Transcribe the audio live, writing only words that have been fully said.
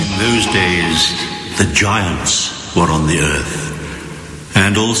those days, the giants were on the earth.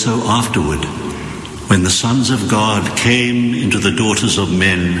 And also afterward, when the sons of God came into the daughters of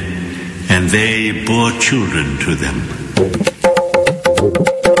men, and they bore children to them.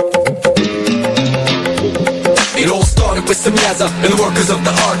 It all started with Samyaza and the workers of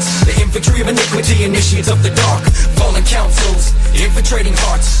the arts, the infantry of iniquity, initiates of the dark, fallen councils, infiltrating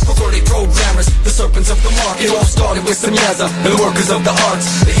hearts, perverted programmers, the serpents of the mark. It all started with Samyaza and the workers of the arts,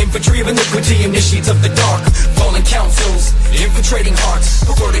 the infantry of iniquity, initiates of the dark, fallen councils, infiltrating hearts,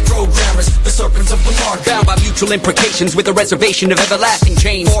 perverted programmers, the serpents of the mark. Bound by mutual imprecations with a reservation of everlasting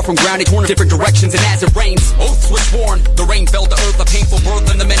chains, far from grounded, torn in different directions, and as it rains, oaths were sworn. The rain fell to earth, a painful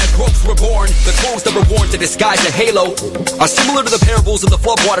birth, and the men of growth were born. The clothes that were worn to disguise the halo are similar to the parables of the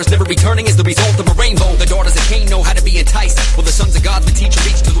floodwaters, never returning as the result of a rainbow. The daughters of Cain know how to be enticed, while the sons of God would teach and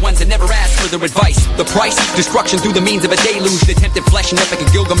reach to the ones that never asked for their advice. The price, destruction through the means of a deluge. The tempted flesh and epic of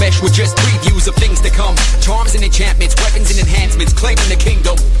Gilgamesh were just previews of things to come. Charms and enchantments, weapons and enhancements, claiming the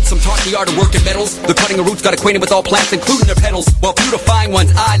kingdom. Some taught the art of working metals. The cutting of roots got acquainted with all plants, including their petals, while beautifying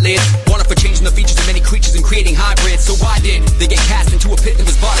one's eyelids. Wanted for changing the features of many creatures and creating hybrids. So why did they get cast into a pit that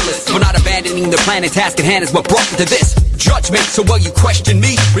was bottomless? For not abandoning the plan and task at hand is what brought them to this judgment. So will you question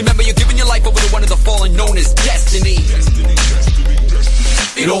me? Remember, you're giving your life over to one of the fallen known as destiny.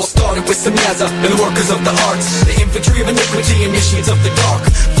 It all started with Samyaza and the workers of the arts, the infantry of iniquity, initiates of the dark,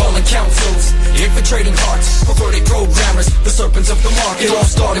 fallen councils, infiltrating hearts, perverted programmers, the serpents of the mark. It all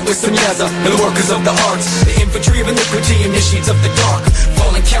started with Samyaza and the workers of the arts, the infantry of iniquity, initiates of the dark,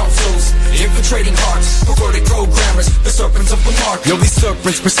 fallen councils, infiltrating hearts, perverted programmers, the serpents of the mark. Yo, these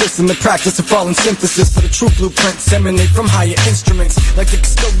serpents persist in the practice of fallen synthesis, for the true blueprints emanate from higher instruments, like the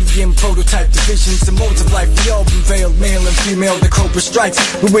custodian prototype divisions and modes of life. We all been veiled, male and female, the cobra strikes.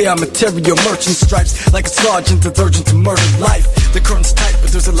 We wear our material merchant stripes, like a sergeant that's urgent to murder life. The current's tight,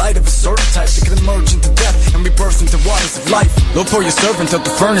 but there's a light of a certain type that can emerge into death and rebirth into waters of life. Lord, pour your servant out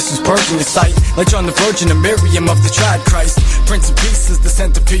the furnace is purging your sight, like John the Virgin and Miriam of the tried Christ. Prince of Peace is the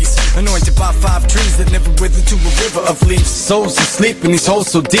centerpiece, anointed by 5 trees that never wither to a river of leaves. Souls asleep in these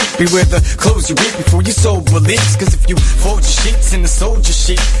holes so deep, beware the clothes you reap before your soul believes. Cause if you fold your sheets in the soldier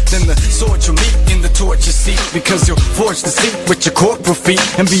sheet, then the sword you'll meet in the torture seat, because you'll forge the seat with your corporal feet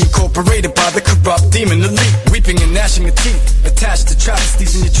and be incorporated by the corrupt demon elite. Weeping and gnashing of teeth, attached to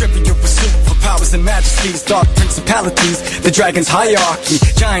travesties in your trivial pursuit for powers and majesties, dark principalities, the dragon's hierarchy,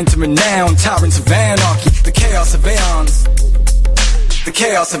 giants of renown, tyrants of anarchy, the chaos of aeons, the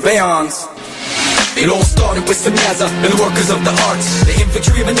chaos of aeons. It all started with Samyaza and the workers of the arts, the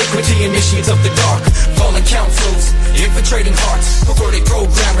infantry of iniquity, initiates of the dark, fallen councils, infiltrating hearts, perverted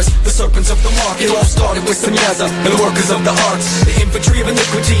programmers, the serpents of the mark. It all started with Samyaza and the workers of the arts, the infantry of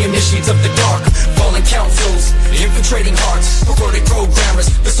iniquity, initiates of the dark, fallen councils, infiltrating hearts, perverted programmers,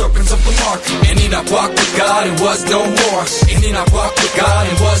 the serpents of the mark. And Enoch walked with God and was no more. And Enoch walked with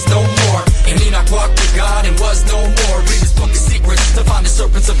God and was no more. And Enoch walked with God and was no more. Read his book of secrets to find the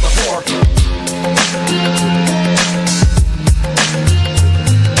serpents of the whore.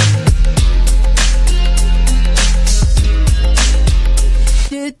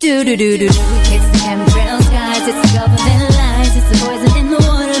 Do-do-do-do-do. It's the chemtrails, guys, it's the government lies, it's the poison in the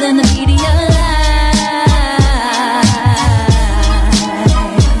water, then the media lies.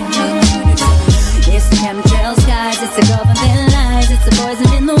 It's the chemtrails, guys, it's the government lies, it's the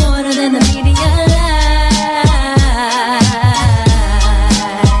poison in the water, then the media lies.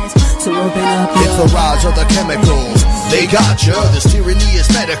 So open up your It's the rise of the chemicals. They got ya, this tyranny is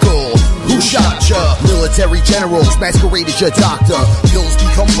medical. Who shot ya? Military generals masquerade as your doctor. Pills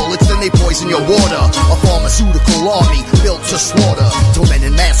become bullets, then they poison your water. A pharmaceutical army built to slaughter, till men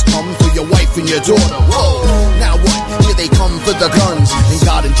in mass come for your wife and your daughter. Whoa, now what? Here they come for the guns, and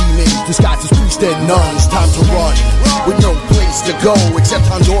God and demons disguised as priests and nuns. Time to run, with no place to go except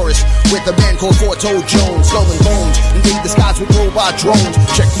Honduras, with a man called Forto Jones. Skull and bones, invade the skies with robot drones.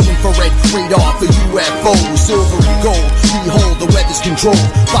 Check the infrared radar for UFOs. Silvery gold, behold the weather's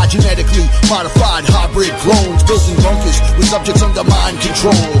controlled by genetically modified hybrid clones. Building bunkers with subjects under mind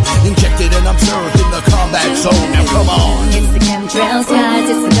control, injected and observed in the combat zone. Now come on. It's the chemtrails, guys,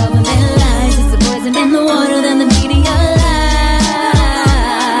 it's the government lies, it's the poison in the water, then the media lies.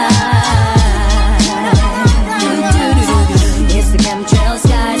 It's the chemtrails,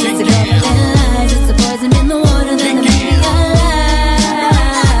 guys, it's the government lies, it's the poison in the water, then the media lies.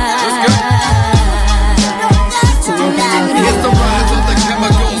 It's the rise of the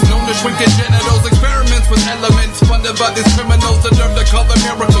chemicals known as shrinking genitals, experiments with elements funded by these criminals that learn to color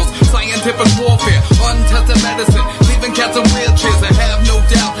miracles. Scientific warfare, untested medicine, leaving cats in wheelchairs. I have no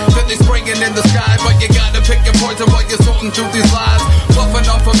doubt that they're spraying in the sky, but you gotta pick your poison while you're sorting through these lies. Puffing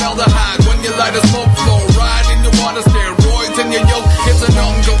off from formaldehyde when you light a smoke flow. Ride in your water, steroids in your yoke. It's an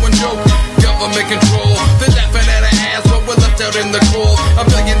ongoing joke. Government control. They're laughing at our ass, but we're left out in the cold. $1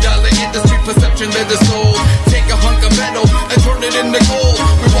 billion industry perception that is sold. Take a hunk of metal and turn it into gold.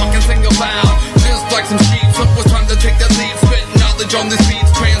 We walk and sing aloud, just like some sheep. So it's time to take that leap. Spit knowledge on these beats.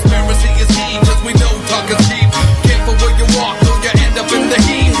 Transparency is key, cause we know talk is cheap. Careful where you walk, or you end up in the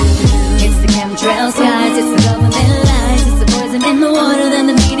heat. It's the chemtrails, guys. It's the government lies. It's the poison in the water, then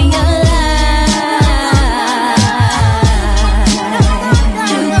the media lies.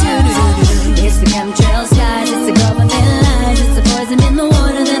 It's the chemtrails, guys. It's the government lies. It's the poison in the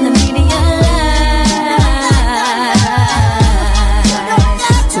water, then the media lies.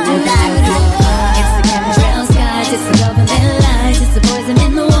 It's the chemtrails, guys. It's the government lies. It's the poison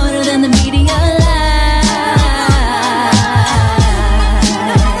in the water, then the media lies.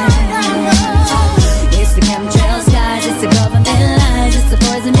 It's the chemtrails, guys. It's the government lies. It's the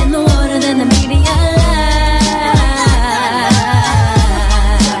poison in the water, then the media lies.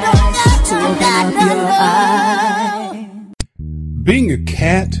 To open up your eyes. Being a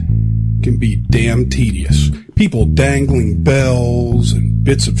cat can be damn tedious. People dangling bells and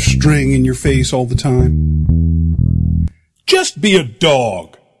bits of string in your face all the time. Just be a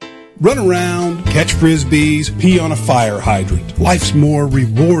dog. Run around, catch frisbees, pee on a fire hydrant. Life's more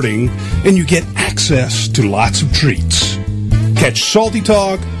rewarding, and you get access to lots of treats. Catch Salty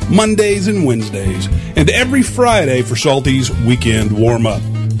Talk Mondays and Wednesdays, and every Friday for Salty's Weekend Warm-Up.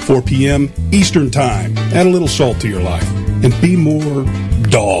 4 p.m. Eastern Time. Add a little salt to your life, and be more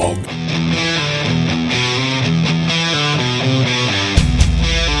dog.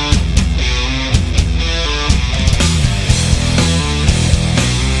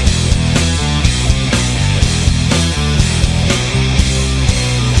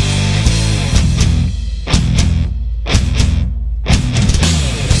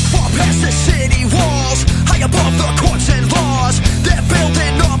 Far past the city walls, high above the courts and laws, they're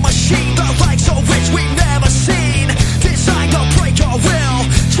building a machine the likes of which we've never seen. Designed to break our will,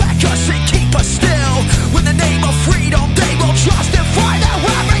 track us and keep us still. In the name of freedom, they will justify their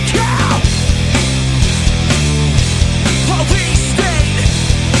every kill. Police state,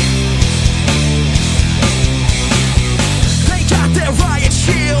 they got their riot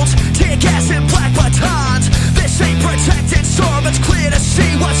shields, tear gas and black batons. This ain't protected servants, clear to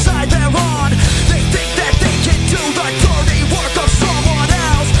see what side they're on. They think that they can do the dirty work of someone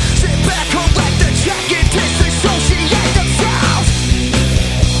else. Sit back, collect the check and disassociate themselves.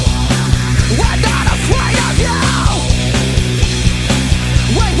 We're not afraid of you.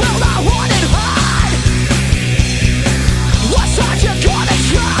 We will not run and hide. What side you gonna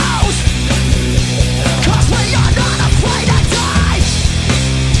choose? 'Cause we are not afraid to die.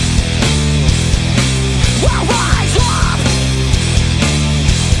 We'll rise up,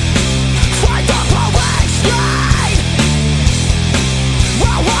 fight the police state.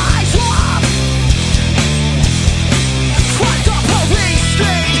 We'll rise up, fight the police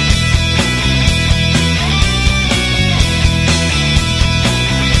state.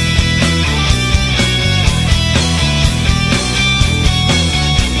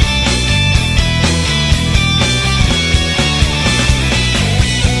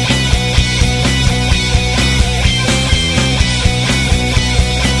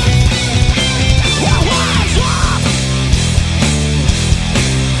 We'll rise up,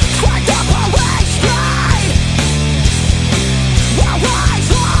 fight the police state. We'll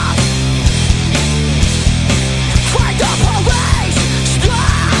rise up, fight the police state.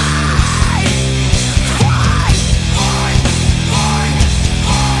 Fight,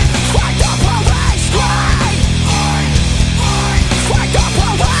 fight the police state. Fight the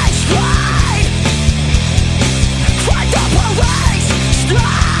police state. Fight the police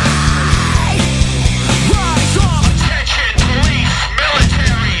state. Rise up. Attention, police,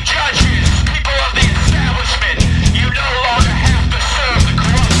 military, judges, people of the establishment. You no longer have to serve the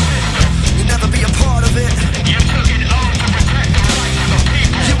corrupt system. You'll never be a part of it. You took an oath to protect the rights of the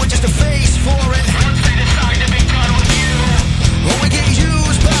people. You were just a face for it. Once they decide to be done with you, Or we get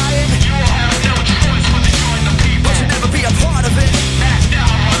used by it. you will have no choice but to join the people. But you'll never be a part of it. Act now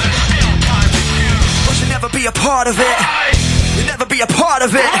while there's still time to choose. But you'll never be a part of it. You'll never be a part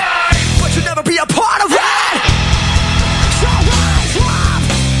of it. But you'll never be a part of it. So rise up,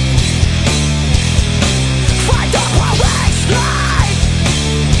 fight the police state.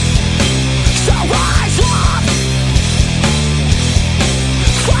 So rise up,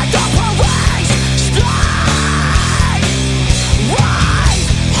 fight the police state. Rise,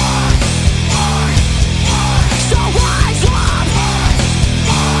 so rise up,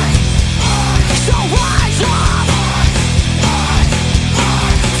 so rise up.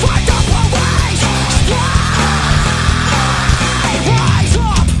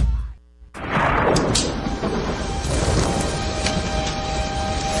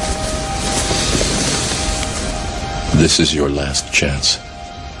 is your last chance.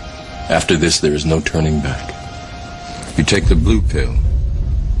 After this, there is no turning back. You take the blue pill,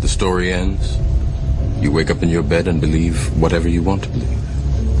 the story ends. You wake up in your bed and believe whatever you want to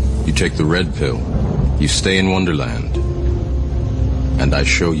believe. You take the red pill, you stay in Wonderland, and I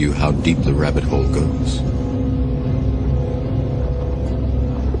show you how deep the rabbit hole goes.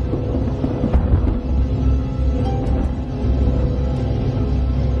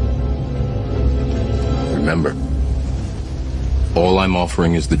 Remember, all I'm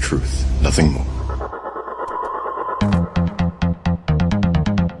offering is the truth, nothing more.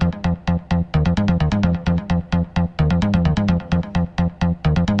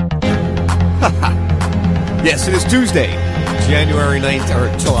 Yes, it is Tuesday, January 9th, or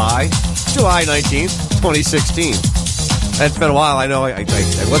July 19th, 2016. It's been a while. I know I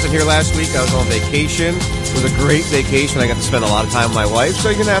wasn't here last week. I was on vacation. It was a great vacation. I got to spend a lot of time with my wife, so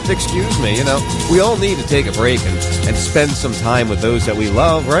you're going to have to excuse me. You know, we all need to take a break and spend some time with those that we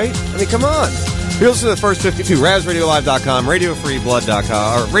love, right? I mean, come on. You're listening to the First 52, RazRadioLive.com,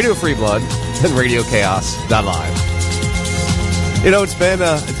 RadioFreeBlood.com, or Radio Free Blood, and RadioChaos.live. You know, it's been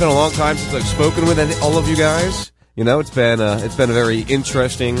a long time since I've spoken with all of you guys. You know, it's been a very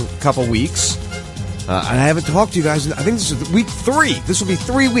interesting couple weeks. I haven't talked to you guys. I think this is week 3. This will be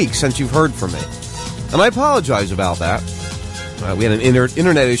 3 weeks since you've heard from me, and I apologize about that. We had an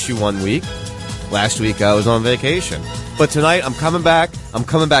internet issue 1 week. Last week I was on vacation, but tonight I'm coming back. I'm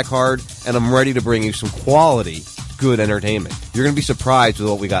coming back hard, and I'm ready to bring you some quality, good entertainment. You're going to be surprised with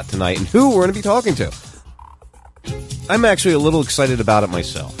what we got tonight and who we're going to be talking to. I'm actually a little excited about it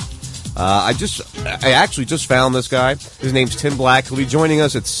myself. I actually just found this guy. His name's Tim Black. He'll be joining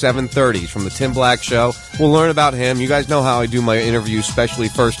us at 7:30 from the Tim Black Show. We'll learn about him. You guys know how I do my interviews, especially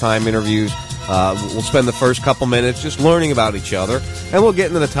first-time interviews. We'll spend the first couple minutes just learning about each other, and we'll get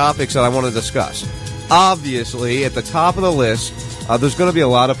into the topics that I want to discuss. Obviously, at the top of the list, there's going to be a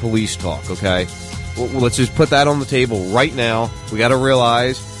lot of police talk, okay? Well, let's just put that on the table right now. We got to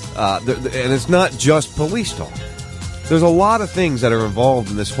realize, and it's not just police talk. There's a lot of things that are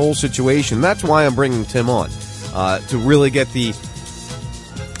involved in this whole situation. That's why I'm bringing Tim on, to really get the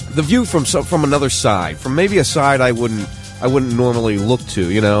view from another side, from maybe a side I wouldn't normally look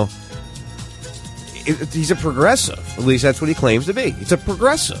to. You know, he's a progressive. At least that's what he claims to be. He's a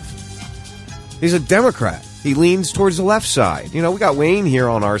progressive. He's a Democrat. He leans towards the left side. You know, we got Wayne here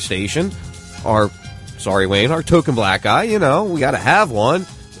on our station. Our token black guy. You know, we got to have one.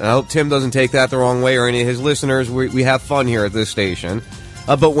 I hope Tim doesn't take that the wrong way, or any of his listeners. We have fun here at this station.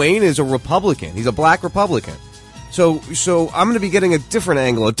 But Wayne is a Republican. He's a black Republican. So I'm going to be getting a different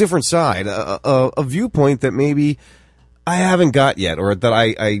angle, a different side, a viewpoint that maybe I haven't got yet, or that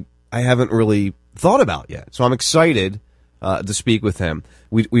I haven't really thought about yet. So I'm excited to speak with him.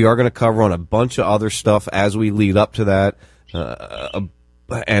 We are going to cover on a bunch of other stuff as we lead up to that.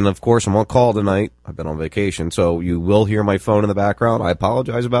 And, of course, I'm on call tonight. I've been on vacation, so you will hear my phone in the background. I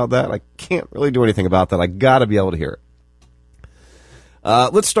apologize about that. I can't really do anything about that. I got to be able to hear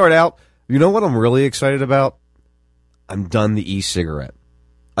it. Let's start out. You know what I'm really excited about? I'm done the e-cigarette.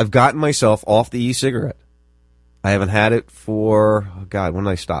 I've gotten myself off the e-cigarette. I haven't had it for, when did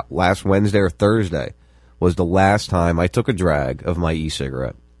I stop? Last Wednesday or Thursday was the last time I took a drag of my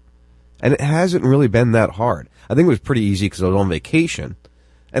e-cigarette. And it hasn't really been that hard. I think it was pretty easy because I was on vacation.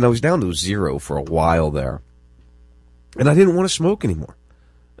 And I was down to 0 for a while there. And I didn't want to smoke anymore.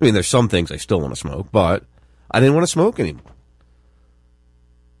 I mean, there's some things I still want to smoke, but I didn't want to smoke anymore.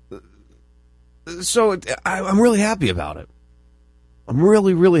 So I'm really happy about it. I'm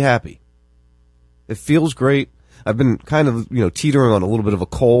really, really happy. It feels great. I've been kind of, teetering on a little bit of a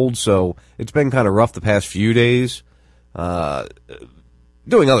cold, so it's been kind of rough the past few days.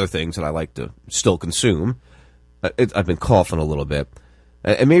 Doing other things that I like to still consume. I've been coughing a little bit.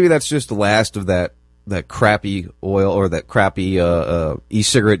 And maybe that's just the last of that crappy oil or that crappy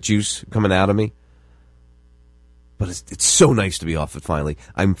e-cigarette juice coming out of me. But it's so nice to be off it finally.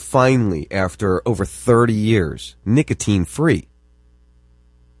 I'm finally, after over 30 years, nicotine-free.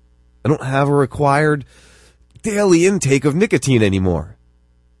 I don't have a required daily intake of nicotine anymore.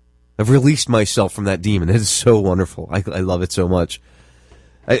 I've released myself from that demon. It is so wonderful. I love it so much.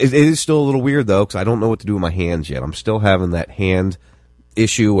 It is still a little weird, though, because I don't know what to do with my hands yet. I'm still having that hand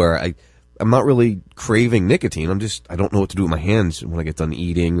issue where I'm not really craving nicotine. I don't know what to do with my hands when I get done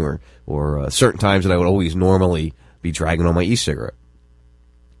eating or certain times that I would always normally be dragging on my e-cigarette.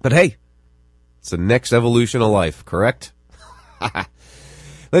 But hey, it's the next evolution of life, correct?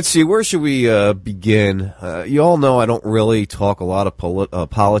 Let's see, where should we begin? You all know I don't really talk a lot of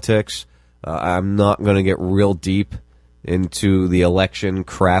politics. I'm not going to get real deep into the election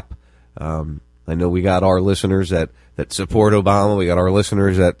crap. I know we got our listeners that that support Obama. We got our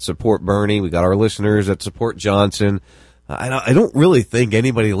listeners that support Bernie. We got our listeners that support Johnson. I don't really think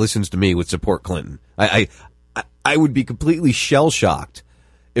anybody listens to me would support Clinton. I would be completely shell-shocked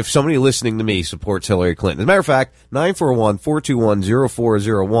if somebody listening to me supports Hillary Clinton. As a matter of fact,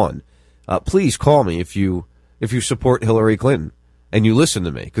 941-421-0401. Please call me if you support Hillary Clinton and you listen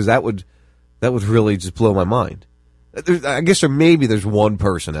to me, because that would really just blow my mind. I guess there's one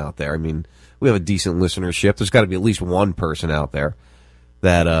person out there. I mean, we have a decent listenership. There's got to be at least one person out there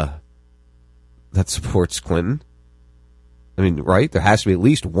that supports Clinton. I mean, right? There has to be at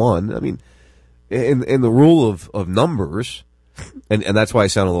least one. I mean, in the rule of numbers, and that's why I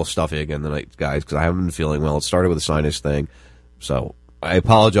sound a little stuffy again tonight, guys, because I haven't been feeling well. It started with a sinus thing, so I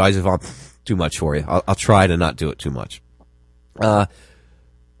apologize if I'm too much for you. I'll try to not do it too much. But,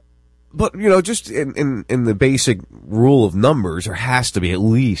 just in the basic rule of numbers, there has to be at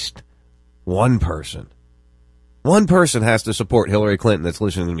least one person. One person has to support Hillary Clinton that's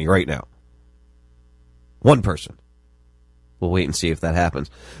listening to me right now. One person. We'll wait and see if that happens.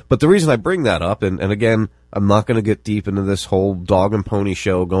 But the reason I bring that up, and again, I'm not going to get deep into this whole dog and pony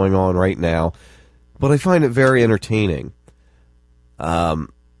show going on right now, but I find it very entertaining. What's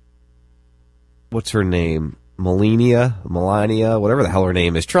her name? Melania, whatever the hell her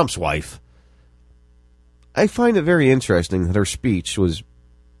name is, Trump's wife. I find it very interesting that her speech was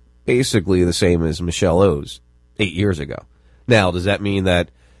basically the same as Michelle O's 8 years ago. Now, does that mean that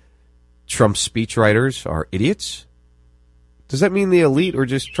Trump's speechwriters are idiots? Does that mean the elite are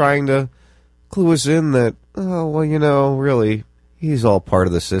just trying to clue us in that, really, he's all part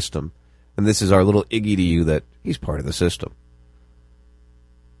of the system. And this is our little Iggy to you that he's part of the system.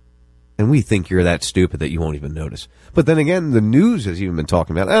 And we think you're that stupid that you won't even notice. But then again, the news has even been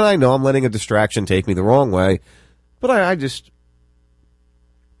talking about it. And I know I'm letting a distraction take me the wrong way, but I just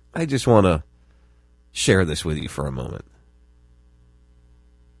want to share this with you for a moment.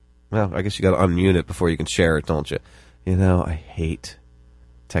 Well, I guess you got to unmute it before you can share it, don't you? I hate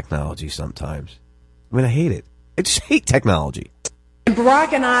technology sometimes. I hate it. I just hate technology.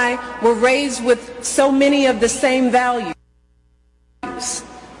 Barack and I were raised with so many of the same values.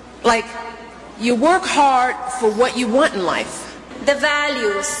 Like, you work hard for what you want in life. The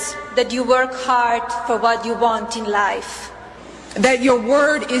values that you work hard for what you want in life. That your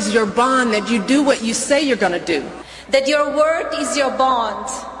word is your bond, that you do what you say you're going to do. That your word is your bond,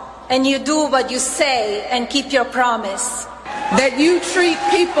 and you do what you say and keep your promise. That you treat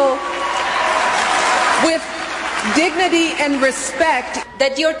people with dignity and respect.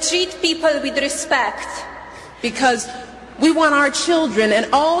 That you treat people with respect. Because we want our children and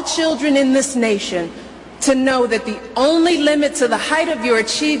all children in this nation to know that the only limit to the height of your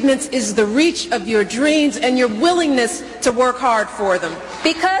achievements is the reach of your dreams and your willingness to work hard for them.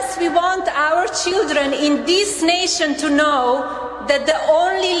 Because we want our children in this nation to know that the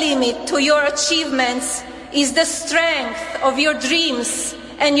only limit to your achievements is the strength of your dreams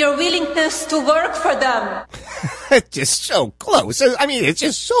and your willingness to work for them. It's just so close. It's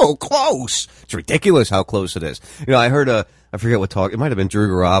just so close. It's ridiculous how close it is. I heard I forget what talk, it might have been Drew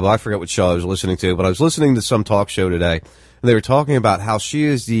Garabo, I forget what show I was listening to, but I was listening to some talk show today, and they were talking about how she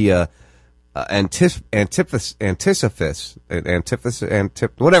is the antithesis,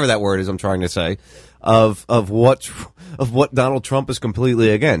 whatever that word is I'm trying to say, of what Donald Trump is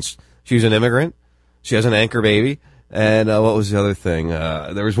completely against. She's an immigrant. She has an anchor baby. And what was the other thing?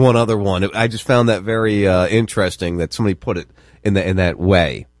 There was one other one. I just found that very interesting that somebody put it in that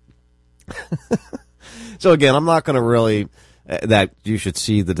way. So again, I'm not going to really that you should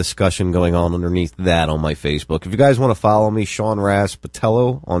see the discussion going on underneath that on my Facebook. If you guys want to follow me, Sean Raz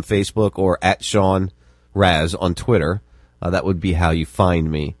Patello on Facebook or at Sean Raz on Twitter, that would be how you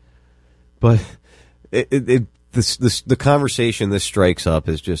find me. But the conversation this strikes up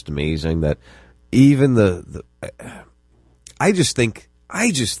is just amazing. That even I just think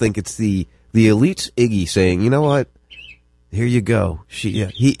it's the elite's Iggy saying, you know what? Here you go.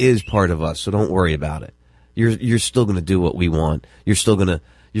 He is part of us, so don't worry about it. You're still going to do what we want. You're still going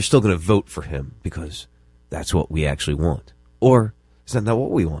to vote for him because that's what we actually want. Or is that not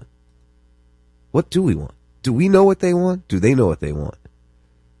what we want? What do we want? Do we know what they want? Do they know what they want?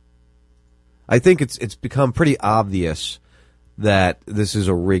 I think it's become pretty obvious that this is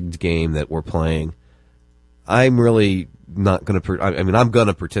a rigged game that we're playing. I'm really not going to. I'm going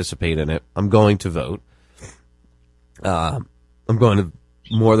to participate in it. I'm going to vote. I'm going to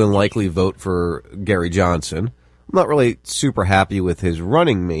more than likely vote for Gary Johnson. I'm not really super happy with his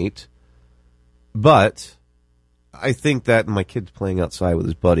running mate, but I think that my kid's playing outside with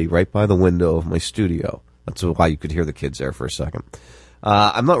his buddy right by the window of my studio. That's why you could hear the kids there for a second.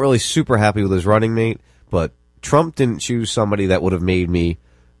 I'm not really super happy with his running mate, but Trump didn't choose somebody that would have made me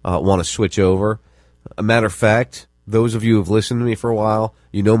want to switch over. A matter of fact, those of you who have listened to me for a while,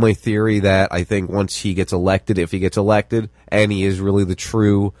 you know my theory that I think once he gets elected, if he gets elected, and he is really the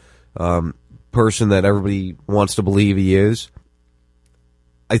true person that everybody wants to believe he is,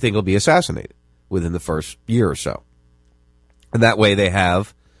 I think he'll be assassinated within the first year or so. And that way they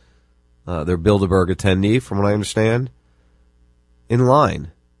have their Bilderberg attendee, from what I understand, in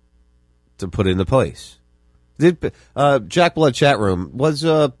line to put into place. Did Jack Blood chat room, was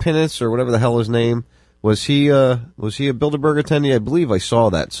Pinnis, or whatever the hell his name, was he a Bilderberg attendee? I believe I saw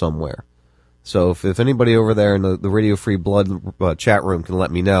that somewhere. So if anybody over there in the Radio Free Blood chat room can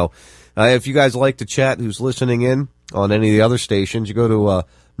let me know. If you guys like to chat, who's listening in on any of the other stations, you go to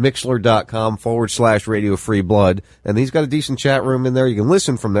Mixler.com/Radio Free Blood, and he's got a decent chat room in there. You can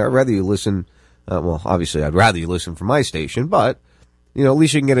listen from there. I'd rather you listen, well, obviously I'd rather you listen from my station, but, you know, at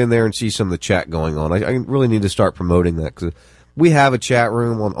least you can get in there and see some of the chat going on. I really need to start promoting that, because we have a chat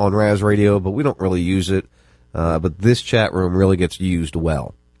room on Raz Radio, but we don't really use it. But this chat room really gets used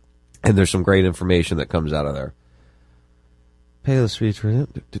well. And there's some great information that comes out of there. Pay the speech.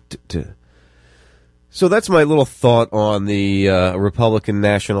 So that's my little thought on the Republican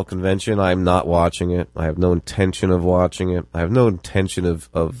National Convention. I'm not watching it. I have no intention of watching it. I have no intention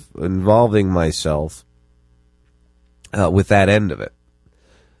of involving myself with that end of it.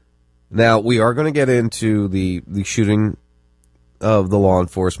 Now, we are going to get into the shooting of the law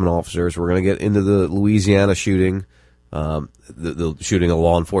enforcement officers. We're going to get into the Louisiana shooting, the shooting of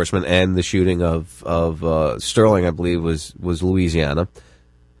law enforcement, and the shooting of Sterling, I believe, was Louisiana.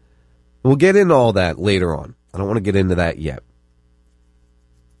 We'll get into all that later on. I don't want to get into that yet.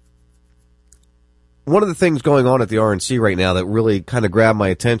 One of the things going on at the RNC right now that really kind of grabbed my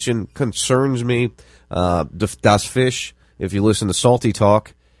attention, concerns me, Das Fish, if you listen to Salty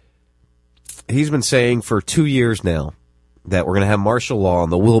Talk, he's been saying for 2 years now that we're going to have martial law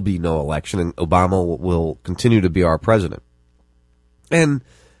and there will be no election and Obama will continue to be our president. And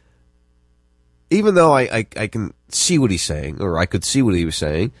even though I can see what he's saying, or I could see what he was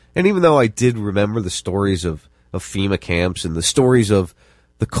saying, and even though I did remember the stories of FEMA camps and the stories of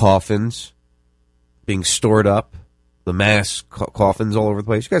the coffins being stored up, the mass coffins all over the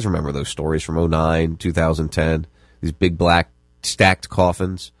place. You guys remember those stories from 2009, 2010, these big black stacked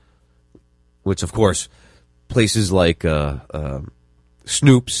coffins, which, of course, places like Snopes,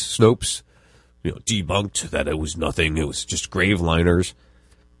 debunked that it was nothing. It was just grave liners.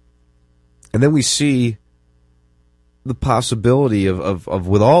 And then we see the possibility of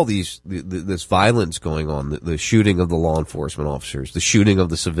with all this violence going on, the shooting of the law enforcement officers, the shooting of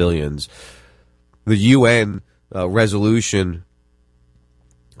the civilians, the UN resolution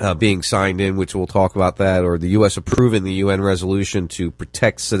being signed in, which we'll talk about that, or the U.S. approving the UN resolution to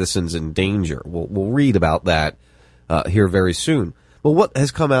protect citizens in danger. We'll read about that here very soon. Well, what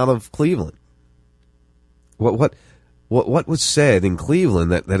has come out of Cleveland? What was said in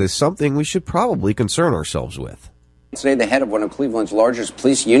Cleveland that is something we should probably concern ourselves with? Today, the head of one of Cleveland's largest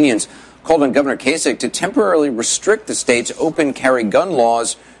police unions called on Governor Kasich to temporarily restrict the state's open carry gun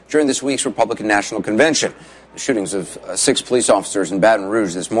laws during this week's Republican National Convention. The shootings of 6 police officers in Baton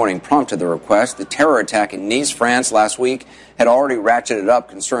Rouge this morning prompted the request. The terror attack in Nice, France last week had already ratcheted up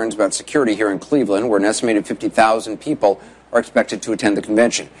concerns about security here in Cleveland, where an estimated 50,000 people are expected to attend the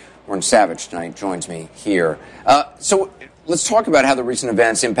convention. Warren Savage tonight joins me here. So let's talk about how the recent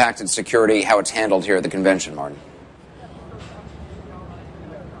events impacted security, how it's handled here at the convention, Martin.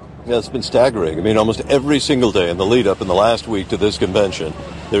 Yeah, it's been staggering. I mean, almost every single day in the lead up in the last week to this convention,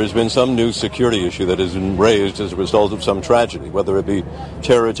 there has been some new security issue that has been raised as a result of some tragedy, whether it be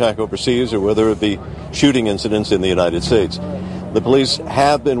terror attack overseas or whether it be shooting incidents in the United States. The police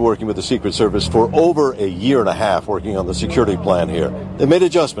have been working with the Secret Service for over a year and a half working on the security plan here. They made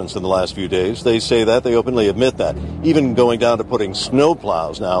adjustments in the last few days. They say that. They openly admit that. Even going down to putting snow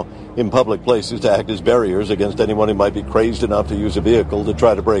plows now in public places to act as barriers against anyone who might be crazed enough to use a vehicle to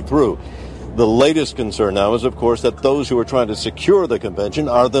try to break through. The latest concern now is, of course, that those who are trying to secure the convention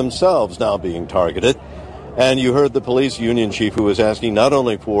are themselves now being targeted. And you heard the police union chief who was asking not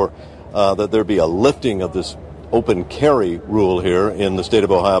only for that there be a lifting of this open carry rule here in the state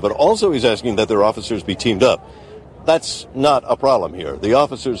of Ohio, but also he's asking that their officers be teamed up. That's not a problem here. The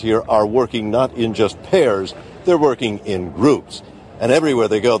officers here are working not in just pairs, they're working in groups. And everywhere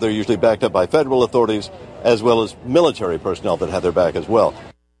they go, they're usually backed up by federal authorities as well as military personnel that have their back as well.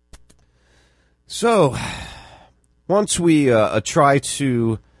 So, once we try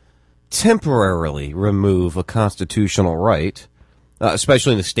to temporarily remove a constitutional right,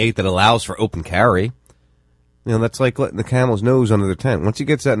 especially in a state that allows for open carry, that's like letting the camel's nose under the tent. Once he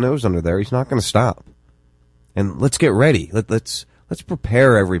gets that nose under there, he's not going to stop. And let's get ready. Let's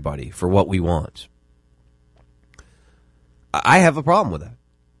prepare everybody for what we want. I have a problem with that.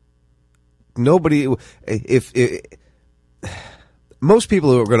 Most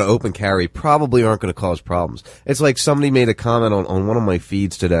people who are going to open carry probably aren't going to cause problems. It's like somebody made a comment on one of my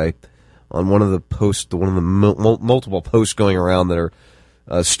feeds today, on one of the posts, one of the multiple posts going around that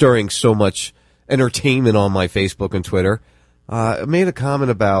are stirring so much entertainment on my Facebook and Twitter. Made a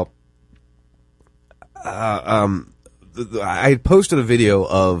comment about I had posted a video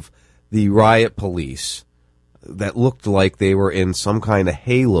of the riot police that looked like they were in some kind of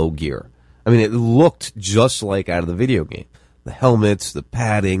Halo gear. I mean, it looked just like out of the video game. The helmets, the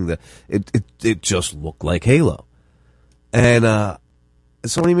padding, it just looked like Halo. And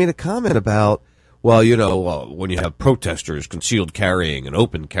somebody made a comment about, well, when you have protesters concealed carrying and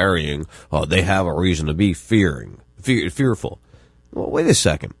open carrying, they have a reason to be fearful. Well, wait a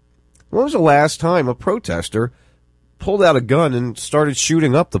second. When was the last time a protester pulled out a gun and started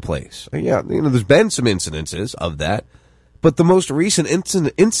shooting up the place? Yeah, there's been some incidences of that, but the most recent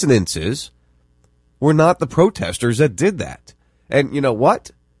incidences were not the protesters that did that. And you know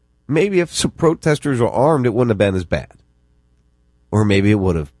what? Maybe if some protesters were armed, it wouldn't have been as bad. Or maybe it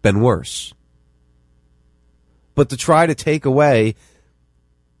would have been worse. But to try to take away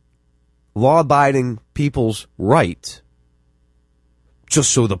law-abiding people's right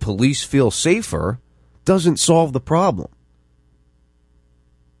just so the police feel safer doesn't solve the problem.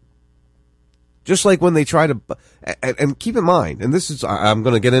 Just like when they try to, and keep in mind, and this is, I'm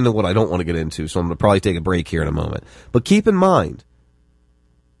going to get into what I don't want to get into, so I'm going to probably take a break here in a moment. But keep in mind,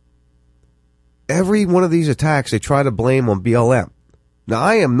 every one of these attacks they try to blame on BLM. Now,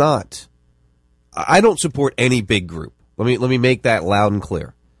 I don't support any big group. Let me make that loud and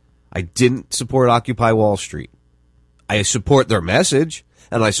clear. I didn't support Occupy Wall Street. I support their message,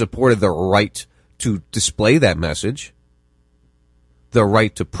 and I supported their right to display that message, their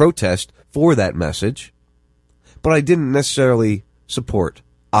right to protest for that message, but I didn't necessarily support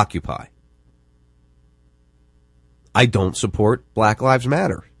Occupy. I don't support Black Lives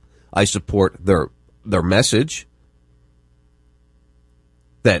Matter. I support their message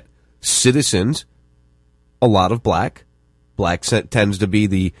that citizens, a lot of black tends to be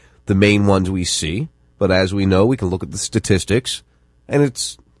the main ones we see, but as we know, we can look at the statistics, and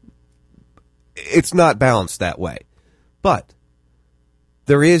it's not balanced that way. But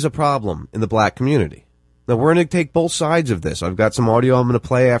there is a problem in the black community. Now, we're going to take both sides of this. I've got some audio I'm going to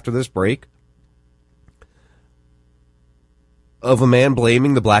play after this break of a man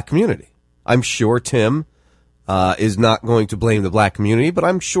blaming the black community. I'm sure Tim is not going to blame the black community, but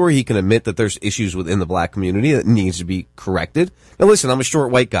I'm sure he can admit that there's issues within the black community that needs to be corrected. Now, listen, I'm a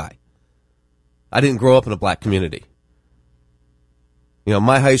short white guy. I didn't grow up in a black community.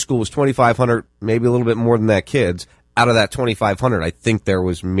 My high school was 2,500, maybe a little bit more than that kids. Out of that 2,500, I think there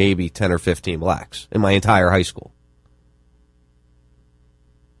was maybe 10 or 15 blacks in my entire high school.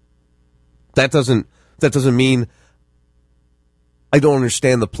 That doesn't mean I don't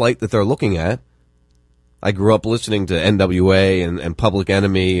understand the plight that they're looking at. I grew up listening to NWA and Public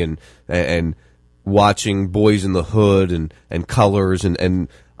Enemy and watching Boys in the Hood and Colors and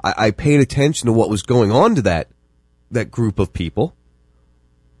I paid attention to what was going on to that group of people.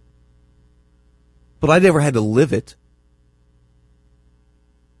 But I never had to live it.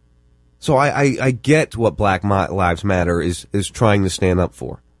 So I get what Black Lives Matter is trying to stand up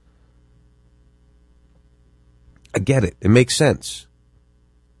for. I get it. It makes sense.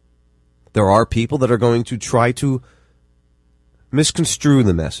 There are people that are going to try to misconstrue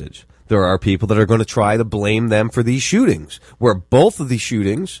the message. There are people that are going to try to blame them for these shootings, where both of the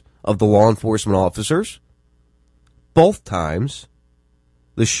shootings of the law enforcement officers, both times,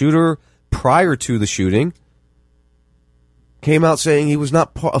 the shooter prior to the shooting came out saying he was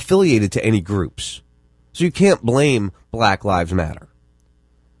not affiliated to any groups. So you can't blame Black Lives Matter.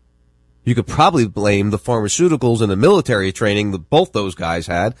 You could probably blame the pharmaceuticals and the military training that both those guys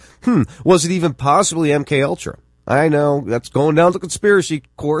had. Was it even possibly MKUltra? I know, that's going down the conspiracy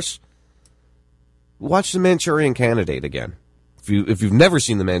course. Watch The Manchurian Candidate again. If you've never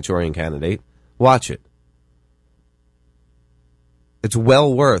seen The Manchurian Candidate, watch it. It's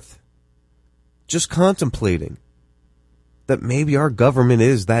well worth just contemplating that maybe our government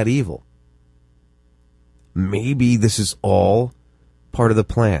is that evil. Maybe this is all part of the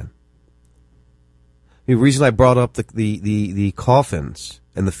plan. The reason I brought up the coffins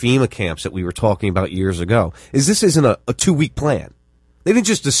and the FEMA camps that we were talking about years ago is this isn't a 2-week plan. They didn't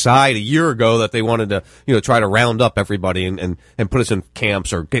just decide a year ago that they wanted to, try to round up everybody and put us in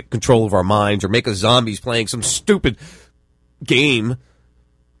camps or get control of our minds or make us zombies playing some stupid game.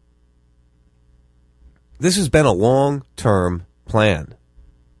 This has been a long-term plan.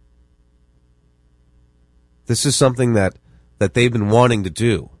 This is something that they've been wanting to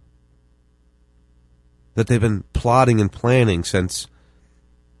do, that they've been plotting and planning since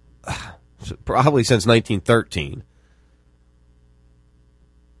probably since 1913.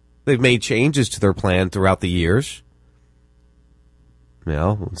 They've made changes to their plan throughout the years. You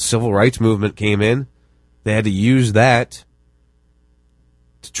know, when the civil rights movement came in, they had to use that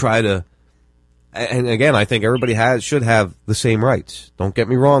to try to. And again, I think everybody should have the same rights. Don't get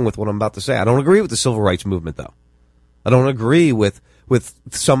me wrong with what I'm about to say. I don't agree with the civil rights movement, though. I don't agree with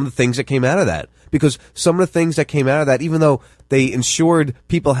some of the things that came out of that. Because some of the things that came out of that, even though they ensured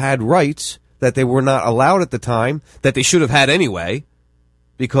people had rights that they were not allowed at the time, that they should have had anyway,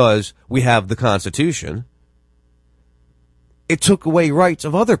 because we have the Constitution, it took away rights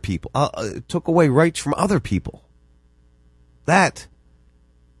of other people. It took away rights from other people. That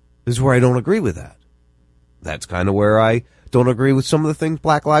is where I don't agree with that. That's kind of where I don't agree with some of the things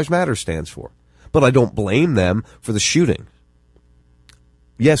Black Lives Matter stands for. But I don't blame them for the shooting.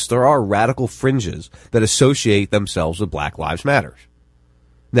 Yes, there are radical fringes that associate themselves with Black Lives Matter.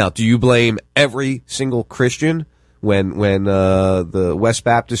 Now, do you blame every single Christian when the West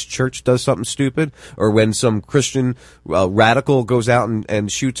Baptist Church does something stupid, or when some Christian radical goes out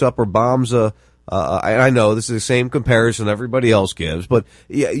and shoots up or bombs I know this is the same comparison everybody else gives, but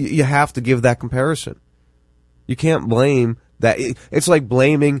you have to give that comparison. You can't blame that. It's like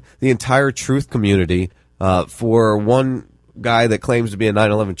blaming the entire truth community for one guy that claims to be a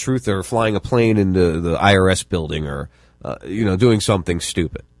 9/11 truther flying a plane into the IRS building or doing something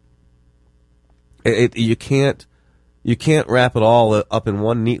stupid. You can't wrap it all up in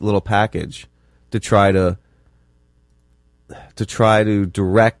one neat little package to try to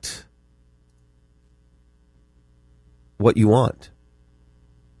direct what you want.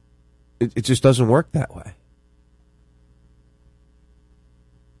 It just doesn't work that way.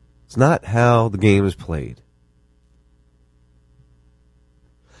 It's not how the game is played.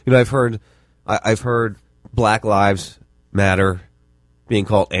 I've heard Black Lives Matter being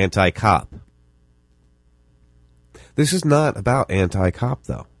called anti-cop. This is not about anti-cop,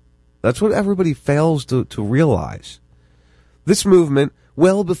 though. That's what everybody fails to realize. This movement,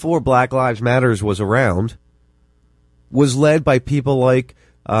 well before Black Lives Matters was around, was led by people like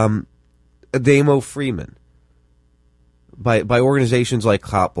Ademo Freeman, by organizations like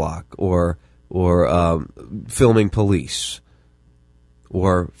Cop Block or Filming Police,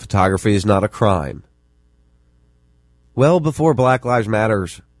 or Photography is Not a Crime. Well before Black Lives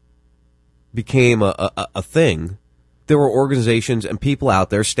Matters became a thing, there were organizations and people out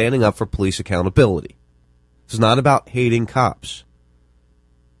there standing up for police accountability. It's not about hating cops.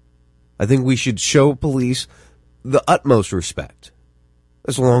 I think we should show police the utmost respect,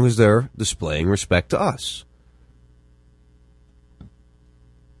 as long as they're displaying respect to us.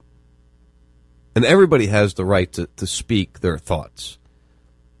 And everybody has the right to speak their thoughts,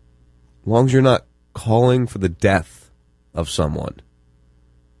 as long as you're not calling for the death of someone,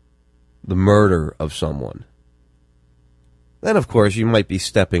 the murder of someone. Then, of course, you might be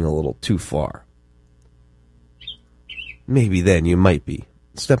stepping a little too far. Maybe then you might be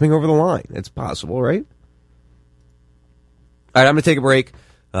stepping over the line. It's possible, right? All right, I'm going to take a break,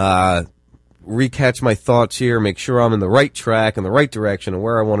 recatch my thoughts here, make sure I'm in the right track, in the right direction, and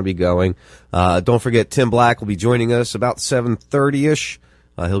where I want to be going. Don't forget, Tim Black will be joining us about 7:30-ish.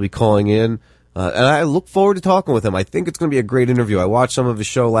 He'll be calling in, and I look forward to talking with him. I think it's going to be a great interview. I watched some of his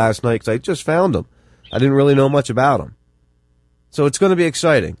show last night because I just found him. I didn't really know much about him. So it's going to be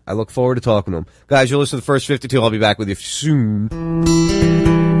exciting. I look forward to talking to him. Guys, you'll listen to the first 52. I'll be back with you soon.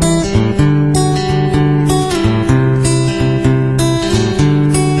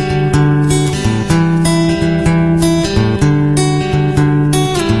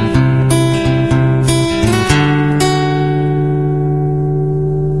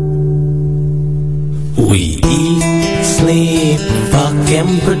 We eat, sleep, fuck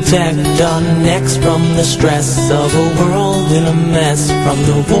and protect our necks from the stress of a world in a mess. From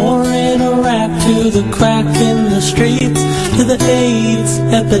the war in Iraq to the crack in the streets, to the AIDS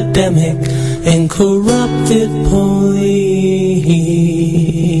epidemic and corrupted police.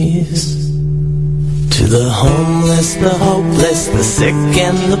 To the homeless, the hopeless, the sick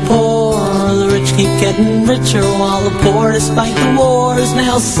and the poor. The rich keep getting richer while the poor fight the wars.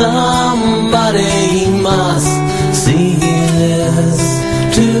 Now somebody must see this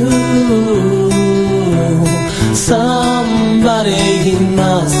too. Somebody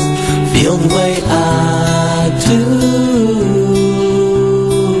must feel the way I do.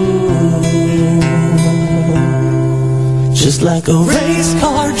 Just Just like a race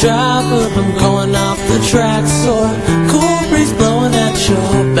car driver, I'm going off the tracks, or a cool breeze blowing at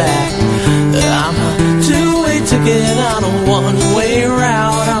your back. I'm a two-way ticket on a one-way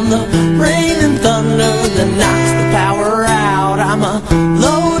route. I'm the rain and thunder that knocks the power out. I'm a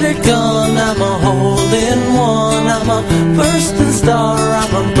loaded gun, I'm a hole-in-one. I'm a bursting star,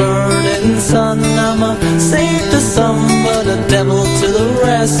 I'm a burning sun. I'm a saint to some, but a devil to the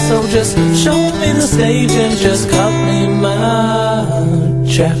rest. So just show me the stage and just cut me my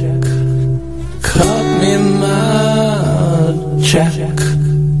check. Cut me my check.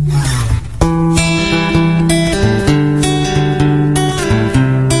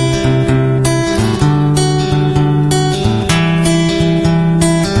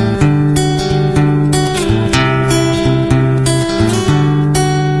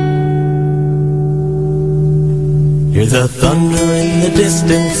 The thunder in the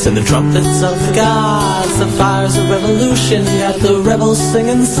distance and the trumpets of the gods, the fires of revolution, got the rebels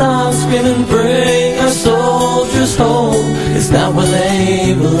singing songs, screaming, bring our soldiers home, it's not where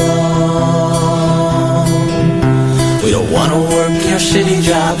they belong. We don't want to work your shitty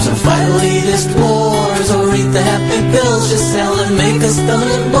jobs or fight elitist wars or eat the happy pills you sell and make us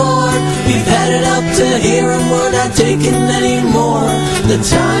stumbling bored. We've had it up to here and we're not taking any more. The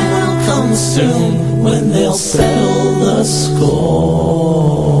time will come soon when they'll settle the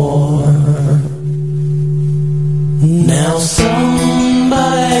score. Now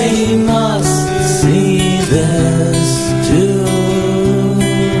somebody must see this too.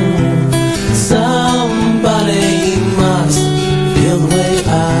 Somebody must feel the way I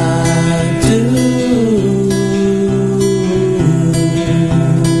do.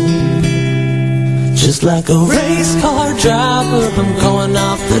 Just like a race car driver, I'm going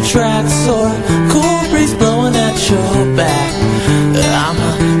off the tracks, or a cool breeze blowing at your back. I'm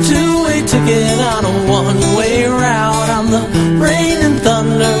a two-way ticket on a one-way route. I'm the rain and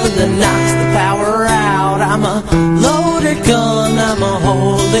thunder that knocks the power out. I'm a loaded gun, I'm a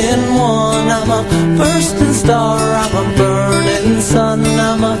hole-in-one. I'm a bursting star, I'm a burning sun.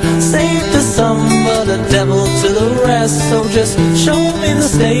 I'm a saint to some, but a devil to the rest. So just show me the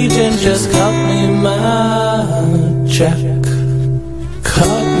stage and just cut me my check.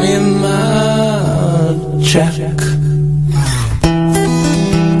 Cut me my check.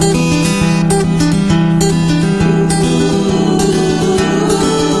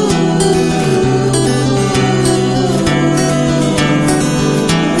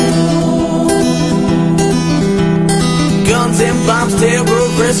 Guns and bombs,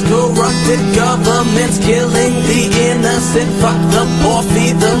 terrorists, corrupted governments, killing the innocent, fuck the poor,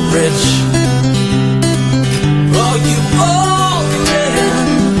 feed the rich. Oh, you all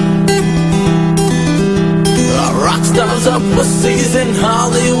rock stars are pussies and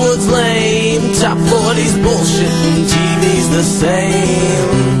Hollywood's lame. Top 40's bullshit and TV's the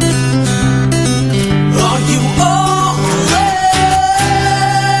same. Are you all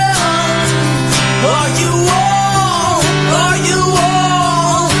around? Are you all? Are you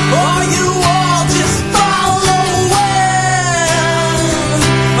all? Are you all just follow when?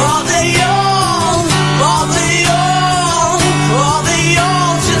 Are they all? Are they all? Are they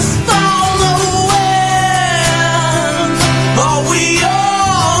all just follow when? Are we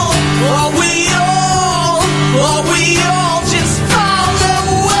all? Are we all? Are we all just follow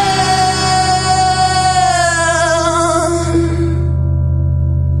when?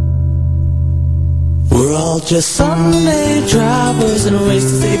 We're all just Sunday drivers in a race to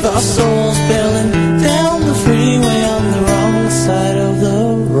save our souls, barreling down the freeway on the wrong side of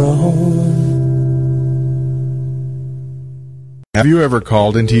the road. Have you ever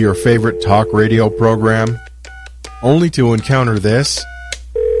called into your favorite talk radio program only to encounter this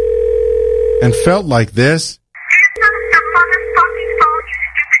and felt like this?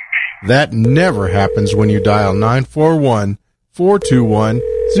 That never happens when you dial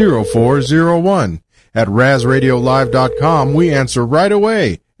 941-421-0401. At RazRadioLive.com, we answer right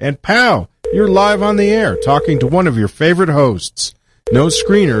away. And pow, you're live on the air talking to one of your favorite hosts. No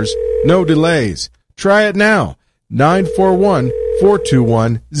screeners, no delays. Try it now.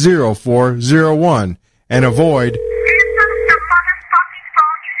 941-421-0401 and avoid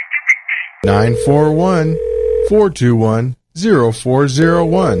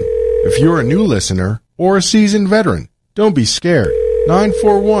 941-421-0401. If you're a new listener or a seasoned veteran, don't be scared.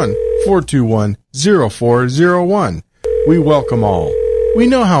 941-421-0401. We welcome all. We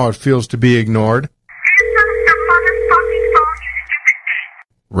know how it feels to be ignored.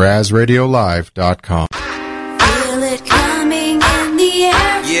 RazRadioLive.com. Feel it coming in the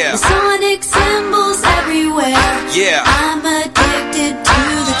air. Yeah. The sonic symbols everywhere. Yeah. I'm addicted to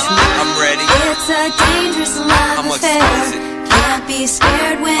the truth. I'm ready. It's a dangerous love I'm affair. explicit. be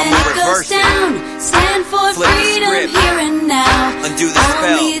scared when I'ma it goes reverse it. down. Stand for Flip the freedom script. here and now. Undo the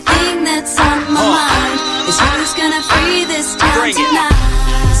spell. Only thing that's on my mind is who's gonna free this town Bring it. tonight.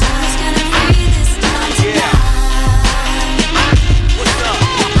 Is who's gonna free this town tonight. What's up?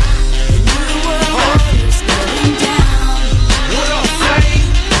 The new world order's going down. What up,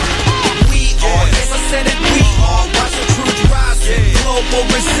 Flame? We are, yes, I said it, we are. Watch the truth rise, global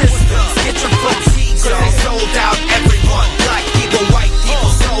resistance. Get your fatigues, cause they sold out everyone. Black people, white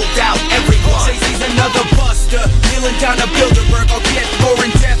people, sold out everyone. Jay-Z's another buster, kneeling down to Bilderberg. I'll get more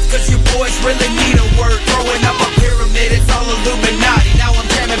in depth, cause you boys really need a word. Throwing up a pyramid, it's all Illuminati. Now I'm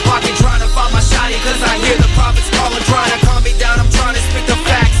jamming pocket, trying to find my shotty, cause I hear the prophets calling, trying to calm me down. I'm trying to spit the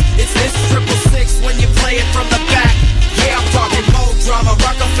facts. It's this 666 when you play it from the back. Yeah, I'm talking more drama.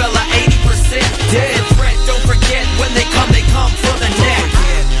 Rockefeller 80% dead. Threat, don't forget when they come for the neck.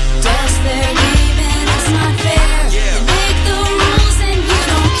 That's their game and it's not fair. They make the rules and you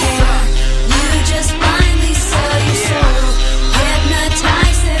don't care. You just blindly sell your soul.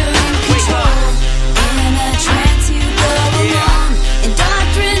 Hypnotized, they're in control. In a trance you go along.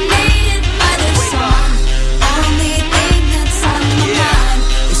 Indoctrinated by their song. Only thing that's on my mind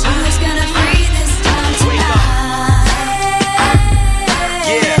is who's gonna free this town tonight.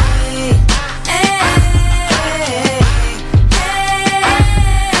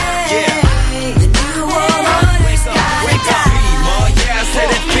 The new world order's gotta die. Yeah, I said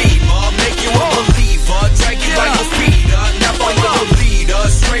it, FEMA. Make you a believer. Drag you like a feeder. Never with a leader.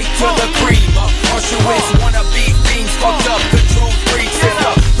 Straight to the creamer. Auschwitz wannabe fiends. Fucked up control freaks. It's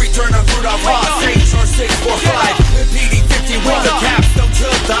the return of Rudolph Haas. HR645. And PD50 with the capstone to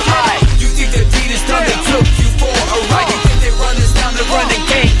the eye. You think the deed is done? They took you for a ride. You think they run this down the running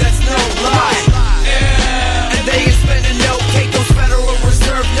game? That's no lie. And they ain't spending no cake. Those Federal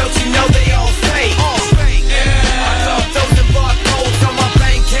Reserve notes, you know they all fake. I thought those in barcodes on my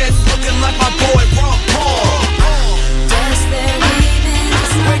bank heads looking like my boy Ron Paul. That's their game and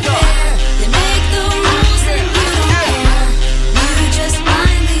it's not fair. They make the rules and you don't care. You just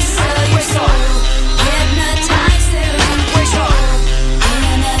blindly sell your soul. Hypnotized, they're in control.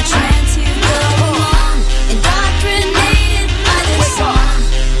 In a trance you go along. Indoctrinated by their song.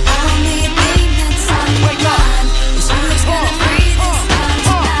 Only thing that's on my mind is who's gonna free this town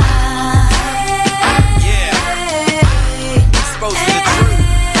tonight. Exposed to the truth.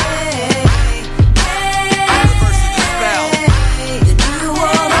 Reversing the spell. The new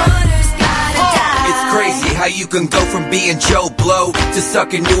world order's gotta die. It's crazy how you can go from being Joe Blow to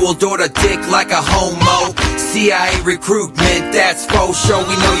sucking New World Order dick like a homo. CIA recruitment, that's faux show.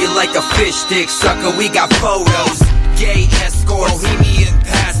 We know you like a fish stick, sucker. We got photos. Gay escorts, Bohemian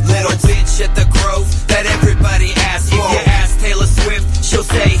passports. Little bitch at the Grove that everybody asks for. If you ask Taylor Swift, she'll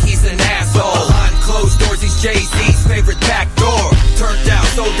say he's an asshole. Behind closed doors, he's Jay-Z's favorite back door. Turned out,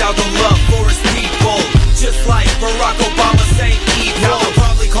 sold out the love for his people. Just like Barack Obama, same evil. Now they'll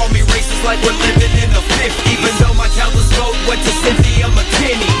probably call me racist like we're living in the 50s. Even though my countless vote went to Cynthia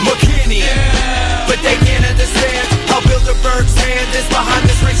McKinney. But they can't understand how Bilderberg's hand is behind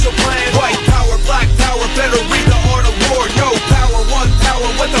this racial plan. White power, black power, better read the art of war. No power, one power,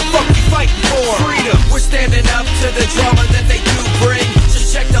 what the fuck we fighting for? Freedom, we're standing up to the drama that they do bring.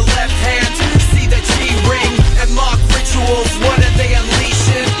 Just check the left hand, see the G-ring. And mock rituals, what are they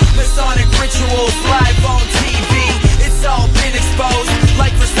unleashing? Masonic rituals, live on TV. It's all been exposed,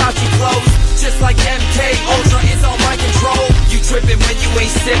 like Versace clothes. Just like MK Ultra is on my control. You tripping when you ain't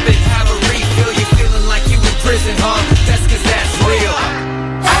sipping, have a refill. You feeling like you in prison, huh? That's cause that's real.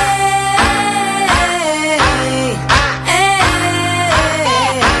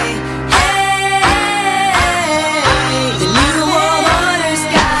 The new world order's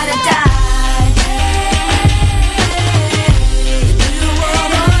gotta die. The new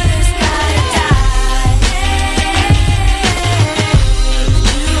world order's gotta die.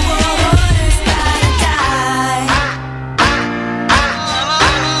 The new world order's gotta die.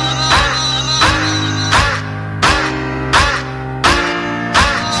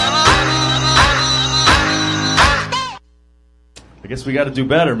 I guess we got to do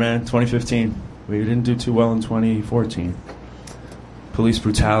better, man. 2015. We didn't do too well in 2014. Police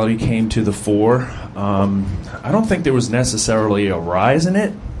brutality came to the fore. I don't think there was necessarily a rise in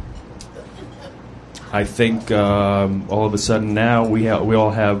it. I think all of a sudden now we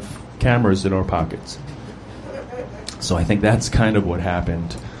all have cameras in our pockets. So I think that's kind of what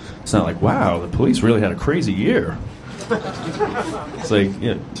happened. It's not like, wow, the police really had a crazy year. It's like,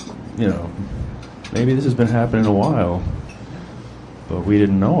 you know, maybe this has been happening a while, but we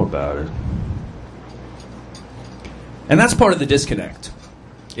didn't know about it. And that's part of the disconnect.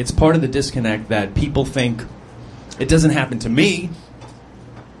 It's part of the disconnect that people think It doesn't happen to me,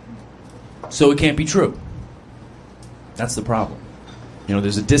 so it can't be true. That's the problem. You know,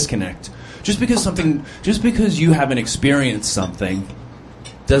 there's a disconnect. Just because you haven't experienced something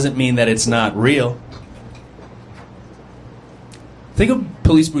doesn't mean that it's not real. Think of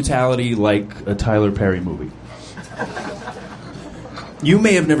police brutality like a Tyler Perry movie. You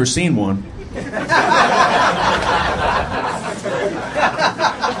may have never seen one.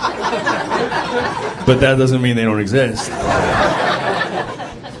 But that doesn't mean they don't exist.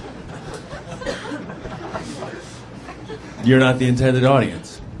 You're not the intended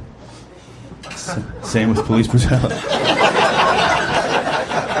audience. Same with police brutality.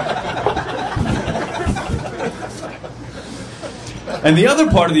 And the other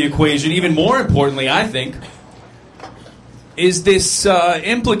part of the equation, even more importantly, I think, is this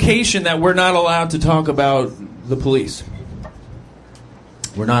implication that we're not allowed to talk about the police.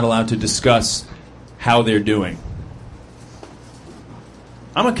 We're not allowed to discuss how they're doing.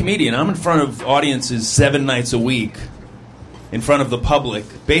 I'm a comedian. I'm in front of audiences 7 nights a week, in front of the public,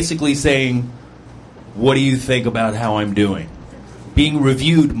 basically saying, what do you think about how I'm doing? Being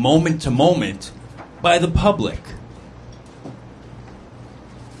reviewed moment to moment by the public.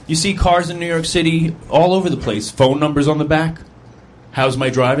 You see cars in New York City all over the place. Phone numbers on the back. How's my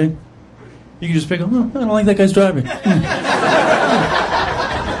driving? You can just pick up, I don't like that guy's driving.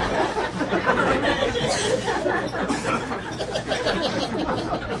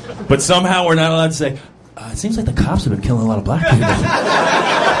 But somehow we're not allowed to say, it seems like the cops have been killing a lot of black people.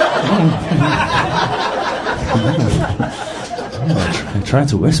 I tried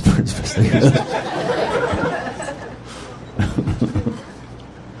to whisper.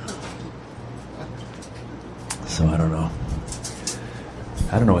 So I don't know.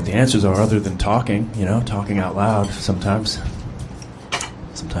 I don't know what the answers are other than talking, talking out loud sometimes.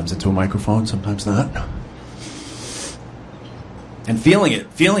 Sometimes into a microphone, sometimes not. And feeling it.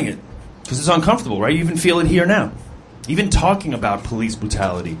 Because it's uncomfortable, right? You even feel it here now. Even talking about police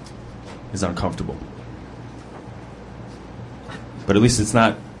brutality is uncomfortable. But at least it's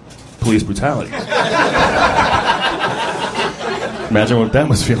not police brutality. Imagine what that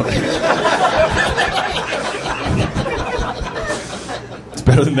must feel like. It's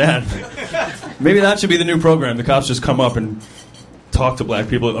better than that. Maybe that should be the new program. The cops just come up and talk to black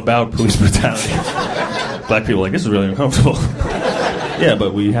people about police brutality. Black people are like, this is really uncomfortable. Yeah,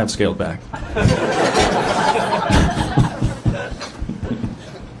 but we have scaled back.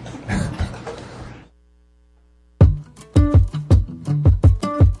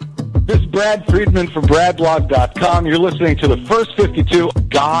 This is Brad Friedman from BradBlog.com. You're listening to the First 52.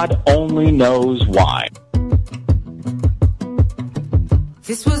 God only knows why.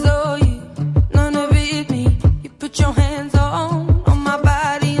 This was all you, none of it me. You put your hands on my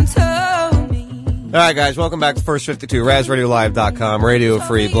body and told me. All right, guys, welcome back to First 52, RazRadioLive.com, Radio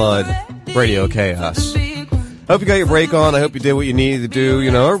Free Blood, Radio Chaos. Hope you got your break on. I hope you did what you needed to do.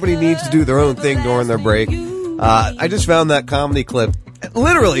 Everybody needs to do their own thing during their break. I just found that comedy clip.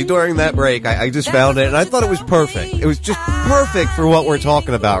 Literally, during that break, I just found it, and I thought it was perfect. It was just perfect for what we're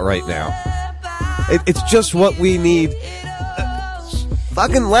talking about right now. It's just what we need.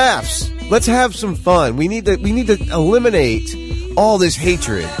 Fucking laughs. Let's have some fun. We need to eliminate all this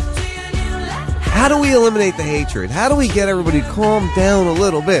hatred. How do we eliminate the hatred? How do we get everybody to calm down a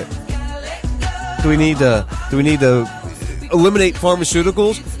little bit? Do we need to eliminate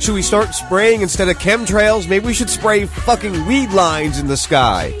pharmaceuticals? Should we start spraying instead of chemtrails? Maybe we should spray fucking weed lines in the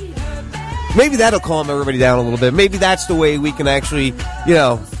sky. Maybe that'll calm everybody down a little bit. Maybe that's the way we can actually,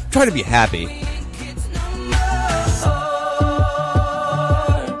 try to be happy.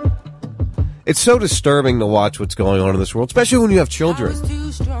 It's so disturbing to watch what's going on in this world, especially when you have children.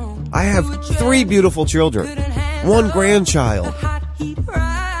 I have 3 beautiful children, 1 grandchild.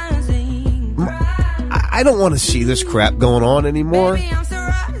 I don't want to see this crap going on anymore.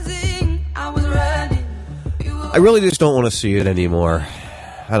 I really just don't want to see it anymore.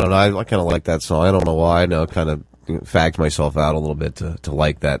 I don't know. I kind of like that song. I don't know why. I know I kind of fagged myself out a little bit to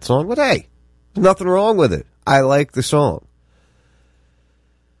like that song. But hey, there's nothing wrong with it. I like the song.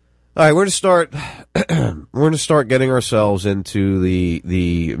 All right, we're going to start getting ourselves into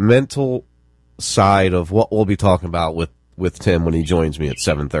the mental side of what we'll be talking about with Tim when he joins me at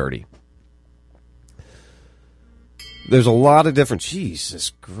 7:30. There's a lot of different... Jesus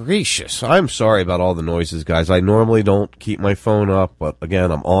gracious. I'm sorry about all the noises, guys. I normally don't keep my phone up, but again,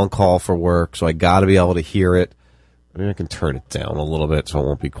 I'm on call for work, so I got to be able to hear it. Maybe I can turn it down a little bit so it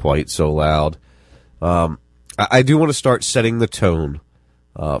won't be quite so loud. I do want to start setting the tone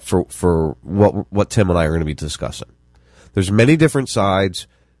for what Tim and I are going to be discussing. There's many different sides.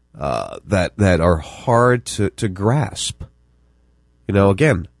 that are hard to grasp. You know,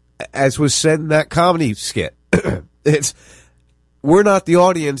 again, as was said in that comedy skit, we're not the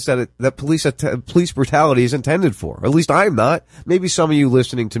audience that police brutality is intended for. At least I'm not. Maybe some of you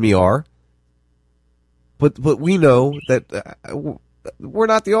listening to me are. But we know that we're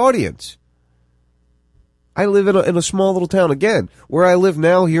not the audience. I live in a small little town. Again, where I live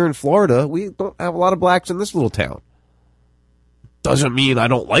now here in Florida, we don't have a lot of blacks in this little town. Doesn't mean I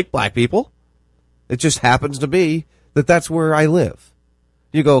don't like black people. It just happens to be that that's where I live.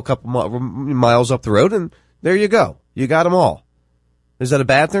 You go a couple miles up the road, and there you go. You got them all. Is that a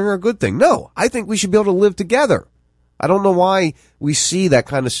bad thing or a good thing? No. I think we should be able to live together. I don't know why we see that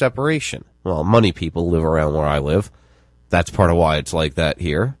kind of separation. Well, money people live around where I live. That's part of why it's like that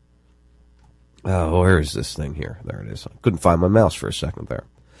here. Oh, where is this thing here? There it is. I couldn't find my mouse for a second there.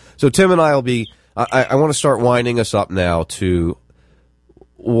 So Tim and I will be, I want to start winding us up now to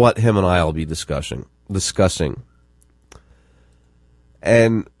what him and I will be discussing.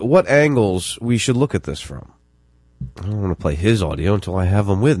 And what angles we should look at this from. I don't want to play his audio until I have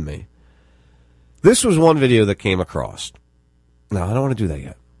him with me. This was one video that came across. No, I don't want to do that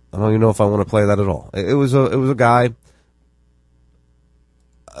yet. I don't even know if I want to play that at all. It was a guy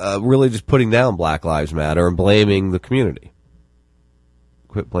really just putting down Black Lives Matter and blaming the community.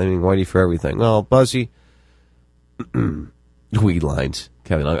 Quit blaming Whitey for everything. Well, Buzzy, weed lines.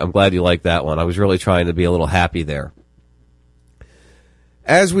 Kevin, I'm glad you liked that one. I was really trying to be a little happy there.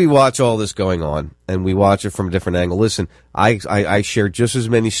 As we watch all this going on, and we watch it from a different angle, listen, I share just as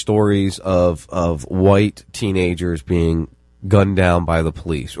many stories of white teenagers being gunned down by the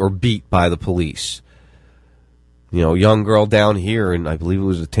police or beat by the police. You know, a young girl down here, and I believe it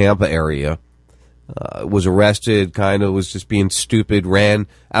was the Tampa area, was arrested, kind of was just being stupid, ran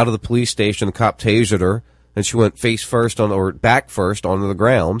out of the police station, the cop tasered her, and she went face first or back first onto the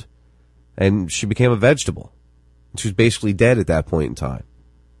ground, and she became a vegetable. She was basically dead at that point in time.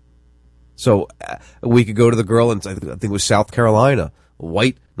 So we could go to the girl, and I think it was South Carolina, a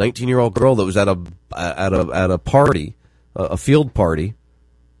white 19-year-old girl that was at a party, a field party,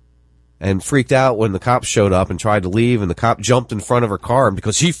 and freaked out when the cops showed up and tried to leave, and the cop jumped in front of her car, and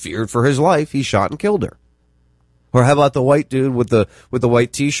because he feared for his life, he shot and killed her. Or how about the white dude with the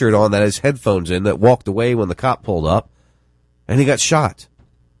white T-shirt on that has headphones in that walked away when the cop pulled up, and he got shot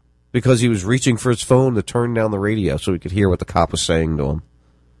because he was reaching for his phone to turn down the radio so he could hear what the cop was saying to him.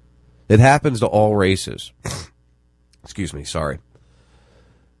 It happens to all races. Excuse me, sorry.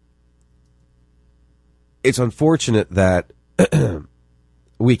 It's unfortunate that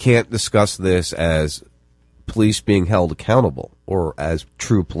we can't discuss this as police being held accountable or as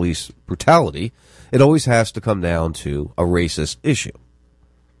true police brutality. It always has to come down to a racist issue.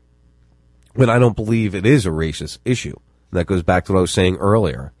 When I don't believe it is a racist issue. And that goes back to what I was saying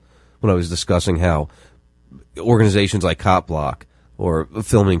earlier when I was discussing how organizations like Cop Block or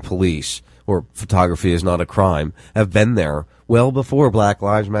Filming Police or Photography is Not a Crime have been there well before Black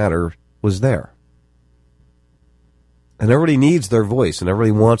Lives Matter was there. And everybody needs their voice, and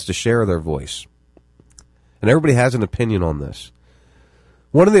everybody wants to share their voice. And everybody has an opinion on this.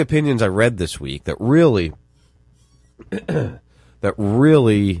 One of the opinions I read this week that really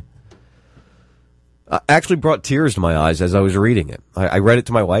actually brought tears to my eyes as I was reading it. I read it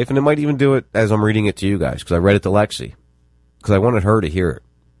to my wife, and it might even do it as I'm reading it to you guys, because I read it to Lexi, because I wanted her to hear it.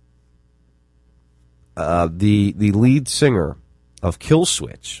 The lead singer of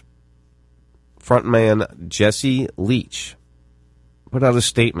Killswitch, frontman Jesse Leach, put out a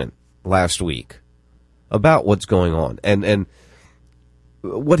statement last week about what's going on. And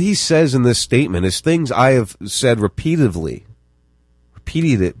what he says in this statement is things I have said repeatedly. Oh,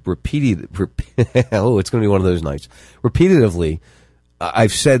 it's going to be one of those nights. Repetitively,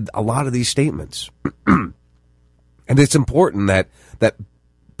 I've said a lot of these statements. And it's important that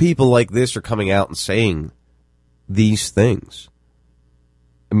people like this are coming out and saying these things.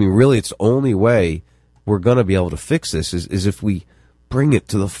 I mean, really, it's the only way we're going to be able to fix this is if we bring it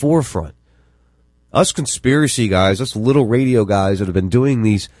to the forefront. Us conspiracy guys, us little radio guys that have been doing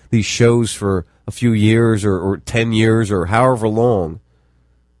these shows for a few years or 10 years or however long,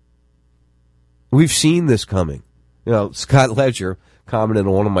 we've seen this coming. You know, Scott Ledger commented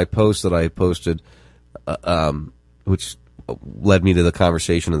on one of my posts that I posted, which led me to the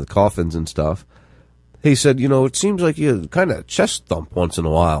conversation of the coffins and stuff. He said, you know, it seems like you kind of chest thump once in a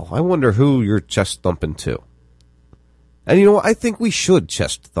while. I wonder who you're chest thumping to. And you know what? I think we should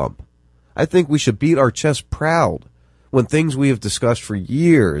chest thump. I think we should beat our chest proud when things we have discussed for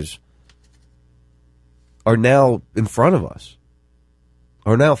years are now in front of us,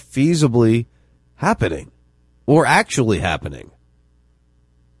 are now feasibly happening or actually happening.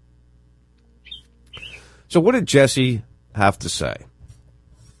 So what did Jesse have to say?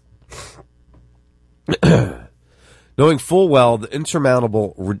 Knowing full well the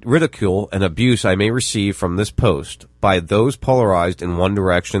insurmountable ridicule and abuse I may receive from this post by those polarized in one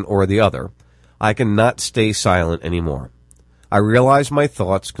direction or the other, I cannot stay silent anymore. I realize my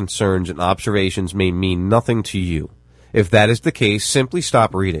thoughts, concerns, and observations may mean nothing to you. If that is the case, simply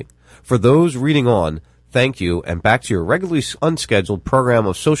stop reading. For those reading on, thank you, and back to your regularly unscheduled program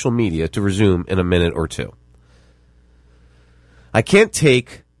of social media to resume in a minute or two. I can't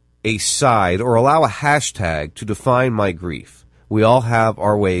take a side or allow a hashtag to define my grief. We all have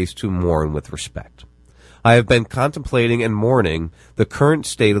our ways to mourn with respect. I have been contemplating and mourning the current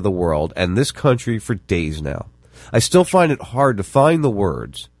state of the world and this country for days now. I still find it hard to find the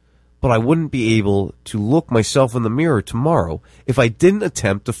words, but I wouldn't be able to look myself in the mirror tomorrow if I didn't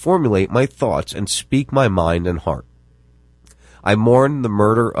attempt to formulate my thoughts and speak my mind and heart. I mourn the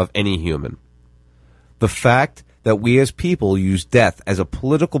murder of any human. The fact that we as people use death as a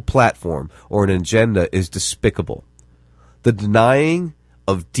political platform or an agenda is despicable. The denying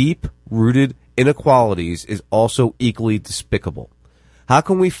of deep-rooted inequalities is also equally despicable. How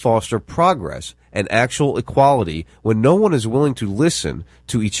can we foster progress and actual equality when no one is willing to listen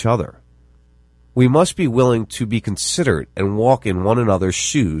to each other? We must be willing to be considerate and walk in one another's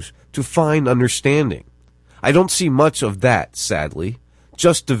shoes to find understanding. I don't see much of that, sadly,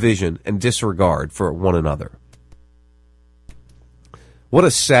 just division and disregard for one another. What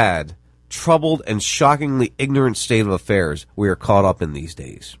a sad, troubled, and shockingly ignorant state of affairs we are caught up in these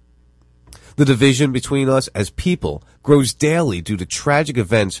days. The division between us as people grows daily due to tragic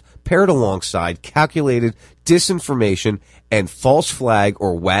events paired alongside calculated disinformation and false flag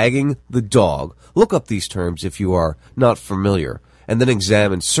or wagging the dog. Look up these terms if you are not familiar, and then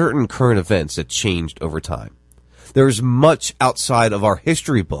examine certain current events that changed over time. There is much outside of our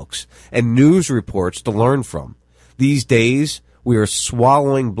history books and news reports to learn from. These days, we are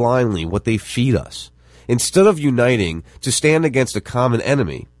swallowing blindly what they feed us. Instead of uniting to stand against a common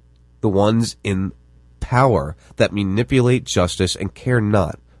enemy, the ones in power that manipulate justice and care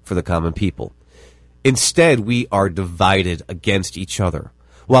not for the common people. Instead, we are divided against each other.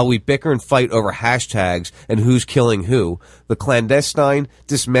 While we bicker and fight over hashtags and who's killing who, the clandestine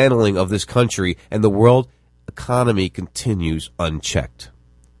dismantling of this country and the world economy continues unchecked.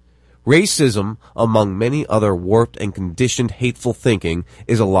 Racism, among many other warped and conditioned hateful thinking,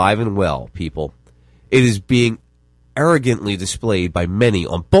 is alive and well, people. It is being arrogantly displayed by many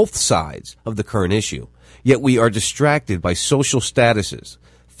on both sides of the current issue. Yet we are distracted by social statuses,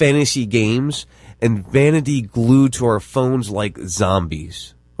 fantasy games, and vanity glued to our phones like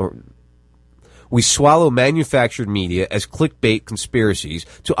zombies. We swallow manufactured media as clickbait conspiracies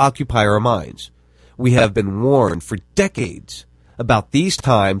to occupy our minds. We have been warned for decades about these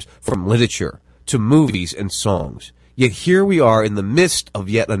times from literature to movies and songs. Yet here we are in the midst of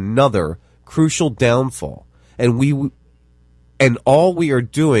yet another crucial downfall, and all we are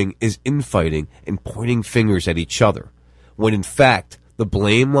doing is infighting and pointing fingers at each other, when in fact the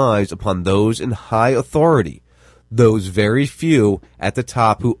blame lies upon those in high authority, those very few at the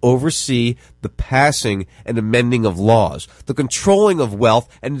top who oversee the passing and amending of laws, the controlling of wealth,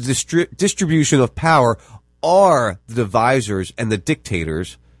 and the distribution of power are the devisers and the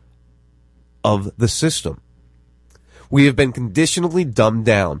dictators of the system. We have been conditionally dumbed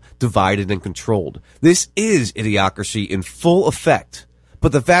down, divided, and controlled. This is idiocracy in full effect,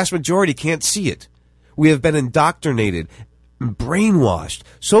 but the vast majority can't see it. We have been indoctrinated, brainwashed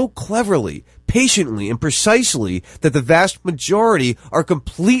so cleverly, patiently, and precisely that the vast majority are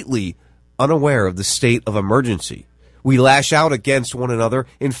completely unaware of the state of emergency. We lash out against one another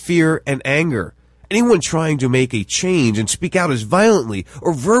in fear and anger. Anyone trying to make a change and speak out is violently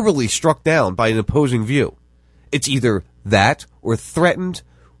or verbally struck down by an opposing view. It's either that or threatened,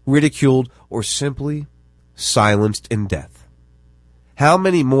 ridiculed, or simply silenced in death. How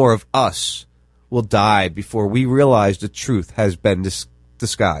many more of us will die before we realize the truth has been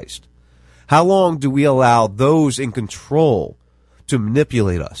disguised? How long do we allow those in control to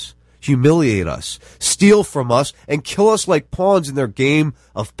manipulate us, humiliate us, steal from us, and kill us like pawns in their game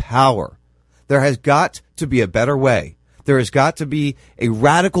of power? There has got to be a better way. There has got to be a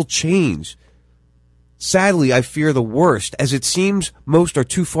radical change. Sadly, I fear the worst, as it seems most are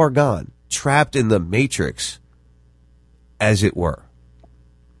too far gone, trapped in the matrix, as it were.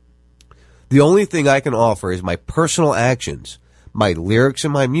 The only thing I can offer is my personal actions, my lyrics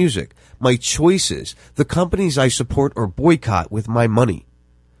and my music, my choices, the companies I support or boycott with my money.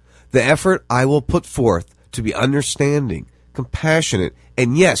 The effort I will put forth to be understanding, compassionate,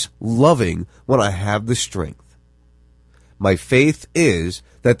 and yes, loving when I have the strength. My faith is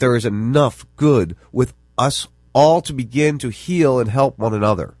that there is enough good with us all to begin to heal and help one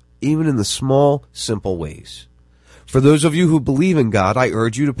another, even in the small, simple ways. For those of you who believe in God, I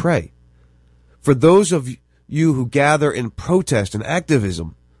urge you to pray. For those of you who gather in protest and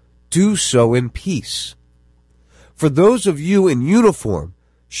activism, do so in peace. For those of you in uniform,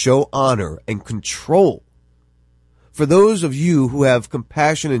 show honor and control. For those of you who have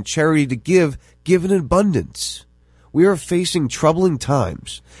compassion and charity to give in abundance. We are facing troubling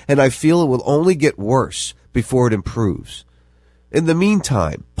times, and I feel it will only get worse before it improves. In the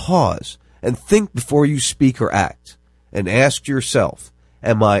meantime, pause and think before you speak or act, and ask yourself,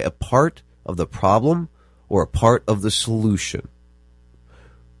 am I a part of the problem or a part of the solution?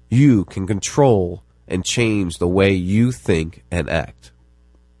 You can control and change the way you think and act.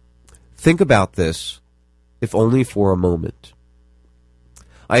 Think about this, if only for a moment.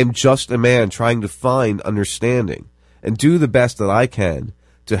 I am just a man trying to find understanding and do the best that I can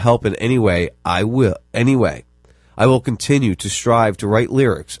to help in any way I will. Anyway, I will continue to strive to write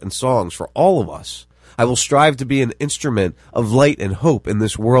lyrics and songs for all of us. I will strive to be an instrument of light and hope in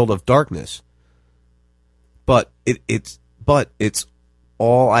this world of darkness. But it's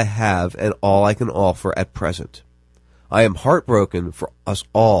all I have and all I can offer at present. I am heartbroken for us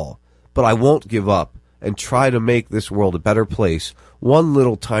all, but I won't give up and try to make this world a better place, one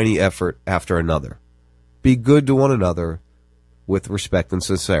little tiny effort after another. Be good to one another with respect and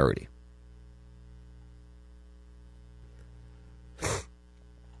sincerity.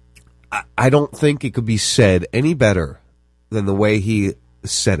 I don't think it could be said any better than the way he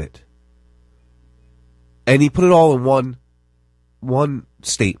said it. And he put it all in one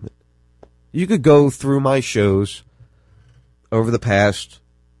statement. You could go through my shows over the past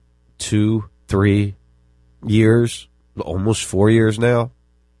 2-3 years, almost 4 years now,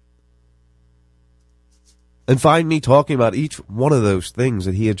 and find me talking about each one of those things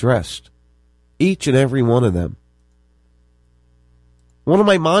that he addressed. Each and every one of them. One of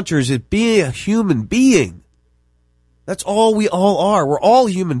my mantras is being a human being. That's all we all are. We're all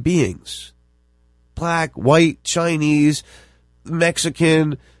human beings. Black, white, Chinese,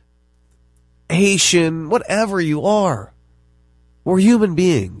 Mexican, Haitian, whatever you are. We're human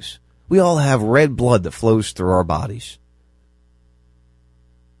beings. We all have red blood that flows through our bodies.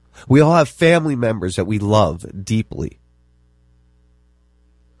 We all have family members that we love deeply.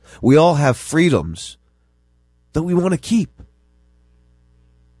 We all have freedoms that we want to keep.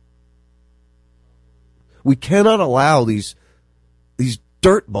 We cannot allow these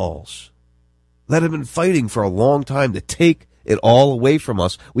dirtballs that have been fighting for a long time to take it all away from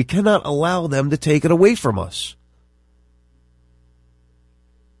us. We cannot allow them to take it away from us.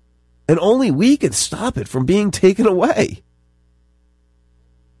 And only we can stop it from being taken away.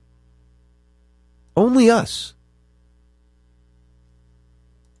 Only us.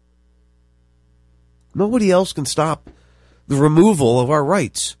 Nobody else can stop the removal of our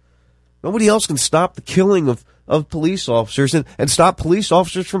rights. Nobody else can stop the killing of police officers and stop police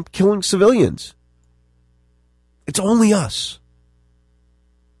officers from killing civilians. It's only us.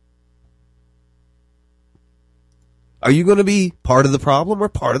 Are you going to be part of the problem or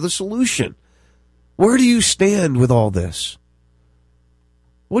part of the solution? Where do you stand with all this?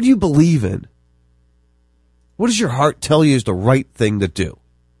 What do you believe in? What does your heart tell you is the right thing to do?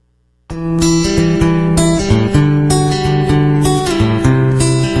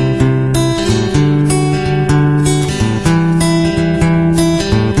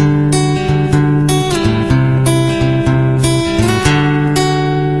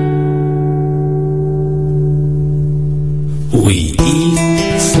 We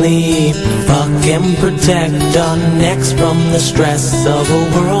eat, sleep, fuck and protect our necks from the stress of a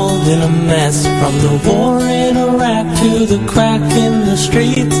world in a mess. From the war in Iraq to the crack in the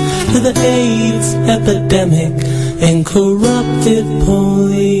streets, to the AIDS epidemic and corrupted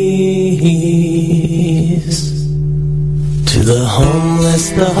police. To the homeless,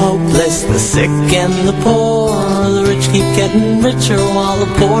 the hopeless, the sick and the poor, the rich keep getting richer while the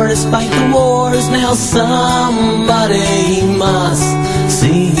poorest fight the wars. Now somebody must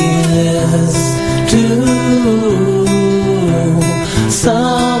see this too.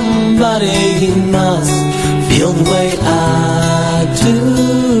 Somebody must feel the way I do.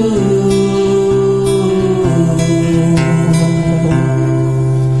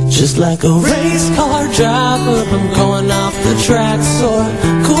 Just like a race car driver, I'm going off the tracks, or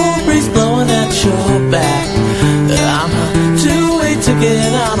a cool breeze blowing at your back. I'm a two-way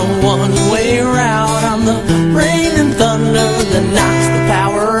ticket on a one-way route. I'm the rain and thunder that knocks the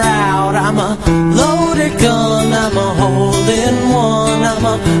power out. I'm a loaded gun, I'm a hole-in-one. I'm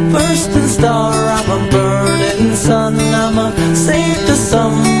a bursting star, I'm a burning sun. I'm a saint to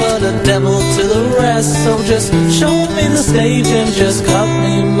some, but a devil to the rest. rest. So just show me the stage and just cut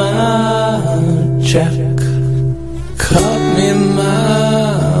me my check. Cut me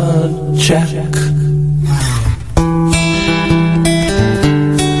my check.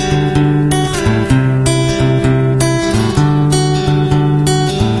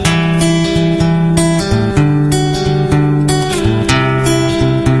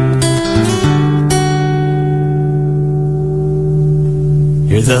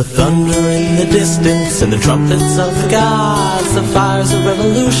 The thunder in the distance and the trumpets of the gods, the fires of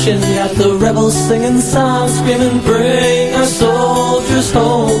revolution, got the rebels singing songs, screaming, bring our soldiers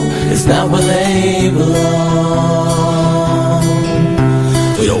home, it's not where they belong.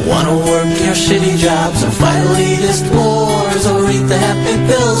 We don't want to work your shitty jobs or fight elitist wars or eat the happy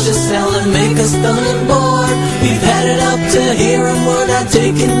pills you sell and make us done and bored. We've had it up to here and we're not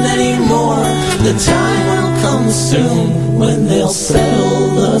taking any more. The time will come soon when they'll settle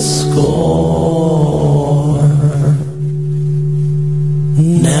the score.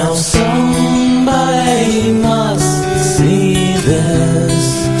 Now somebody must see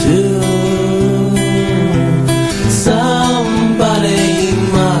this too. Somebody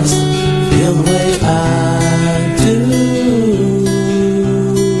must feel the way I do.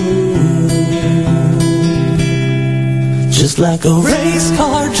 Just like a race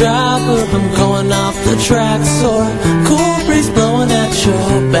car driver, I'm going off the tracks, or a cool breeze blowing at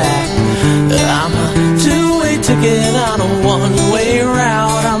your back. I'm a two-way ticket on a one-way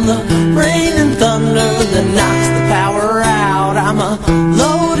route. I'm the rain and thunder that knocks the power out. I'm a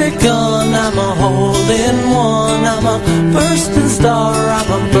loaded gun, I'm a hole-in-one. I'm a bursting star,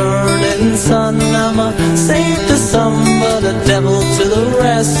 I'm a burning sun. I'm a saint to some, but a devil to the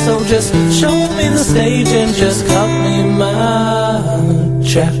rest. So just show me the stage and just cut me my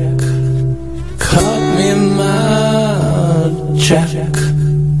check. Cut me my check.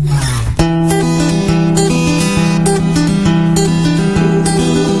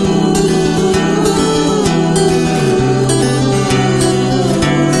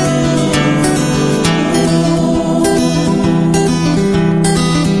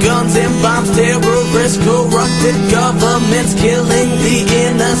 Guns and bombs, terrorists, corrupted governments killing the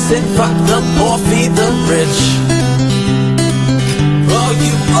innocent. Fuck the poor, feed the rich. Oh,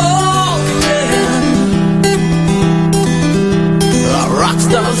 you old men. Rock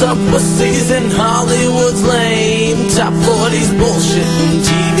stars are pussies and Hollywood's lame. Top 40's bullshit and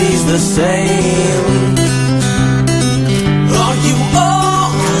TV's the same. Oh, you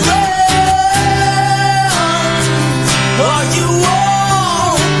old men. Oh, you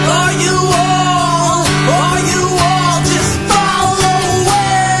all, are you all, are you all just follow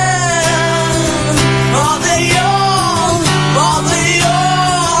when? Are they all, are they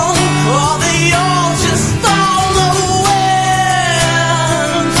all, are they all just follow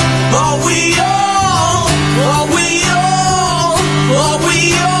when? Are we all, are we all, are we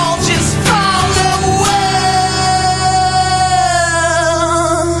all just follow when?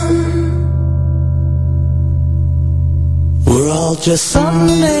 We're all just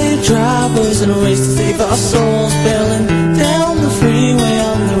Sunday drivers in a race to save our souls, barreling down the freeway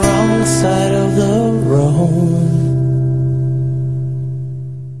on the wrong side of the road.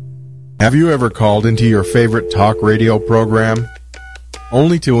 Have you ever called into your favorite talk radio program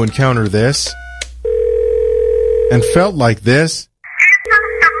only to encounter this and felt like this?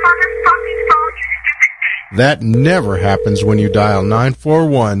 That never happens when you dial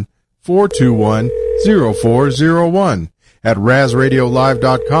 941-421-0401. At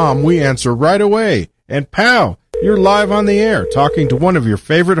RazRadioLive.com, we answer right away. And pow, you're live on the air talking to one of your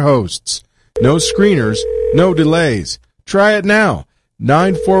favorite hosts. No screeners, no delays. Try it now.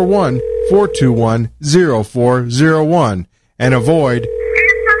 941-421-0401 and avoid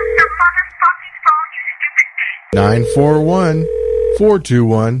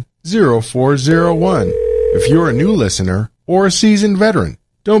 941-421-0401. If you're a new listener or a seasoned veteran,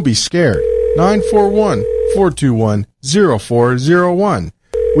 don't be scared. 941-421-0401.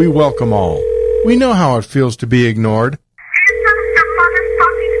 We welcome all. We know how it feels to be ignored.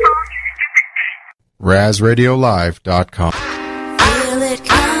 RazRadioLive.com. Feel it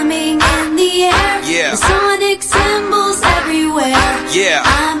coming in the air. Yeah. The sonic symbols everywhere. Yeah.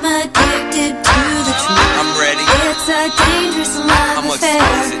 I'm addicted to the truth. I'm ready. It's a dangerous love I'm affair.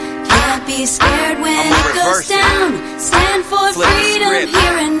 explicit. Can't be scared when I'ma it goes reverse it. down. Stand for Flip the freedom script.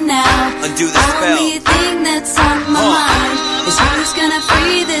 here and now. Undo the spell. Only thing that's on my mind is who's gonna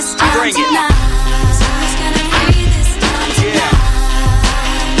free this town Bring it. tonight. Is who's gonna free this town tonight.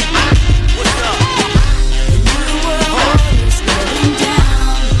 What's up? The new world order's going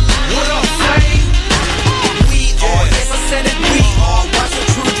down. What up, Fame? We are, yes, I said it, we are. Watch the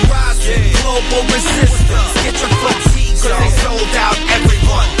truth rise. Global resistance.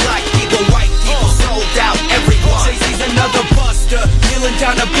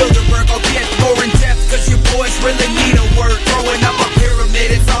 down to Bilderberg, I'll get more in depth, cause you boys really need a word. Throwing up a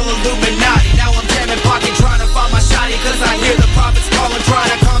pyramid, it's all Illuminati. Now I'm jamming pocket, trying to find my shotty, cause I hear the prophets calling, trying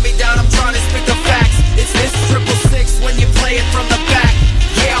to calm me down. I'm trying to spit the facts. It's this 666 when you play it from the back.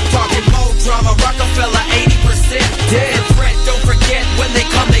 Yeah, I'm talking more drama, Rockefeller 80% dead. Threat, don't forget, when they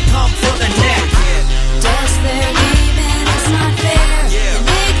come for the neck. Dust their game and it's not fair. They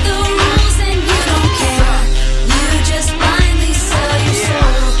make the rules and you don't care. You just blindly sell your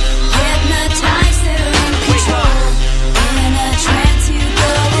soul. Hypnotized, they're in control. In a trance you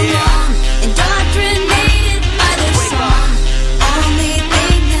go along, indoctrinated by their song. Only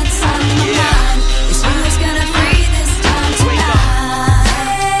thing that's on my mind is who's gonna free this town tonight.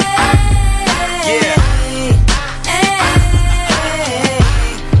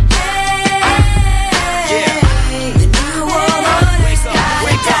 The new world order's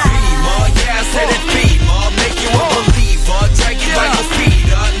gotta die. Yeah, I said it, FEMA, make you a believer, drag you by your feet,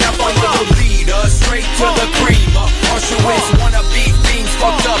 now follow the leader, straight to the creamer. Auschwitz wannabe fiends,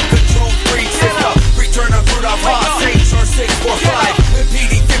 fucked up control freaks. It's the return of Rudolph Haas, HR645, and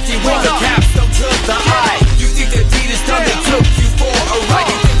PD50 with the capstone to the eye. You think the deed is done, they took you for a ride.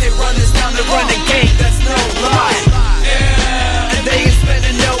 You think they run this down, they run the game, that's no lie. And they ain't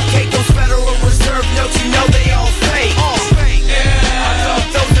spending no cake, those Federal Reserve notes, you know they all fake. I thought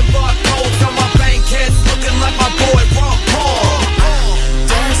those in barcodes on my bank heads, looking like my boy Ron Paul.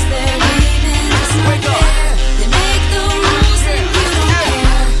 Dust their game and it's not fair. They make the rules and you don't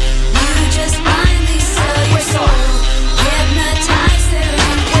care. You just blindly sell your soul. Hypnotized, they're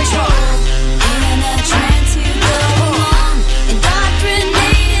in control. In a trance you go along,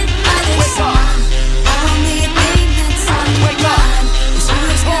 indoctrinated by their song. Only thing that's on your mind is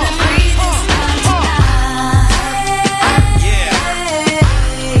who's gonna free this town tonight.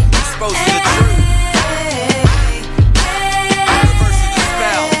 Exposed to the truth. Reversing the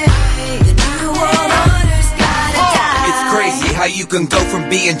spell. The new world order's gotta die. It's crazy how you can go from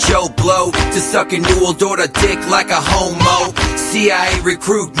being Joe Blow to sucking New World Order dick like a homo. CIA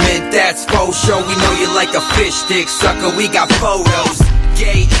recruitment, that's faux show. We know you like a fish stick, sucker. We got photos.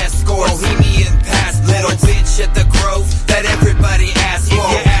 Gay escorts, Bohemian passports. Little bitch at the Grove that everybody asks for.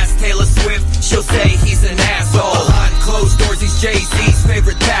 If you ask Taylor Swift, she'll say he's an asshole. Behind closed doors, he's Jay-Z's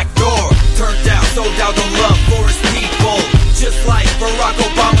favorite back door. Turned out, sold out on love for his people. Just like Barack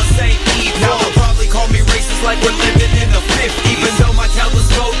Obama, same evil. Now they'll probably call me racist like we're living in the 50s. Even though my countless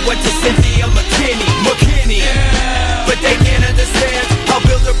vote went to Cynthia McKinney. But they can't understand how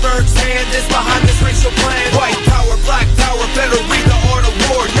Bilderberg's hand is behind this racial plan. White power, black power, better read the art of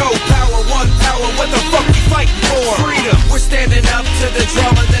war. No power, one power, what the fuck we fighting for? Freedom, we're standing up to the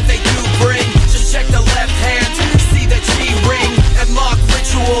drama that they do bring. Just check the left hand, see the G-ring. And mock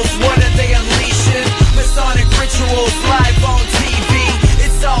rituals, what are they unleashing? Masonic rituals, live on TV.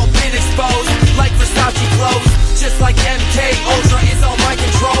 It's all been exposed, like Versace clothes. Just like MK Ultra is on my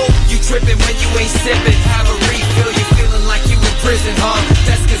control. You tripping when you ain't sipping, have a refill. You feeling like you in prison, huh?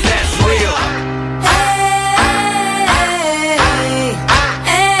 That's cause that's real.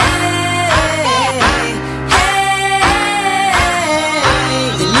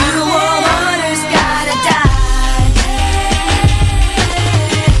 The new world order's gotta die.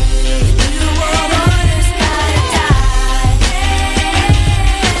 The new world order's gotta die.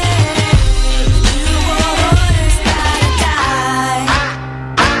 The new world order's gotta die.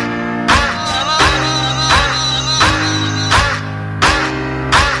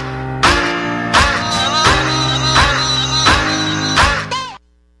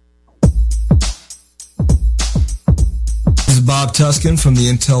 This is Bob Tuskin from the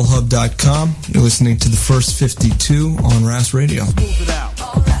IntelHub.com. You're listening to the First 52 on RAS Radio. Move it out.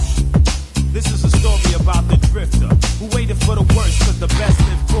 This is a story about the drifter who waited for the worst because the best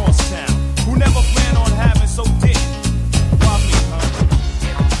lived Crosstown. Who never planned on having so didn't.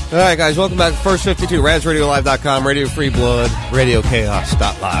 All right, guys, welcome back to First 52, RazRadioLive.com, Radio Free Blood, Radio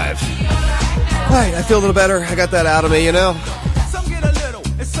Chaos.live. All right, I feel a little better. I got that out of me, you know. Some get a little,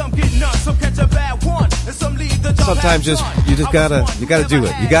 and some get none. Some catch a bad one, and some leave the Sometimes you gotta do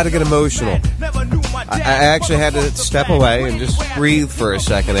it. You gotta get emotional. I actually had to step away and just breathe for a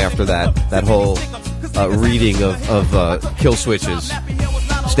second after that whole reading of Kill Switch's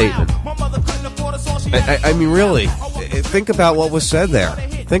statement. I mean, really, think about what was said there.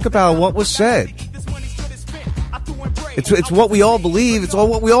 Think about what was said. It's what we all believe. It's all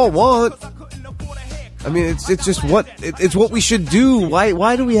what we all want. I mean, it's just it's what we should do.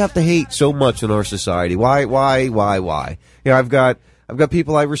 Why do we have to hate so much in our society? Why? You know, I've got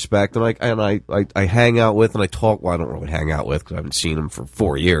people I respect and I hang out with and I talk. Well, I don't really hang out with because I haven't seen him for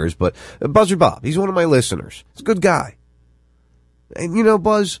 4 years. But Buzzer Bob, he's one of my listeners. He's a good guy. And you know,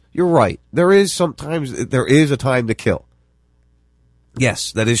 Buzz, you're right. There is a time to kill.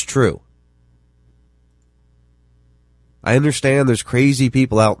 Yes, that is true. I understand there's crazy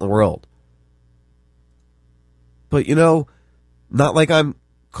people out in the world. But you know, not like I'm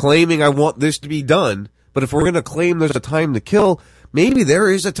claiming I want this to be done, but if we're going to claim there's a time to kill, maybe there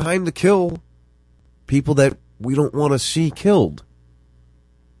is a time to kill people that we don't want to see killed.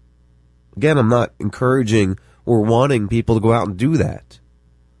 Again, I'm not encouraging or wanting people to go out and do that.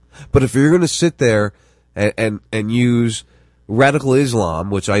 But if you're going to sit there and use radical Islam,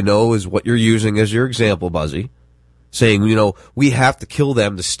 which I know is what you're using as your example, Buzzy, saying, you know, we have to kill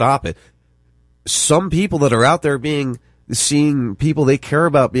them to stop it. Some people that are out there seeing people they care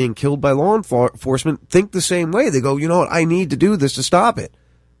about being killed by law enforcement think the same way. They go, you know what, I need to do this to stop it.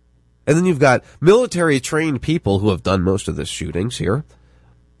 And then you've got military-trained people who have done most of the shootings here,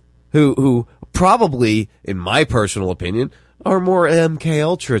 who probably, in my personal opinion, are more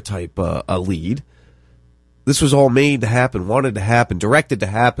MKUltra type a lead. This was all made to happen, wanted to happen, directed to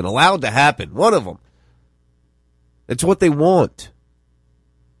happen, allowed to happen. One of them. It's what they want.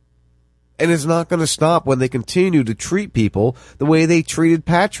 And it's not going to stop when they continue to treat people the way they treated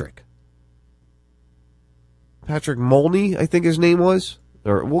Patrick. Patrick Molney, I think his name was.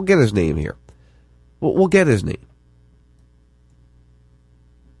 Or we'll get his name here. We'll get his name.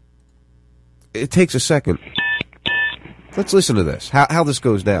 It takes a second. Let's listen to this. How this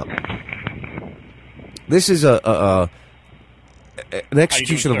goes down. This is an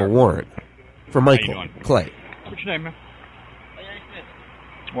execution of a warrant for Michael Clay. What's your name, man?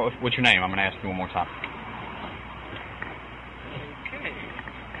 What's your name? I'm going to ask you one more time.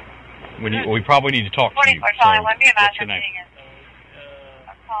 We probably need to talk to you. So what's your name?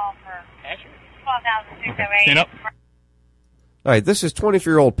 Okay. Stand up. All right, this is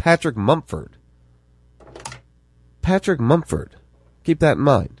 24-year-old Patrick Mumford. Patrick Mumford. Keep that in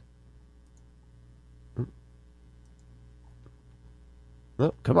mind.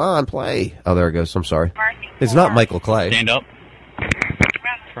 Oh, come on, play. Oh, there it goes. I'm sorry. It's not Michael Clay. Stand up.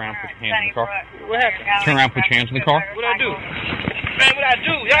 Turn around, put your hands in the car. What happened? Turn around, put your hands in the car. What I do? Man, what I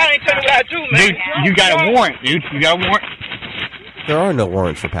do? Y'all ain't telling me what I do, man. Dude, you got a warrant, dude. You got a warrant. There are no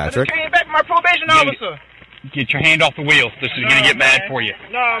warrants for Patrick. I came back from my probation officer. Get your hand off the wheel. This is going to get bad for you.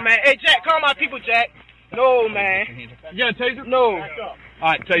 No, man. Hey, Jack, call my people, Jack. No, man. You got a taser? No. All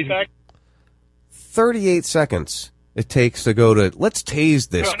right, taser. 38 seconds it takes to go to, let's tase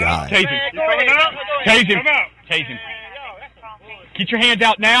this guy. Tase him. Tase him. Tase him. Get your hands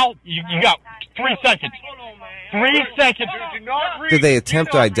out now. You got 3 seconds. 3 seconds. Did they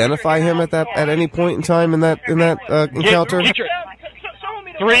attempt to identify him at any point in time in that encounter? Get your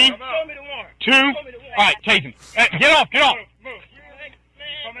 3, 2. All right, tase him. Get off.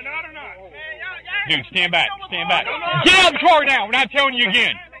 Dude, stand back. Get out of the car now. We're not telling you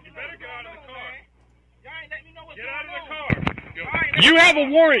again. You have a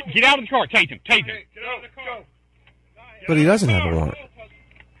warrant. Get out of the car. Tase him. But he doesn't have a warrant.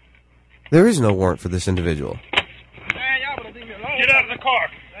 There is no warrant for this individual. Man, y'all better leave me alone. Get out of the car.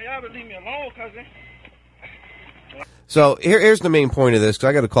 Man, y'all better leave me alone, cousin. So here's the main point of this, because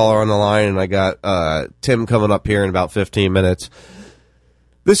I got a caller on the line, and I got Tim coming up here in about 15 minutes.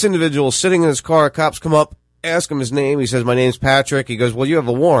 This individual is sitting in his car. Cops come up, ask him his name. He says, my name's Patrick. He goes, well, you have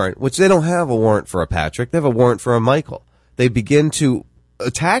a warrant, which they don't have a warrant for a Patrick. They have a warrant for a Michael. They begin to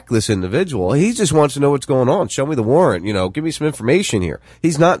attack this individual. He just wants to know what's going on. Show me the warrant. Give me some information here.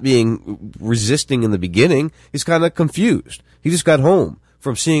 He's not being resisting in the beginning. He's kind of confused. He just got home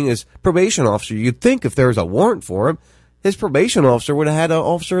from seeing his probation officer. You'd think if there was a warrant for him, his probation officer would have had an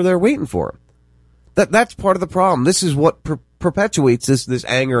officer there waiting for him. That's part of the problem. This is what perpetuates this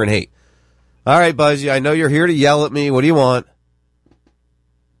anger and hate. All right, Buzzy, I know you're here to yell at me. What do you want?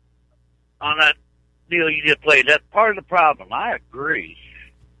 On that deal you just played, that's part of the problem. I agree.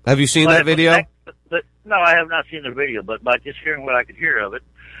 Have you seen that video? No, I have not seen the video, but by just hearing what I could hear of it,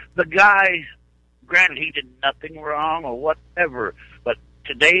 the guy, granted he did nothing wrong or whatever, but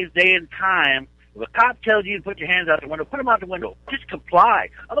today's day and time, if a cop tells you to put your hands out the window, put them out the window. Just comply.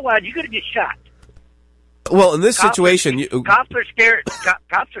 Otherwise, you're going to get shot. Well, in this situation... Cops are scared.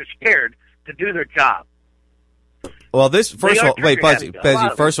 Cops are scared to do their job. Well, first of all, Buzzy,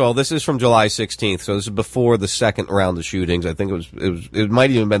 first of all, this is from July 16th, so this is before the second round of shootings. I think it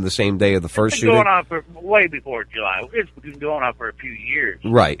might even been the same day of the first shooting. It's been going on for way before July. It's been going on for a few years.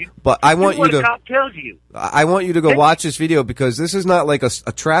 Right. But I want you to... what a cop tells you. I want you to go watch this video, because this is not like a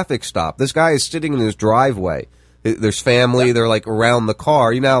traffic stop. This guy is sitting in his driveway. There's family. They're like around the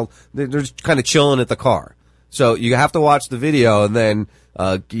car. They're just kind of chilling at the car. So you have to watch the video, and then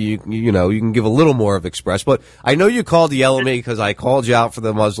you know, you can give a little more of express. But I know you called to yell at me because I called you out for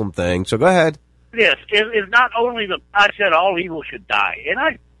the Muslim thing. So go ahead. Yes, it's not only I said all evil should die, and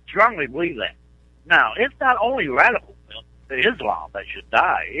I strongly believe that. Now, it's not only radical Islam that should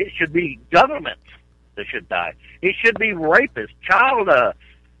die. It should be governments that should die. It should be rapists, child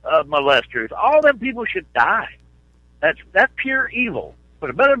molesters. All them people should die. That's pure evil for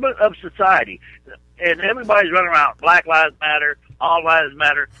the betterment of society. And everybody's running around, Black Lives Matter, all lives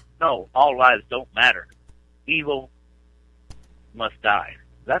matter. No, all lives don't matter. Evil must die.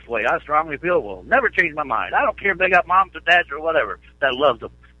 That's the way I strongly feel. Will never change my mind. I don't care if they got moms or dads or whatever that loves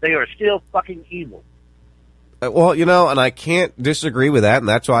them. They are still fucking evil. Well, you know, and I can't disagree with that, and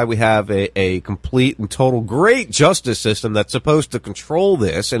that's why we have a complete and total great justice system that's supposed to control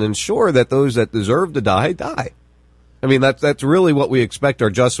this and ensure that those that deserve to die, die. I mean, that's really what we expect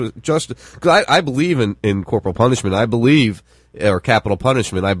our justice, because I believe in corporal punishment. I believe, or capital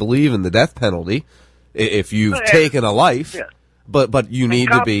punishment. I believe in the death penalty if you've taken a life. Yeah. But you need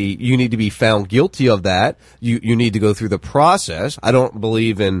to be found guilty of that. You need to go through the process. I don't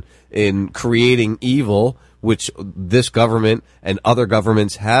believe in creating evil, which this government and other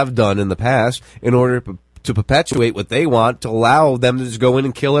governments have done in the past in order to perpetuate what they want, to allow them to just go in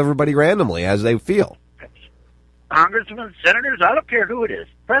and kill everybody randomly as they feel. Congressmen, senators, I don't care who it is,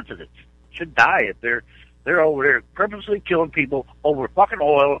 presidents should die if they're over there purposely killing people over fucking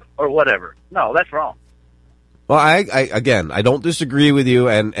oil or whatever. No, that's wrong. Well, I don't disagree with you,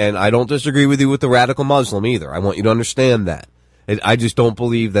 and I don't disagree with you with the radical Muslim either. I want you to understand that. I just don't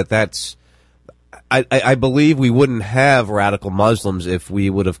believe that's... I believe we wouldn't have radical Muslims if we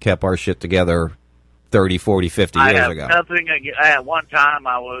would have kept our shit together 30, 40, 50 years ago. At one time,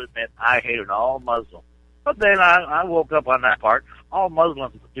 I would admit I hated all Muslims. But then I woke up on that part. All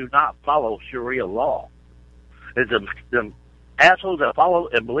Muslims do not follow Sharia law. It's the assholes that follow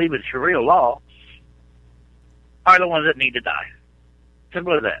and believe in Sharia law are the ones that need to die.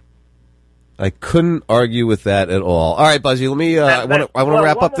 Simple as that. I couldn't argue with that at all. All right, Buzzy, let me. I want to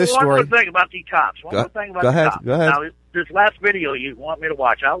wrap up this story. One more thing about the cops. One more thing about the cops. Go ahead. Now, this last video you want me to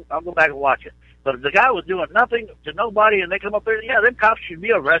watch, I'll go back and watch it. But if the guy was doing nothing to nobody, and they come up there, yeah, them cops should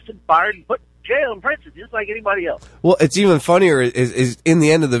be arrested, fired, and put in jail and prison, just like anybody else. Well, it's even funnier is in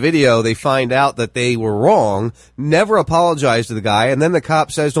the end of the video, they find out that they were wrong, never apologized to the guy, and then the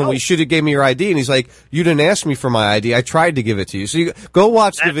cop says to him, "Well, you should have gave me your ID," and he's like, "You didn't ask me for my ID. I tried to give it to you." So you go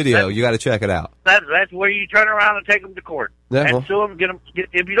watch the video. You got to check it out. That's where you turn around and take them to court. Yeah, and sue them,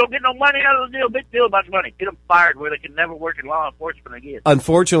 if you don't get no money out of the deal, big deal about your money. Get them fired where they can never work in law enforcement again.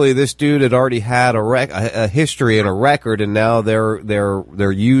 Unfortunately, this dude had already had a history and a record, and now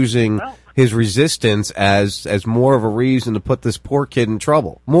they're using his resistance as more of a reason to put this poor kid in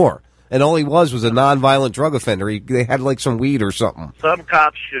trouble. More. And all he was a nonviolent drug offender. They had like some weed or something. Some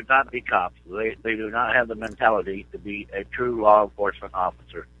cops should not be cops. They do not have the mentality to be a true law enforcement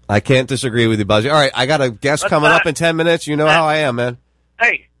officer. I can't disagree with you, Buzzy. All right, I got a guest coming up in 10 minutes. You know how I am, man.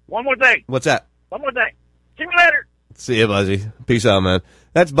 Hey, one more thing. What's that? One more thing. See you later. See you, Buzzy. Peace out, man.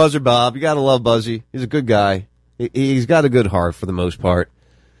 That's Buzzer Bob. You got to love Buzzy. He's a good guy. He's got a good heart for the most part.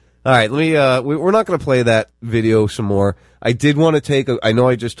 All right, let me. We're not going to play that video some more. I did want to I know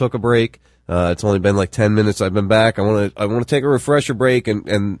I just took a break. It's only been like 10 minutes. I've been back. I want to take a refresher break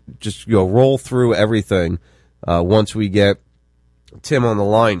and just roll through everything. Once we get Tim on the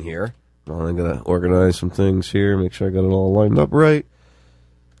line here, I'm going to organize some things here. Make sure I got it all lined up right.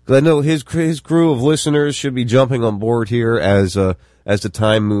 Because I know his crew of listeners should be jumping on board here as the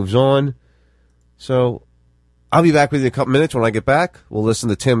time moves on. So I'll be back with you in a couple minutes. When I get back, we'll listen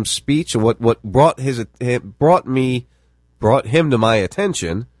to Tim's speech and what brought him to my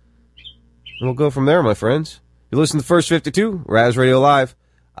attention, and we'll go from there, my friends. You listen to First 52, Raz Radio Live.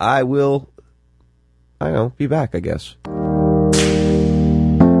 I will, be back, I guess.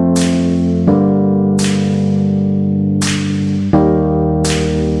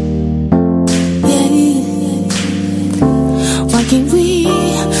 Why can't we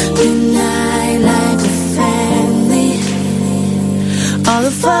unite like a family? All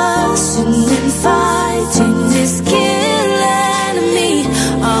of us shouldn't fighting this kill enemy.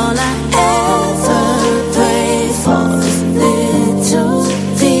 All I ever pray for is a little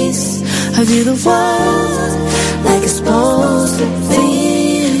peace. I view the world like it's supposed to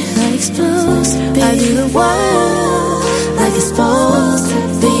be. Like it's supposed to be. I view the world like it's supposed to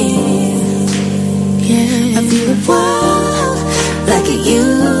be. Yeah. I view the world like it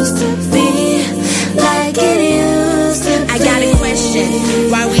used to be. Like it used to be. I got a question.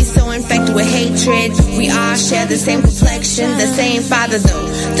 Why we so infected with hatred. We all share the same complexion, the same father though.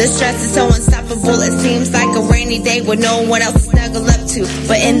 The stress is so unstoppable, it seems like a rainy day with no one else to snuggle up to.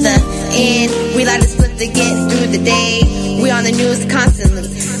 But in the end, we like to split to get through the day. We on the news constantly,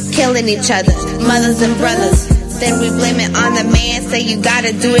 killing each other, mothers and brothers. Then we blame it on the man, say you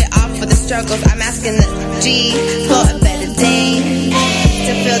gotta do it all for the struggles. I'm asking the G for a better day,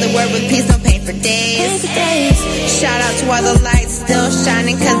 to fill the world with peace, no pain for days. Shout out to all the lights still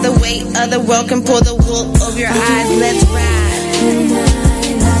shining, cause the weight of the world can pull the wool over your eyes. Let's ride.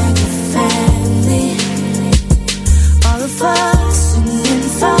 All of us and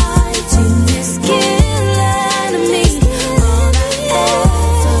fighting this kill enemy. All I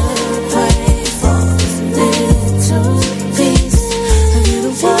ever pray for is a little piece, a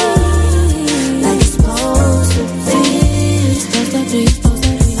little world like it's supposed to be. Supposed to be, supposed to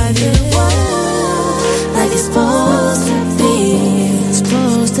be. A little world like it's supposed to be.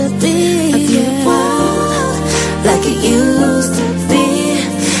 Supposed to be. A little world like it used to be.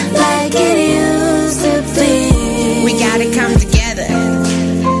 Like it used to be. We gotta come together,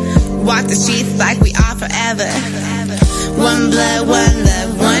 walk the streets like we are forever. One blood, one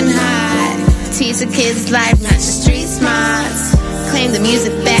love, one heart. Teach the kids life, not just street smarts. Claim the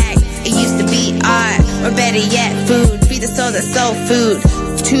music back, it used to be art. Or better yet, food, feed the soul, the soul food.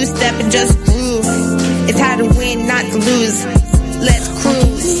 Two-step and just groove. It's how to win, not to lose. Let's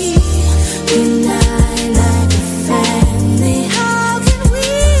cruise. Unite like a family. How can we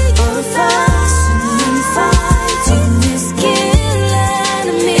all of us and fighting this kill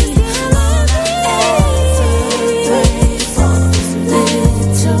enemy? All I ever pray for is a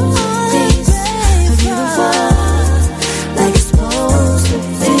little piece of your world like it's supposed to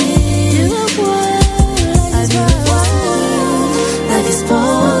be. Your world like it's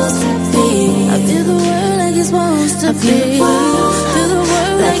supposed to be. I feel the world like it's supposed to be. Feel the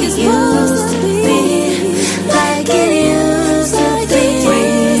world like it's supposed to be. Like it used to be.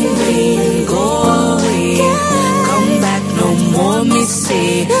 Rain, go away. Come back no more, me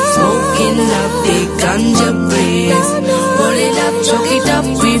say. Smoking up the ganja breeze. Roll it up, choke it up,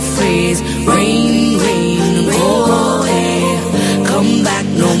 rephrase. Rain, go away. Come back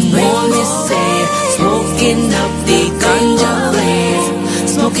no more, me say. Smoking up the ganja blaze.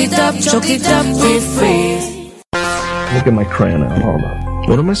 Smoke it up, choke it up, rephrase. Look at my crayon now. Hold on.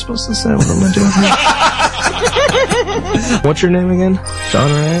 What am I supposed to say? What am I doing? What's your name again? Sean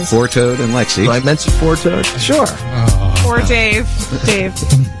Raz? Four Toad and Lexi. I mentioned Four Toad? Sure. Or Dave. Dave.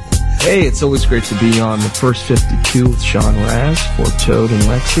 Hey, it's always great to be on the first 52 with Sean Raz, Four Toad and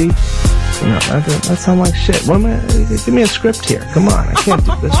Lexi. You know, that sounds like shit. What am I? Give me a script here. Come on, I can't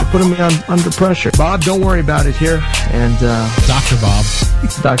do this. You're putting me under pressure. Bob, don't worry about it here. And Dr. Bob.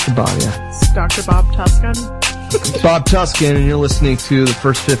 Dr. Bob, yeah. It's Dr. Bob Tuscan. It's Bob Tuscan, and you're listening to the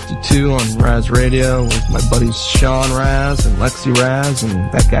first 52 on Raz Radio with my buddies Sean Raz and Lexi Raz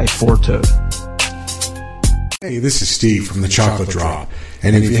and that guy Four Toad. Hey, this is Steve from the Chocolate Drop.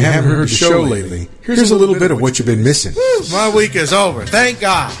 And if you haven't heard the show lately, here's a little bit of what you've been missing. My week is over. Thank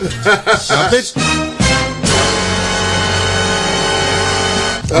God. Now, bitch.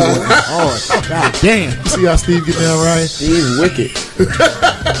 God damn. See how Steve get down right? He's wicked.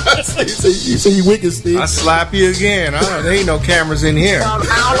 You say you wicked, Steve. I slap you again. There ain't no cameras in here. I don't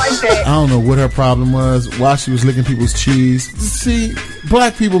like that. I don't know what her problem was, why she was licking people's cheese. See,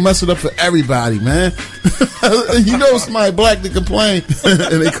 black people mess it up for everybody, man. You know somebody black to complain,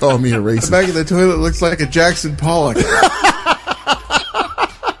 and they call me a racist. The back of the toilet looks like a Jackson Pollock. I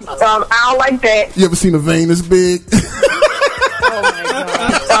don't like that. You ever seen a vein this big?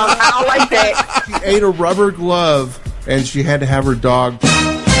 I don't like that. She ate a rubber glove, and she had to have her dog.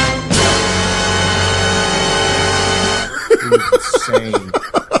 It was insane.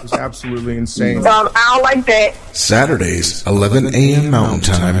 It was absolutely insane. I don't like that. Saturdays, 11 a.m. Mountain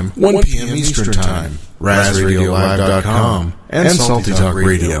Time, 1 p.m. Eastern Time. RazRadioLive.com and Salty Talk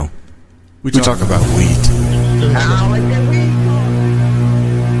Radio. We talk about weed.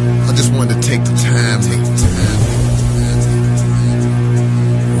 I just wanted to take the time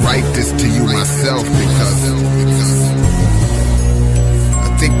write this to you myself because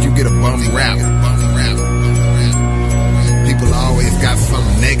I think you get a bum rap. People always got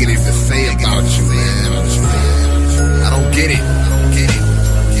something negative to say about you, man. I don't get it.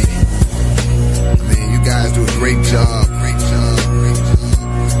 I mean, you guys do a great job.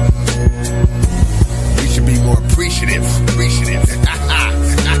 We should be more appreciative.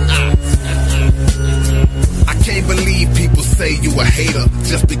 I can't believe people say you a hater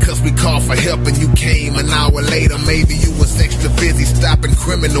just because we called for help and you came an hour later. Maybe you was extra busy stopping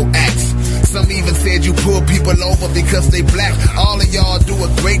criminal acts. Some even said you pull people over because they black. All of y'all do a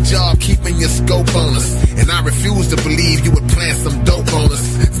great job keeping your scope on us. And I refuse to believe you would plant some dope on us.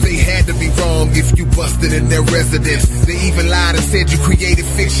 They had to be wrong if you busted in their residence. They even lied and said you created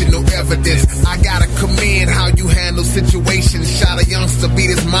fictional evidence. I gotta commend how you handle situations. Shot a youngster,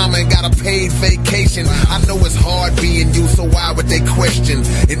 beat his mama and got a paid vacation. I know it's hard being you, so why would they question?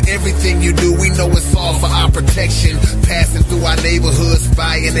 In everything you do, we know it's all for our protection. Passing through our neighborhood,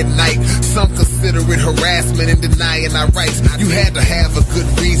 spying at night. Some consider it harassment and denying our rights. You had to have a good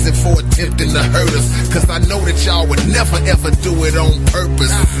reason for attempting to hurt us, cause I know that y'all would never ever do it on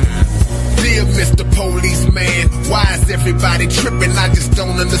purpose. Dear Mr. Policeman, why is everybody tripping? I just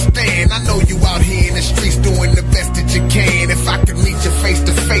don't understand. I know you out here in the streets doing the best that you can. If I could meet you face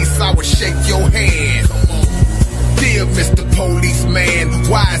to face, I would shake your hand. Dear Mr. Policeman,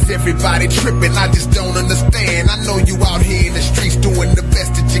 why is everybody tripping? I just don't understand. I know you out here in the streets doing the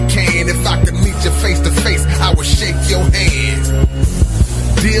best that you can. If I could meet you face to face, I would shake your hand.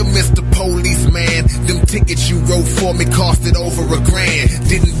 Dear Mr. Policeman, them tickets you wrote for me costed over $1,000.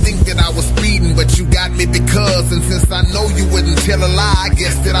 Didn't think that I was speeding, but you got me because. And since I know you wouldn't tell a lie, I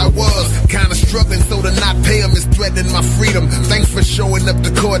guess that I was kinda struggling, so to not pay them is threatening my freedom. Thanks for showing up to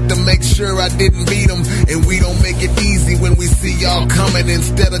court to make sure I didn't beat them. And we don't make it easy when we see y'all coming.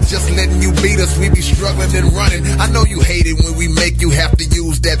 Instead of just letting you beat us, we be struggling and running. I know you hate it when we make you have to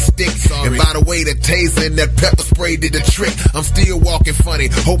use that stick. And by the way, that taser and that pepper spray did the trick. I'm still walking funny.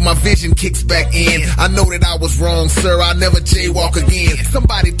 Hope my vision kicks back in. I know that I was wrong, sir. I'll never jaywalk again.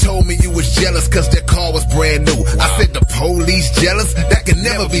 Somebody told me you was jealous cause their car was brand new. I said the police jealous? That can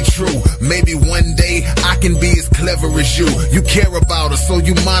never be true. Maybe one day I can be as clever as you. You care about us, so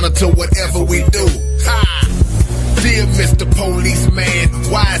you monitor whatever we do. Ha! Dear Mr.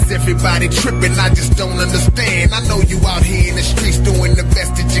 Policeman, why is everybody tripping? I just don't understand. I know you out here in the streets doing the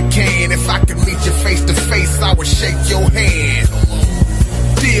best that you can. If I could meet you face to face, I would shake your hand.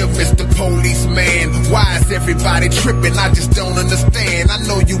 Dear Mr. Policeman, why is everybody tripping? I just don't understand. I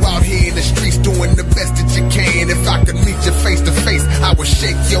know you out here in the streets doing the best that you can. If I could meet you face to face, I would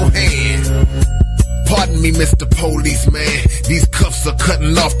shake your hand. Pardon me, Mr. Policeman. These cuffs are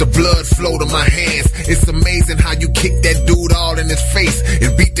cutting off the blood flow to my hands. It's amazing how you kicked that dude all in his face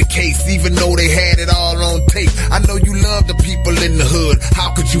and beat the case, even though they had it all on tape. I know you love the people in the hood.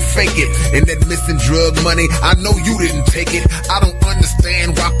 How could you fake it? And that missing drug money, I know you didn't take it. I don't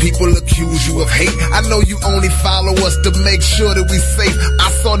understand why people accuse you of hate. I know you only follow us to make sure that we safe. I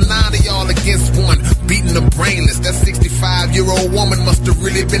saw 9 of y'all against 1, beating the brainless. That 65-year-old woman must have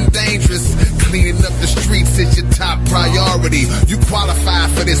really been dangerous. Cleaning up the streets is your top priority. You qualify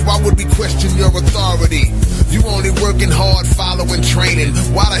for this, why would we question your authority? You only working hard, following training.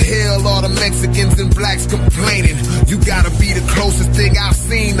 Why the hell are the Mexicans and blacks complaining? You gotta be the closest thing I've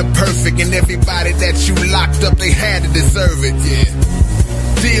seen to perfect. And everybody that you locked up, they had to deserve it, yeah.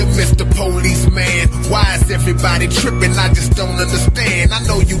 Dear Mr. Policeman, why is everybody tripping? I just don't understand. I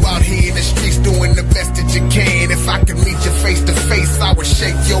know you out here in the streets doing the best that you can. If I could meet you face to face, I would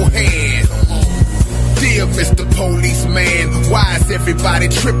shake your hand. Dear Mr. Policeman, why is everybody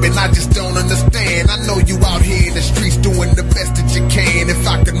tripping? I just don't understand. I know you out here in the streets doing the best that you can. If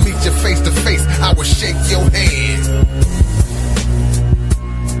I could meet you face to face, I would shake your hand.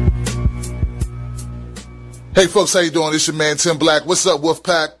 Hey folks, how you doing? It's your man Tim Black. What's up,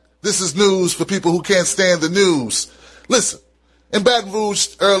 Wolfpack? This is news for people who can't stand the news. Listen, in Baton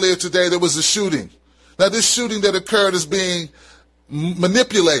Rouge earlier today, there was a shooting. Now this shooting that occurred is being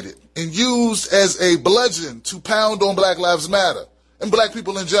manipulated and used as a bludgeon to pound on Black Lives Matter and black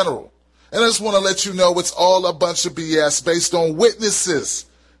people in general. And I just want to let you know it's all a bunch of BS based on witnesses.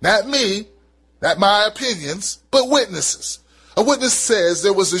 Not me, not my opinions, but witnesses. A witness says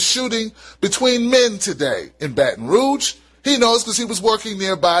there was a shooting between men today in Baton Rouge. He knows because he was working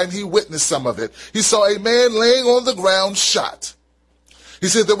nearby and he witnessed some of it. He saw a man laying on the ground shot. He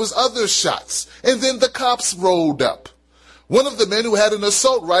said there was other shots, and then the cops rolled up. One of the men who had an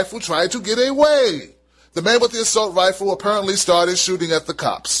assault rifle tried to get away. The man with the assault rifle apparently started shooting at the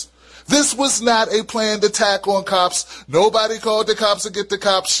cops. This was not a planned attack on cops. Nobody called the cops to get the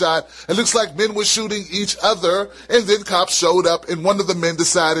cops shot. It looks like men were shooting each other, and then cops showed up, and one of the men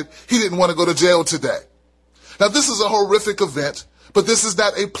decided he didn't want to go to jail today. Now, this is a horrific event, but this is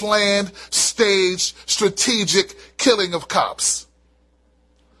not a planned, staged, strategic killing of cops.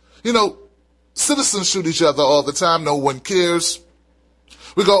 You know, citizens shoot each other all the time. No one cares.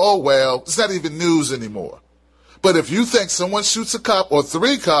 We go, oh, well, it's not even news anymore. But if you think someone shoots a cop or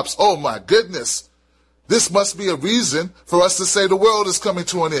 3 cops, oh, my goodness, This must be a reason for us to say the world is coming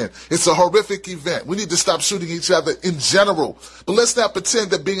to an end. It's a horrific event. We need to stop shooting each other in general. But let's not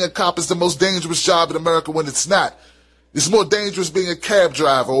pretend that being a cop is the most dangerous job in America when it's not. It's more dangerous being a cab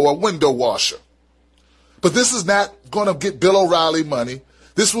driver or a window washer. But this is not going to get Bill O'Reilly money.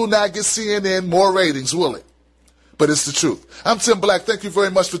 This will not get CNN more ratings, will it? But it's the truth. I'm Tim Black. Thank you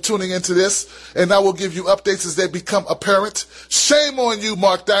very much for tuning into this. And I will give you updates as they become apparent. Shame on you,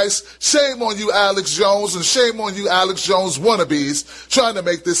 Mark Dice. Shame on you, Alex Jones. And shame on you, Alex Jones wannabes, trying to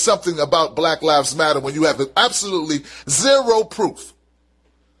make this something about Black Lives Matter when you have absolutely zero proof.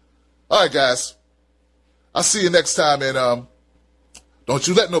 All right, guys. I'll see you next time. And don't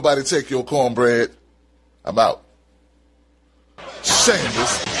you let nobody take your cornbread. I'm out.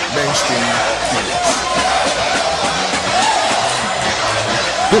 Shameless mainstream idiots.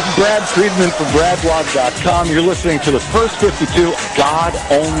 This is Brad Friedman from BradBlog.com. You're listening to the First 52. God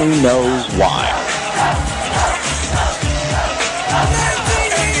only knows why.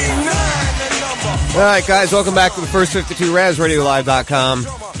 All right, guys, welcome back to the First 52, RazRadioLive.com.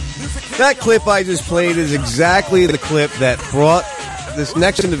 That clip I just played is exactly the clip that brought this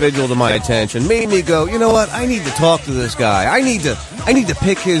next individual to my attention, made me go, you know what, I need to talk to this guy. I need to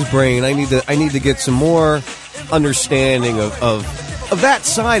pick his brain. I need to get some more understanding of that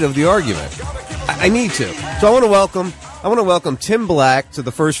side of the argument. I need to. So I want to welcome Tim Black to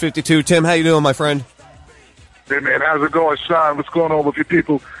the First 52. Tim, how you doing, my friend? Hey, man, how's it going, Sean? What's going on with you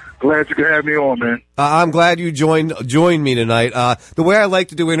people? Glad you could have me on, man. I'm glad you joined me tonight. The way I like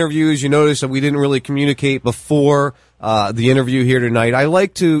to do interviews, you notice that we didn't really communicate before the interview here tonight. I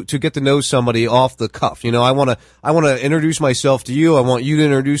like to get to know somebody off the cuff. You know, I want to introduce myself to you. I want you to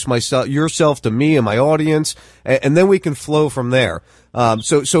introduce yourself to me and my audience, and then we can flow from there.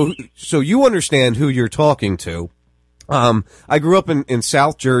 So you understand who you're talking to. I grew up in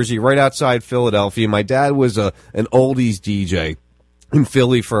South Jersey, right outside Philadelphia. My dad was an oldies DJ in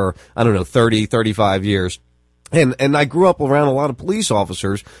Philly for, 30, 35 years. And I grew up around a lot of police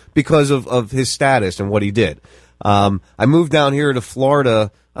officers because of his status and what he did. I moved down here to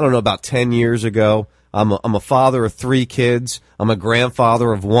Florida, about 10 years ago. I'm a father of 3 kids. I'm a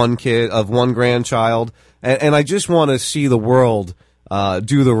grandfather of one grandchild. And I just want to see the world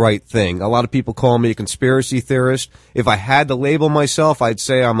do the right thing. A lot of people call me a conspiracy theorist. If I had to label myself, I'd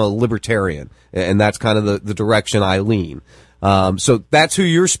say I'm a libertarian. And that's kind of the direction I lean. So that's who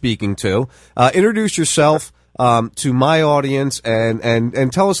you're speaking to. Introduce yourself to my audience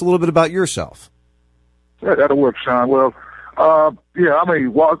and tell us a little bit about yourself. Yeah, that'll work, Sean. Well, I'm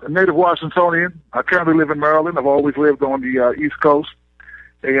a native Washingtonian. I currently live in Maryland. I've always lived on the East Coast.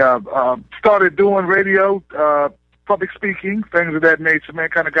 I started doing radio, public speaking, things of that nature, man.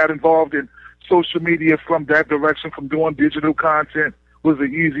 Kind of got involved in social media from that direction, from doing digital content. Was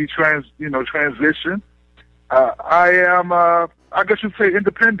an easy transition. I am, I guess you'd say,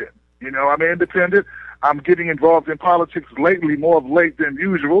 independent. I'm independent. I'm getting involved in politics lately, more of late than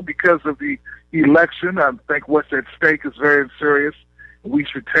usual, because of the election. I think what's at stake is very serious. We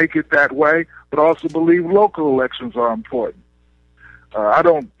should take it that way, but also believe local elections are important. I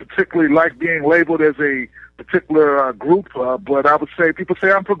don't particularly like being labeled as a particular group, but I would say people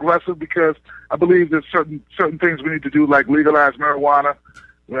say I'm progressive because I believe there's certain things we need to do, like legalize marijuana.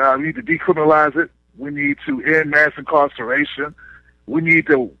 We need to decriminalize it. We need to end mass incarceration. We need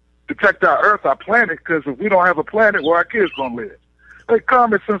to protect our earth, our planet, because if we don't have a planet, where our kids going to live? Like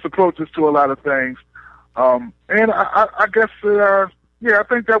common sense approaches to a lot of things. And I guess, I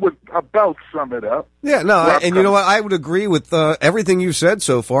think that would about sum it up. Yeah, no, and you know what? I would agree with everything you've said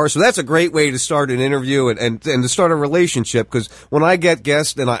so far. So that's a great way to start an interview and to start a relationship. Because when I get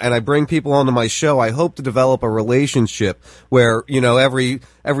guests and I bring people onto my show, I hope to develop a relationship where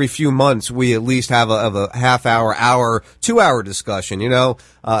every few months we at least have a half hour, 2 hour discussion.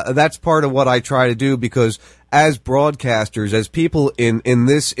 That's part of what I try to do because as broadcasters, as people in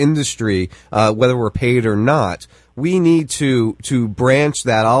this industry, whether we're paid or not, we need to branch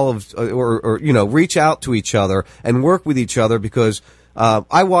that olive or reach out to each other and work with each other because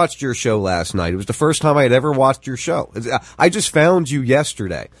I watched your show last night. It was the first time I had ever watched your show. I just found you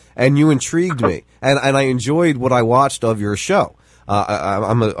yesterday and you intrigued me and I enjoyed what I watched of your show.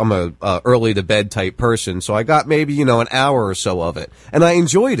 I'm a early to bed type person, so I got maybe, an hour or so of it and I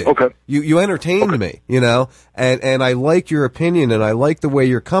enjoyed it. Okay. You entertained me, and I like your opinion and I like the way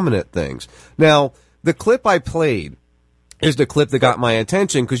you're coming at things. Now, the clip I played is the clip that got my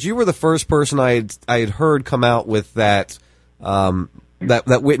attention because you were the first person I had heard come out with that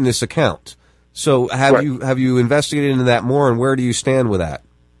witness account. So have you investigated into that more, and where do you stand with that?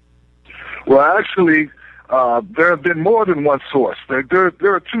 Well, actually, there have been more than one source. There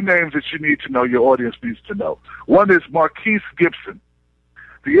are two names that you need to know, your audience needs to know. One is Marquise Gibson.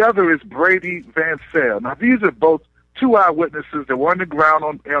 The other is Brady Van Sale. Now, these are both two eyewitnesses that were on the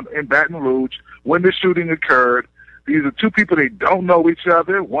ground in Baton Rouge when the shooting occurred. These are two people, they don't know each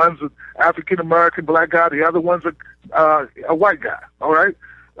other. One's an African-American black guy. The other one's a white guy, all right?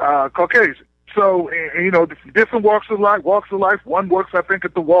 Caucasian. So, and, different walks of life. One works, I think,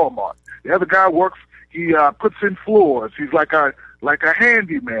 at the Walmart. The other guy works, he puts in floors. He's like a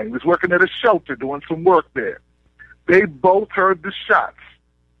handyman. He was working at a shelter doing some work there. They both heard the shots.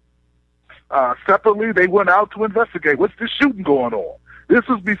 Separately, they went out to investigate. What's this shooting going on? This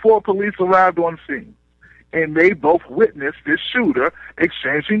was before police arrived on scene. And they both witnessed this shooter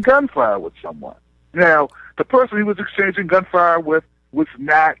exchanging gunfire with someone. Now, the person he was exchanging gunfire with was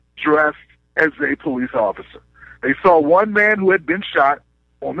not dressed as a police officer. They saw one man who had been shot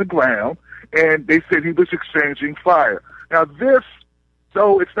on the ground, and they said he was exchanging fire. Now, this,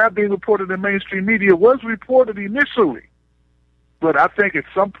 though it's not being reported in mainstream media, was reported initially. But I think at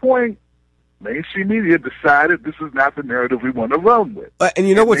some point, mainstream media decided this is not the narrative we want to run with. And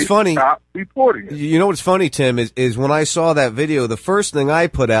you know what's funny? Stop reporting it. You know what's funny, Tim, is when I saw that video, the first thing I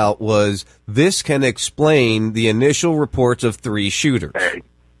put out was, this can explain the initial reports of 3 shooters. Hey,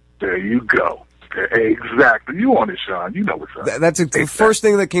 there you go. Exactly. You on it, Sean. You know what's up. That's the first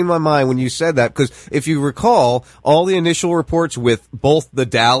thing that came to my mind when you said that, because if you recall, all the initial reports with both the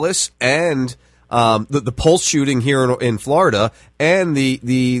Dallas and the Pulse shooting here in Florida and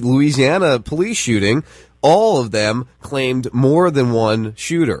the Louisiana police shooting, all of them claimed more than one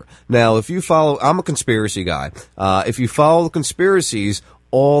shooter. Now, if you follow, I'm a conspiracy guy. If you follow the conspiracies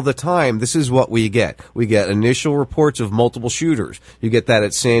all the time, this is what we get. We get initial reports of multiple shooters. You get that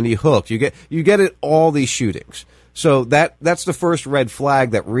at Sandy Hook. You get it all these shootings. So that's the first red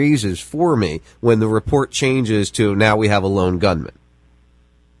flag that raises for me when the report changes to now we have a lone gunman.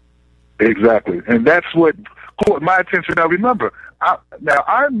 Exactly. And that's what caught my attention. Now, remember,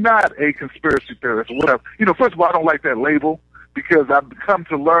 I'm not a conspiracy theorist or whatever. First of all, I don't like that label because I've come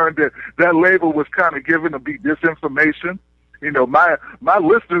to learn that label was kind of given to be disinformation. My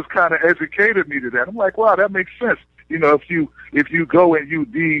listeners kind of educated me to that. I'm like, wow, that makes sense. If you go and you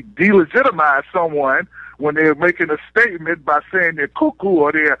delegitimize someone when they're making a statement by saying they're cuckoo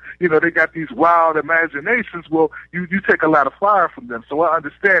or they got these wild imaginations, well, you take a lot of fire from them. So I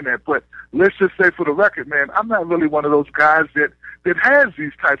understand that. But let's just say for the record, man, I'm not really one of those guys that has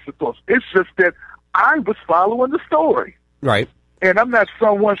these types of thoughts. It's just that I was following the story. Right. And I'm not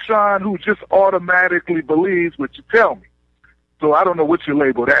someone, Sean, who just automatically believes what you tell me. So I don't know what you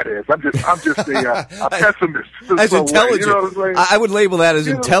label that as. I'm just a pessimist. As intelligent. I would label that as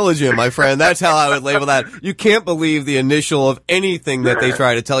intelligent, my friend. That's how I would label that. You can't believe the initial of anything that they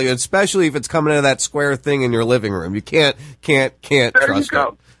try to tell you, especially if it's coming out of that square thing in your living room. You can't trust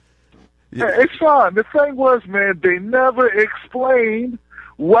it. Hey, Sean, the thing was, man, they never explained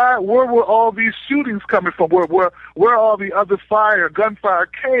where were all these shootings coming from, where all the other gunfire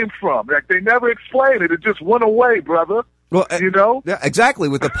came from. Like, they never explained it. It just went away, brother. Well, yeah, exactly.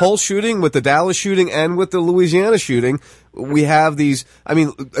 With the Pulse shooting, with the Dallas shooting, and with the Louisiana shooting, we have these. I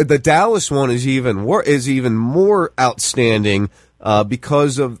mean, the Dallas one is even more outstanding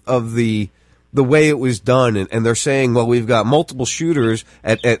because of the way it was done, and they're saying, well, we've got multiple shooters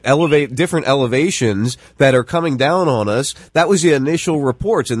at different elevations that are coming down on us. That was the initial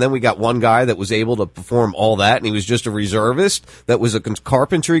reports, and then we got one guy that was able to perform all that, and he was just a reservist that was a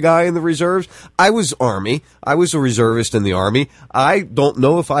carpentry guy in the reserves. I was Army. I was a reservist in the Army. I don't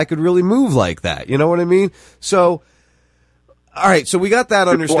know if I could really move like that. You know what I mean? So, all right, so we got that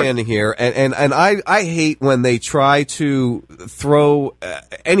understanding here, and I hate when they try to throw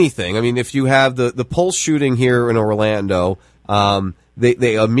anything. I mean, if you have the Pulse shooting here in Orlando,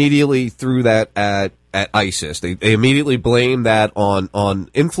 they immediately threw that at ISIS. They immediately blamed that on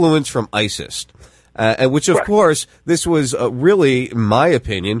influence from ISIS. Which, of course, this was really, in my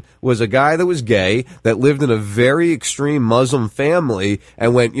opinion, was a guy that was gay, that lived in a very extreme Muslim family,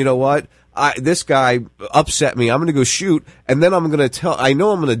 and went, you know what? This guy upset me. I'm going to go shoot, and then I'm going to I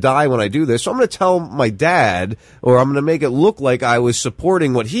know I'm going to die when I do this, so I'm going to tell my dad, or I'm going to make it look like I was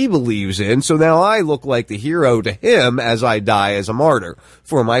supporting what he believes in, so now I look like the hero to him as I die as a martyr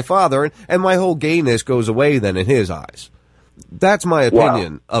for my father, and my whole gayness goes away then in his eyes. That's my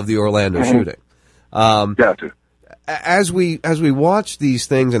opinion of the Orlando shooting. Gotcha. As we watch these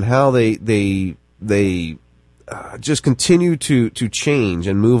things and how they just continue to change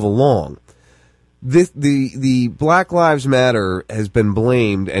and move along, the Black Lives Matter has been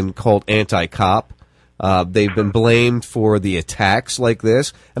blamed and called anti-cop. They've been blamed for the attacks like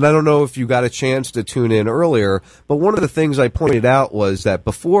this. And I don't know if you got a chance to tune in earlier, but one of the things I pointed out was that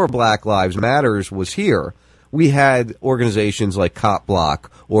before Black Lives Matters was here, we had organizations like Cop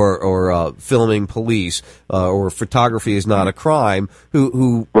Block or Filming Police or Photography is Not a Crime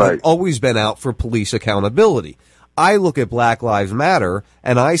who have always been out for police accountability. I look at Black Lives Matter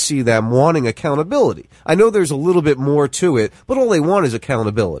and I see them wanting accountability. I know there's a little bit more to it, but all they want is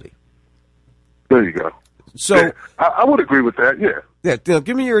accountability. There you go. So yeah, I would agree with that. Yeah. Yeah.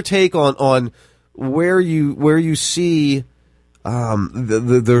 Give me your take on where you see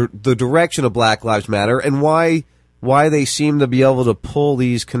the direction of Black Lives Matter and why they seem to be able to pull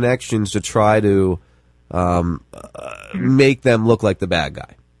these connections to try to make them look like the bad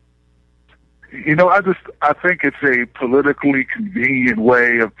guy. You know, I think it's a politically convenient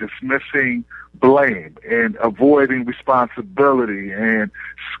way of dismissing blame and avoiding responsibility and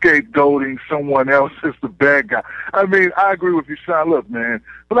scapegoating someone else as the bad guy. I mean, I agree with you, Sean. Look, man,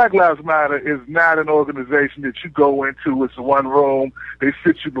 Black Lives Matter is not an organization that you go into. It's one room. They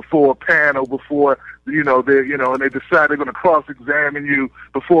sit you before a panel before, and they decide they're going to cross-examine you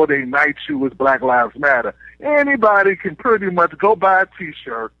before they knight you as Black Lives Matter. Anybody can pretty much go buy a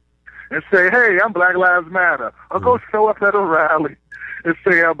T-shirt and say, hey, I'm Black Lives Matter, or go show up at a rally and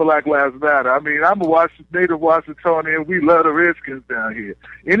say I'm Black Lives Matter. I mean, I'm a native Washingtonian. We love the Redskins down here.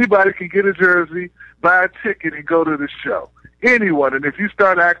 Anybody can get a jersey, buy a ticket, and go to the show. Anyone. And if you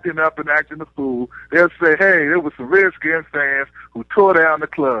start acting up and acting a fool, they'll say, hey, there was some Redskins fans who tore down the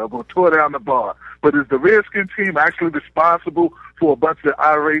club or tore down the bar. But is the Redskin team actually responsible for a bunch of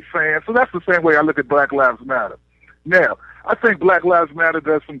irate fans? So that's the same way I look at Black Lives Matter. Now, I think Black Lives Matter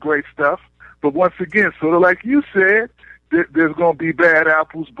does some great stuff, but once again, sort of like you said, there's going to be bad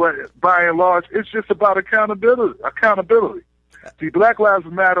apples, but by and large, it's just about accountability. The Black Lives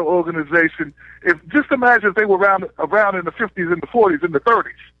Matter organization, just imagine if they were around in the 50s and the 40s and the 30s.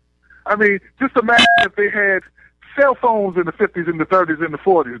 I mean, just imagine if they had cell phones in the 50s and the 30s and the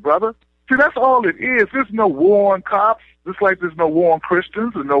 40s, brother. See, that's all it is. There's no war on cops, just like there's no war on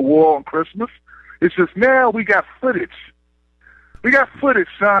Christians and no war on Christmas. It's just now we got footage. We got footage,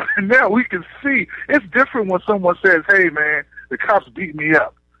 son, and now we can see. It's different when someone says, hey, man, the cops beat me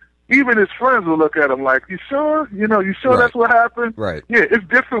up. Even his friends will look at him like, you sure? You sure that's what happened? Right. Yeah, it's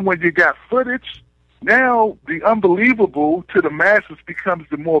different when you got footage. Now the unbelievable to the masses becomes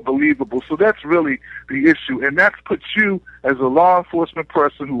the more believable. So that's really the issue. And that's put you as a law enforcement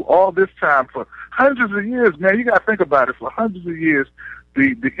person who all this time, for hundreds of years, man, you got to think about it, for hundreds of years,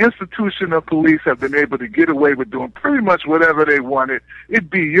 the institution of police have been able to get away with doing pretty much whatever they wanted. It'd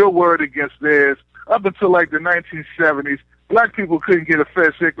be your word against theirs. Up until like the 1970s, black people couldn't get a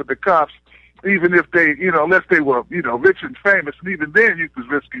fair shake with the cops, even if they, unless they were, rich and famous. And even then, you was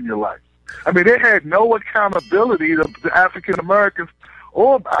risking your life. I mean, they had no accountability to the African Americans,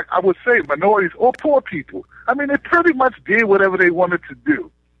 or I would say minorities or poor people. I mean, they pretty much did whatever they wanted to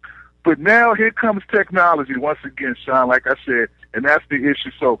do. But now here comes technology once again, Sean, like I said, and that's the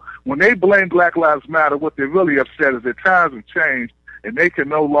issue. So when they blame Black Lives Matter, what they're really upset is that times have changed and they can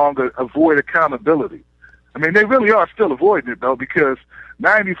no longer avoid accountability. I mean, they really are still avoiding it, though, because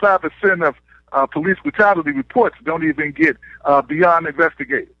 95% of police brutality reports don't even get beyond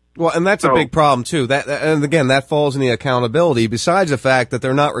investigated. Well, and that's a big problem too. And again, that falls in the accountability. Besides the fact that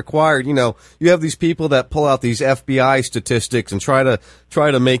they're not required, you have these people that pull out these FBI statistics and try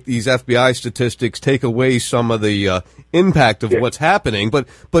to make these FBI statistics take away some of the impact of what's happening. But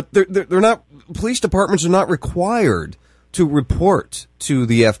they're not. Police departments are not required to report to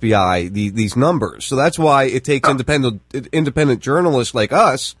the FBI these numbers. So that's why it takes independent journalists like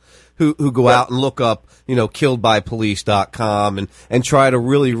us who go out and look up, killedbypolice.com and try to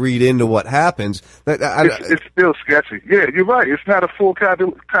really read into what happens. It's still sketchy. Yeah, you're right. It's not a full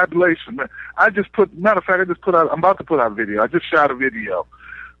tabulation. I'm about to put out a video. I just shot a video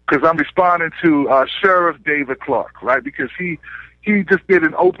because I'm responding to Sheriff David Clark, right? Because he just did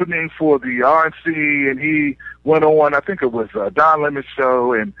an opening for the RNC, and he went on, I think it was Don Lemon's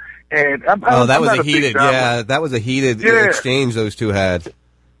show, that was a heated exchange those two had.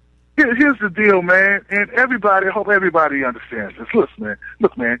 Here's the deal, man, and I hope everybody understands this.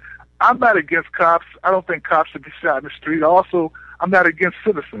 Look, man, I'm not against cops. I don't think cops should be shot in the street. Also, I'm not against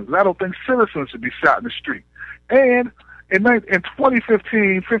citizens. I don't think citizens should be shot in the street. And in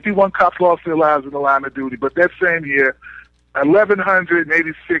 2015, 51 cops lost their lives in the line of duty, but that same year,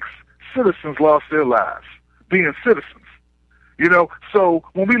 1,186 citizens lost their lives being citizens. So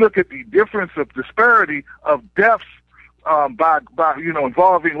when we look at the difference of disparity of deaths by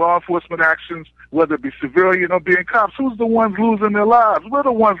involving law enforcement actions, whether it be civilian or being cops, who's the ones losing their lives? We're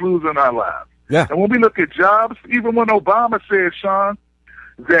the ones losing our lives. Yeah. And when we look at jobs, even when Obama said, Sean,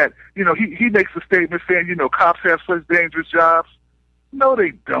 that, you know, he makes a statement saying, you know, cops have such dangerous jobs. No,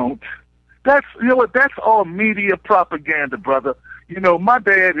 they don't. That's, you know what, that's all media propaganda, brother. You know, my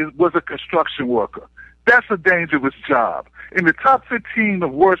dad was a construction worker. That's a dangerous job. In the top 15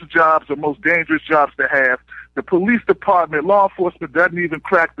 of worst jobs or most dangerous jobs to have, the police department, law enforcement doesn't even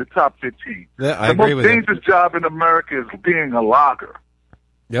crack the top 15. Yeah, I the agree most with you. dangerous job in America is being a logger.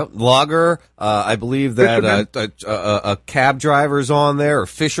 Yep, logger. I believe that cab driver's on there, or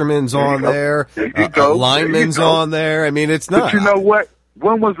fisherman's on there, lineman's on there. I mean, it's not. But you know what?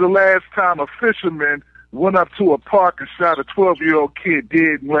 When was the last time a fisherman went up to a park and shot a 12-year-old kid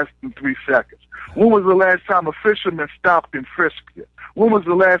dead in less than 3 seconds? When was the last time a fisherman stopped and frisked you? When was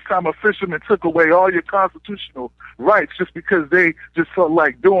the last time a fisherman took away all your constitutional rights just because they just felt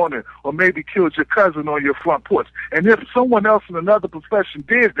like doing it, or maybe killed your cousin on your front porch? And if someone else in another profession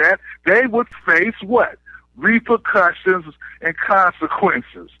did that, they would face what? Repercussions and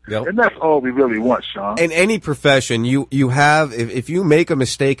consequences. Yep. And that's all we really want, Sean. In any profession, you have, if you make a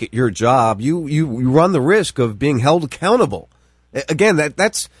mistake at your job, you run the risk of being held accountable. Again,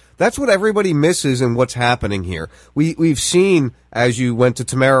 that's what everybody misses in what's happening here. We've seen, as you went to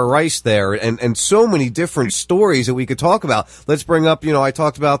Tamara Rice there, and so many different stories that we could talk about. Let's bring up, you know, I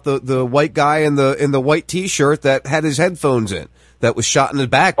talked about the white guy in the white T-shirt that had his headphones in, that was shot in the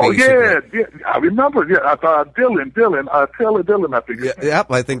back, basically. Oh, yeah, I remember. Yeah, I thought Taylor Dillon, I think.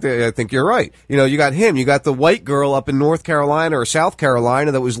 Yep, I think you're right. You know, you got him. You got the white girl up in North Carolina or South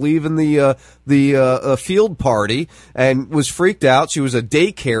Carolina that was leaving the field party and was freaked out. She was a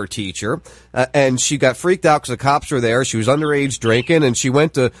daycare teacher, and she got freaked out because the cops were there. She was underage drinking, and she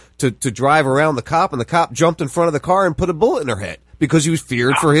went to drive around the cop, and the cop jumped in front of the car and put a bullet in her head because he was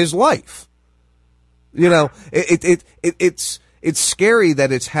feared for his life. You know, it's scary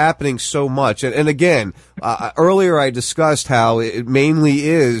that it's happening so much. And again, earlier I discussed how it mainly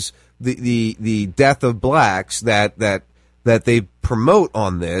is the death of blacks that they promote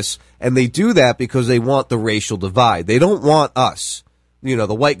on this, and they do that because they want the racial divide. They don't want us, you know,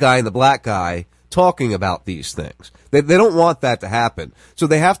 the white guy and the black guy, talking about these things. They don't want that to happen. So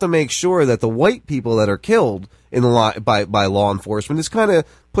they have to make sure that the white people that are killed in by law enforcement is kind of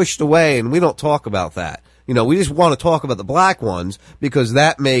pushed away, and we don't talk about that. You know, we just want to talk about the black ones because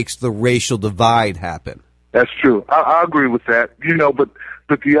that makes the racial divide happen. That's true. I agree with that. You know, but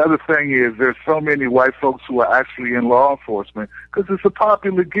the other thing is there's so many white folks who are actually in law enforcement because it's a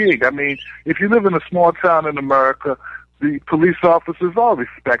popular gig. I mean, if you live in a small town in America, the police officers are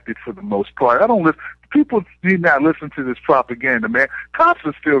respected for the most part. People need not listen to this propaganda, man. Cops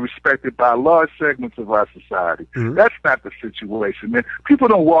are still respected by large segments of our society. Mm-hmm. That's not the situation, man. People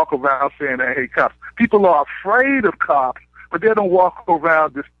don't walk around saying, hey, cops. People are afraid of cops, but they don't walk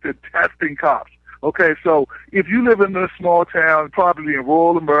around just detesting cops. Okay, so if you live in a small town, probably in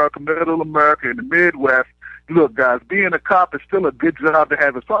rural America, middle America, in the Midwest, look, guys, being a cop is still a good job to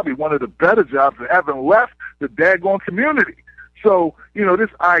have. It's probably one of the better jobs that haven't left the daggone community. So, you know, this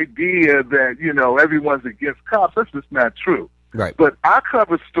idea that, you know, everyone's against cops, that's just not true. Right. But I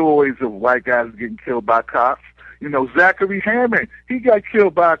cover stories of white guys getting killed by cops. You know, Zachary Hammond, he got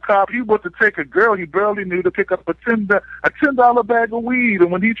killed by a cop. He went to take a girl he barely knew to pick up a $10 bag of weed.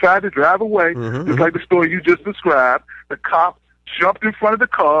 And when he tried to drive away, just like the story you just described, the cop jumped in front of the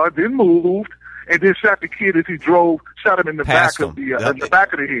car, then moved, and then shot the kid as he drove, shot him in the back of the in the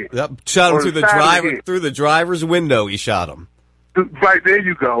back of the head. Yep. Shot him through the driver's window. He shot him. Right, there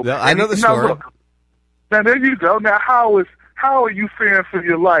you go. Yeah, I know the story. Now there you go. Now how are you fearing for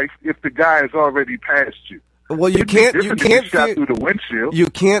your life if the guy has already passed you? Well, you can't fear through the windshield. You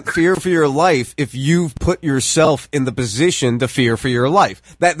can't fear for your life if you've put yourself in the position to fear for your life.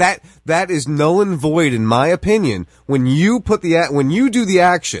 That is null and void, in my opinion. When you do the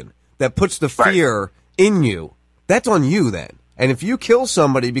action that puts the fear in you, that's on you then. And if you kill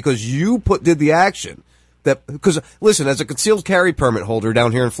somebody because you did the action, because listen, as a concealed carry permit holder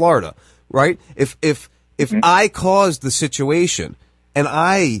down here in Florida, right? If I caused the situation and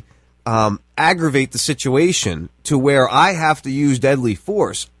I aggravate the situation to where I have to use deadly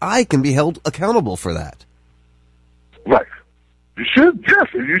force, I can be held accountable for that. Right. You should, yes,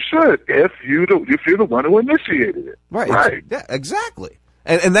 you should, if you're the one who initiated it. Right. Yeah, exactly.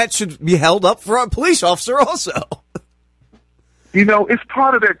 And that should be held up for a police officer also. You know, it's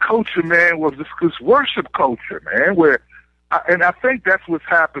part of that culture, man, was this worship culture, man, and I think that's what's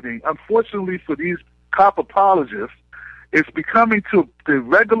happening. Unfortunately for these cop apologists, it's becoming to the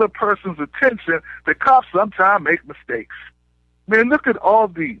regular person's attention that cops sometimes make mistakes. Man, look at all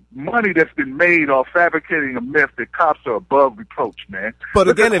the money that's been made off fabricating a myth that cops are above reproach, man. But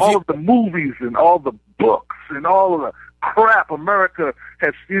look again, at all of the movies and all the books and all of the crap America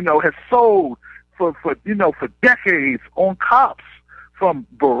has sold for decades on cops, from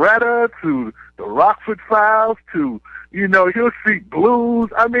Beretta to the Rockford Files to Hill Street Blues.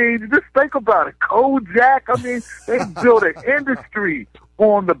 I mean, just think about it. Kojak. I mean, they built an industry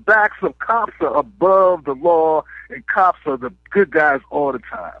on the backs of cops are above the law, and cops are the good guys all the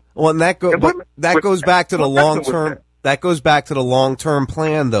time. Well, and that goes back to the long term. That goes back to the long-term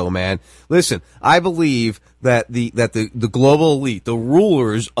plan, though, man. Listen, I believe that the global elite, the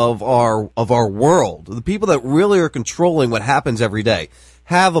rulers of our world, the people that really are controlling what happens every day,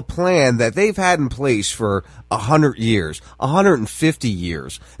 have a plan that they've had in place for 100 years, 150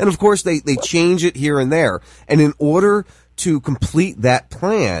 years. And of course, they change it here and there. And in order to complete that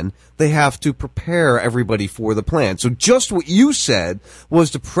plan, they have to prepare everybody for the plan. So just what you said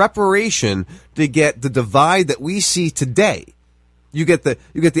was the preparation to get the divide that we see today. You get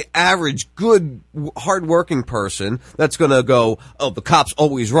the average good, hardworking person that's going to go, oh, the cop's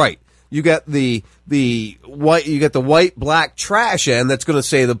always right. You get the white, black trash end that's going to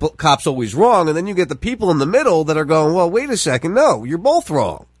say the cop's always wrong. And then you get the people in the middle that are going, well, wait a second. No, you're both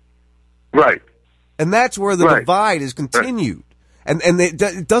wrong. Right. And that's where the divide is continued. And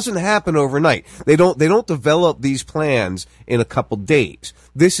it doesn't happen overnight. They don't develop these plans in a couple days.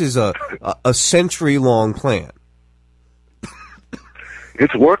 This is a century-long plan.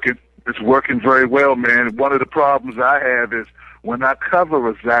 It's working. It's working very well, man. One of the problems I have is when I cover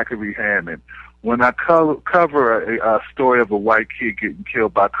a Zachary Hammond, when I cover a story of a white kid getting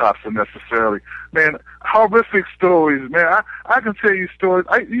killed by cops unnecessarily, man, horrific stories, man. I can tell you stories.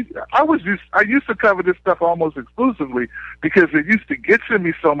 I used to cover this stuff almost exclusively because it used to get to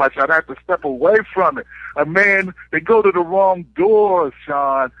me so much I'd have to step away from it. They go to the wrong doors,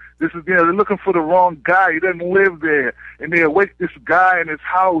 Sean. They're looking for the wrong guy. He doesn't live there, and they awake this guy in his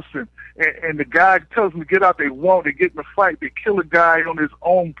house, and the guy tells them to get out. They won't. They get in a fight. They kill a guy on his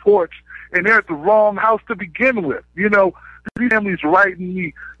own porch. And they're at the wrong house to begin with. These families writing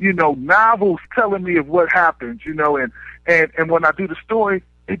me, novels telling me of what happens, and when I do the story,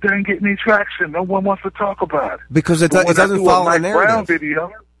 it doesn't get any traction. No one wants to talk about it. Because it doesn't follow the narrative. Brown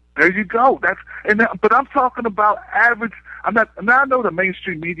video, there you go. But I'm talking about average. I know the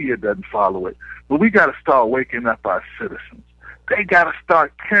mainstream media doesn't follow it, but we got to start waking up our citizens. They got to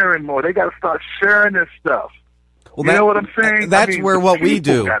start caring more. They got to start sharing this stuff. Well, you know what I'm saying? That's where what we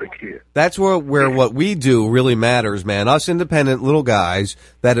do. That's where what we do really matters, man. Us independent little guys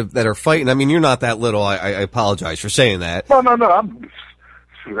that are fighting. I mean, you're not that little. I apologize for saying that. No.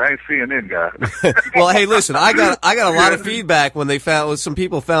 I ain't CNN guy. Well, hey, listen, I got a lot of feedback when some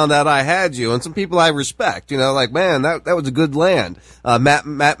people found out I had you, and some people I respect. Like, man, that was a good land. Matt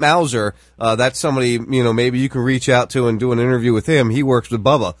Mauser, that's somebody maybe you can reach out to and do an interview with him. He works with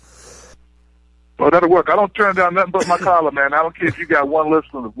Bubba. Well, that'll work. I don't turn down nothing but my collar, man. I don't care if you got one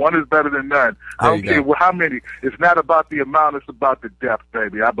listener. One is better than none. I don't care how many. It's not about the amount. It's about the depth,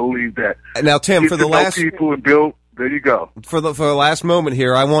 baby. I believe that. Now, Tim, for the last people and build. There you go. For the last moment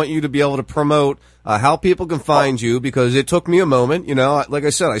here, I want you to be able to promote how people can find you, because it took me a moment. Like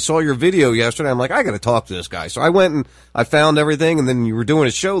I said, I saw your video yesterday. I'm like, I got to talk to this guy. So I went and I found everything, and then you were doing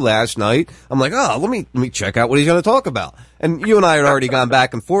a show last night. I'm like, let me check out what he's going to talk about. And you and I had already gone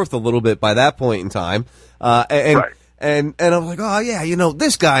back and forth a little bit by that point in time. And I was like, oh yeah,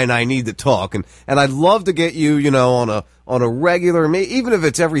 this guy and I need to talk, and I'd love to get you, on a regular, even if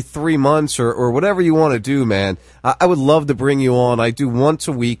it's every 3 months or whatever you want to do, man. I would love to bring you on. I do once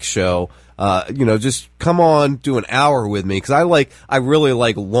a week show. Just come on, do an hour with me, because I really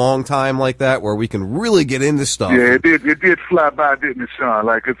like long time like that where we can really get into stuff. Yeah, it did fly by, didn't it, Sean?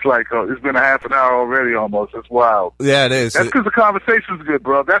 It's been a half an hour already almost. It's wild. Yeah, it is. That's because the conversation's good,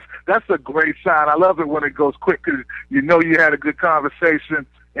 bro. That's a great sign. I love it when it goes quick, because you had a good conversation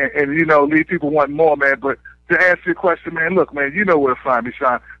and leave people wanting more, man. But to answer your question, man, look, man, you know where to find me,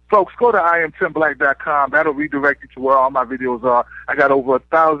 Sean. Folks, go to IamTimBlack.com. That'll redirect you to where all my videos are. I got over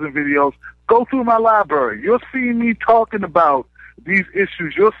 1,000 videos. Go through my library. You'll see me talking about these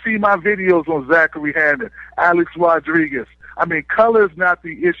issues. You'll see my videos on Zachary Hammond, Alex Rodriguez. I mean, color is not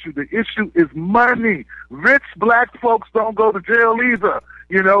the issue. The issue is money. Rich black folks don't go to jail either.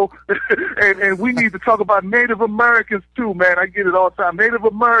 And we need to talk about Native Americans too, man. I get it all the time. Native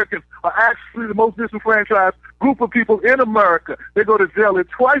Americans are actually the most disenfranchised group of people in America. They go to jail at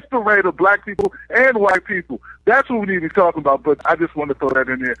twice the rate of black people and white people. That's what we need to be talking about. But I just want to throw that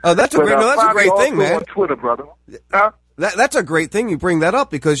in there. Oh, that's a great thing, man. On Twitter, brother. Huh? That's a great thing you bring that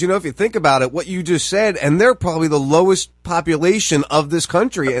up because, if you think about it, what you just said, and they're probably the lowest population of this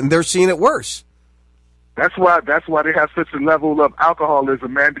country, and they're seeing it worse. That's why they have such a level of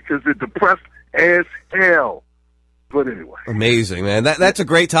alcoholism, man, because they're depressed as hell. But anyway. Amazing, man. That's a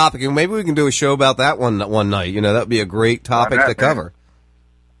great topic, and maybe we can do a show about that one night. That would be a great topic to cover. Man?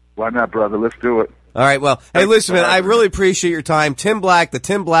 Why not, brother? Let's do it. All right, well, hey, listen, man, I really appreciate your time. Tim Black, The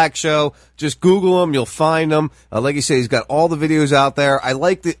Tim Black Show. Just Google him. You'll find him. Like you say, he's got all the videos out there. I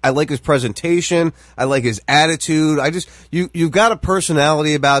like his presentation. I like his attitude. You've got a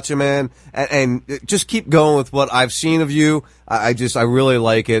personality about you, man, and just keep going with what I've seen of you. I really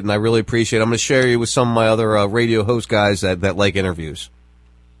like it, and I really appreciate it. I'm going to share you with some of my other radio host guys that like interviews.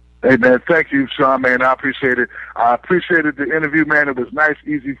 Hey, man, thank you, Sean, man. I appreciate it. I appreciated the interview, man. It was nice,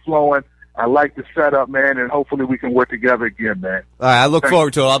 easy flowing. I like the setup, man, and hopefully we can work together again, man. All right, I look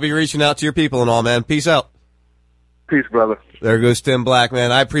forward to it. I'll be reaching out to your people and all, man. Peace out. Peace, brother. There goes Tim Black,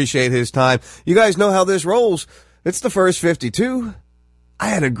 man. I appreciate his time. You guys know how this rolls. It's the first 52. I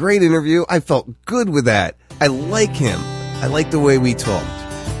had a great interview. I felt good with that. I like him. I like the way we talked.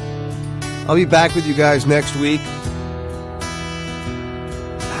 I'll be back with you guys next week.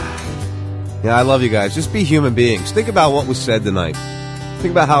 Yeah, I love you guys. Just be human beings. Think about what was said tonight.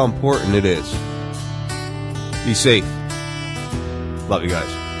 Think about how important it is. Be safe. Love you guys.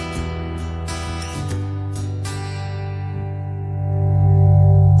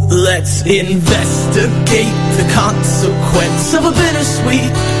 Let's investigate the consequence of a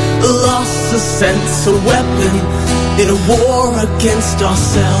bittersweet loss of sense, a weapon in a war against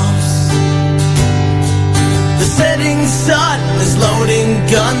ourselves. The setting sun is loading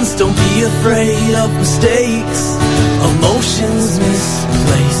guns. Don't be afraid of mistakes, emotions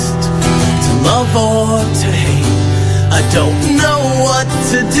misplaced, to love or to hate. I don't know what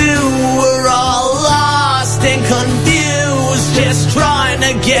to do. We're all lost and confused, just trying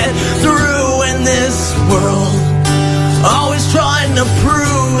to get through in this world. Always trying to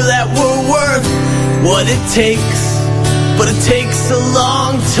prove that we're worth what it takes, but it takes a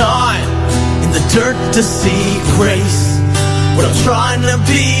long time in the dirt to see grace. When I'm trying to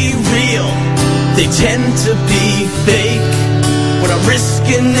be real, they tend to be fake. When I'm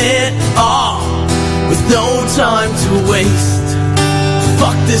risking it all with no time to waste.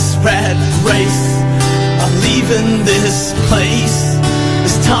 Fuck this rat race, I'm leaving this place.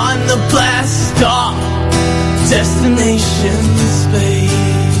 It's time to blast off, destination space.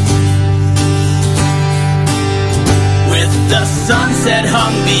 With the sunset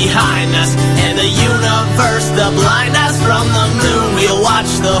hung behind us and the universe to blind us from the moon, we'll watch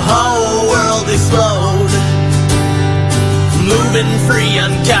the whole world explode. Moving free,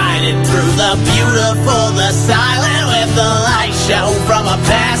 unguided through the beautiful, the silent, with the light show from a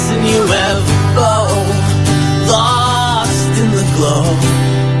passing UFO. Lost in the glow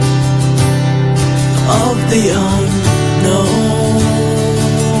of the unknown.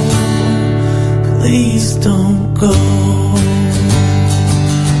 Please don't go.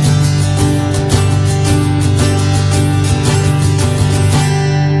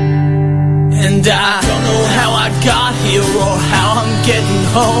 And I don't know how I got here or how I'm getting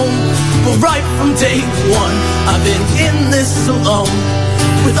home, but right from day one I've been in this alone,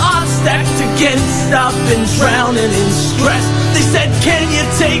 with odds stacked against. I've been drowning in stress. They said, can you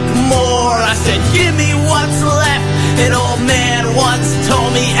take more? I said, give me what's left. An old man once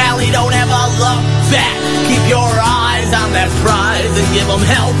told me, Allie, don't ever look back. Keep your eyes on that prize and give them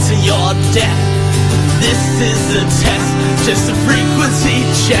hell to your death. This is a test, just a frequency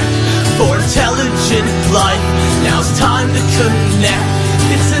check for intelligent life. Now it's time to connect.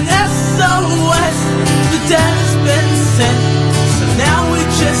 It's an SOS, the data's been sent. So now we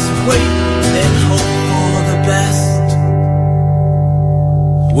just wait and hope for the best.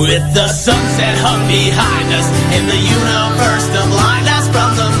 With the sunset hung behind us and the universe to blind us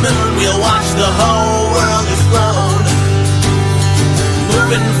from the moon, we'll watch the whole world explode.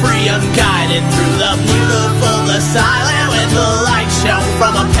 Moving free, unguided through the beautiful, the silent, with the light show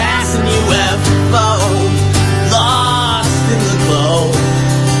from a passing UFO. Lost in the glow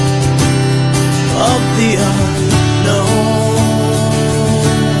of the unknown.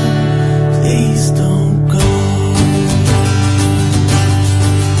 Please don't go.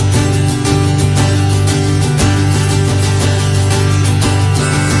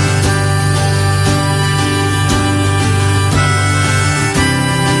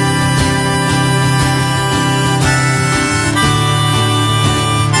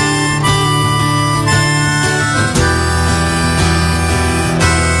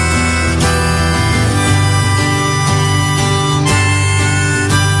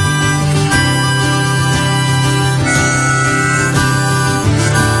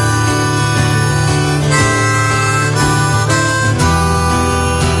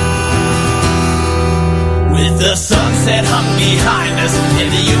 The sunset hung behind us. In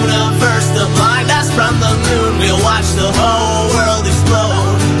the universe to blind us from the moon, we'll watch the whole world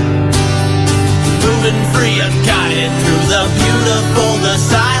explode. Moving free, unguided through the beautiful, the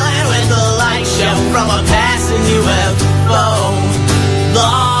silent, with the light show from a passing UFO.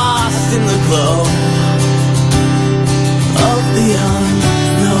 Lost in the glow of the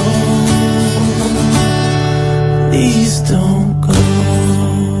unknown. Please don't go.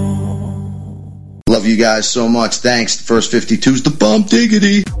 Love you guys so much. Thanks. The First 52's the Bump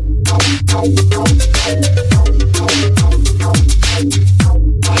Diggity.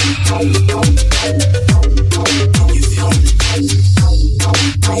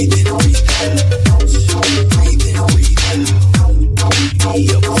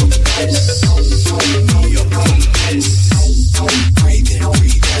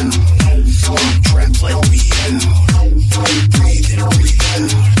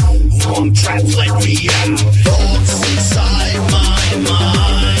 I'm trapped, let me out. Thoughts inside my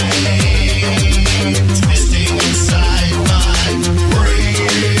mind, twisting inside my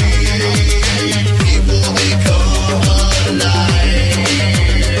brain. People, they come alive,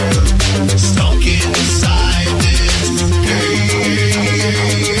 stuck inside this game.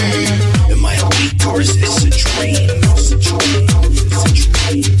 Am I awake or is this a dream? It's a dream, it's a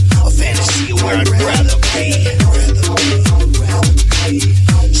dream. A fantasy where I'd rather be.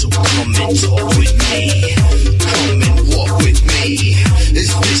 So come and talk with me, come and walk with me.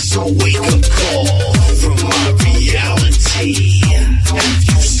 Is this a wake-up call from my reality? Have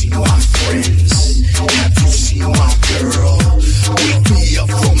you seen my friends? Have you seen my girl? Wake me up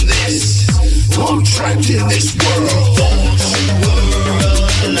from this, I'm trapped in this world. Thought you were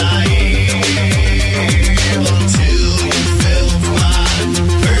alive until you felt my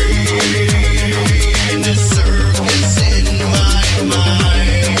pain. The circus in my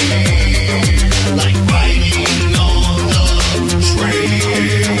mind, like riding on the train.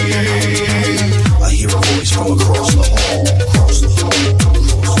 I hear a voice from across the hall, across the hall, across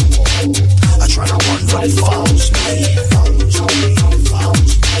the hall. I try to run, but it follows me, follows me,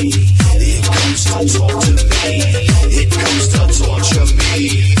 follows me. It comes to talk to me, it comes to torture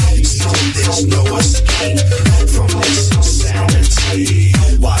me. Still there's no escape from this insanity.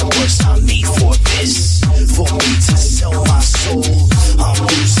 Why was I made for this? For me to sell my soul? I'm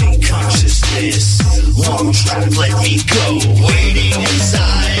losing consciousness. I'm trapped, let me go.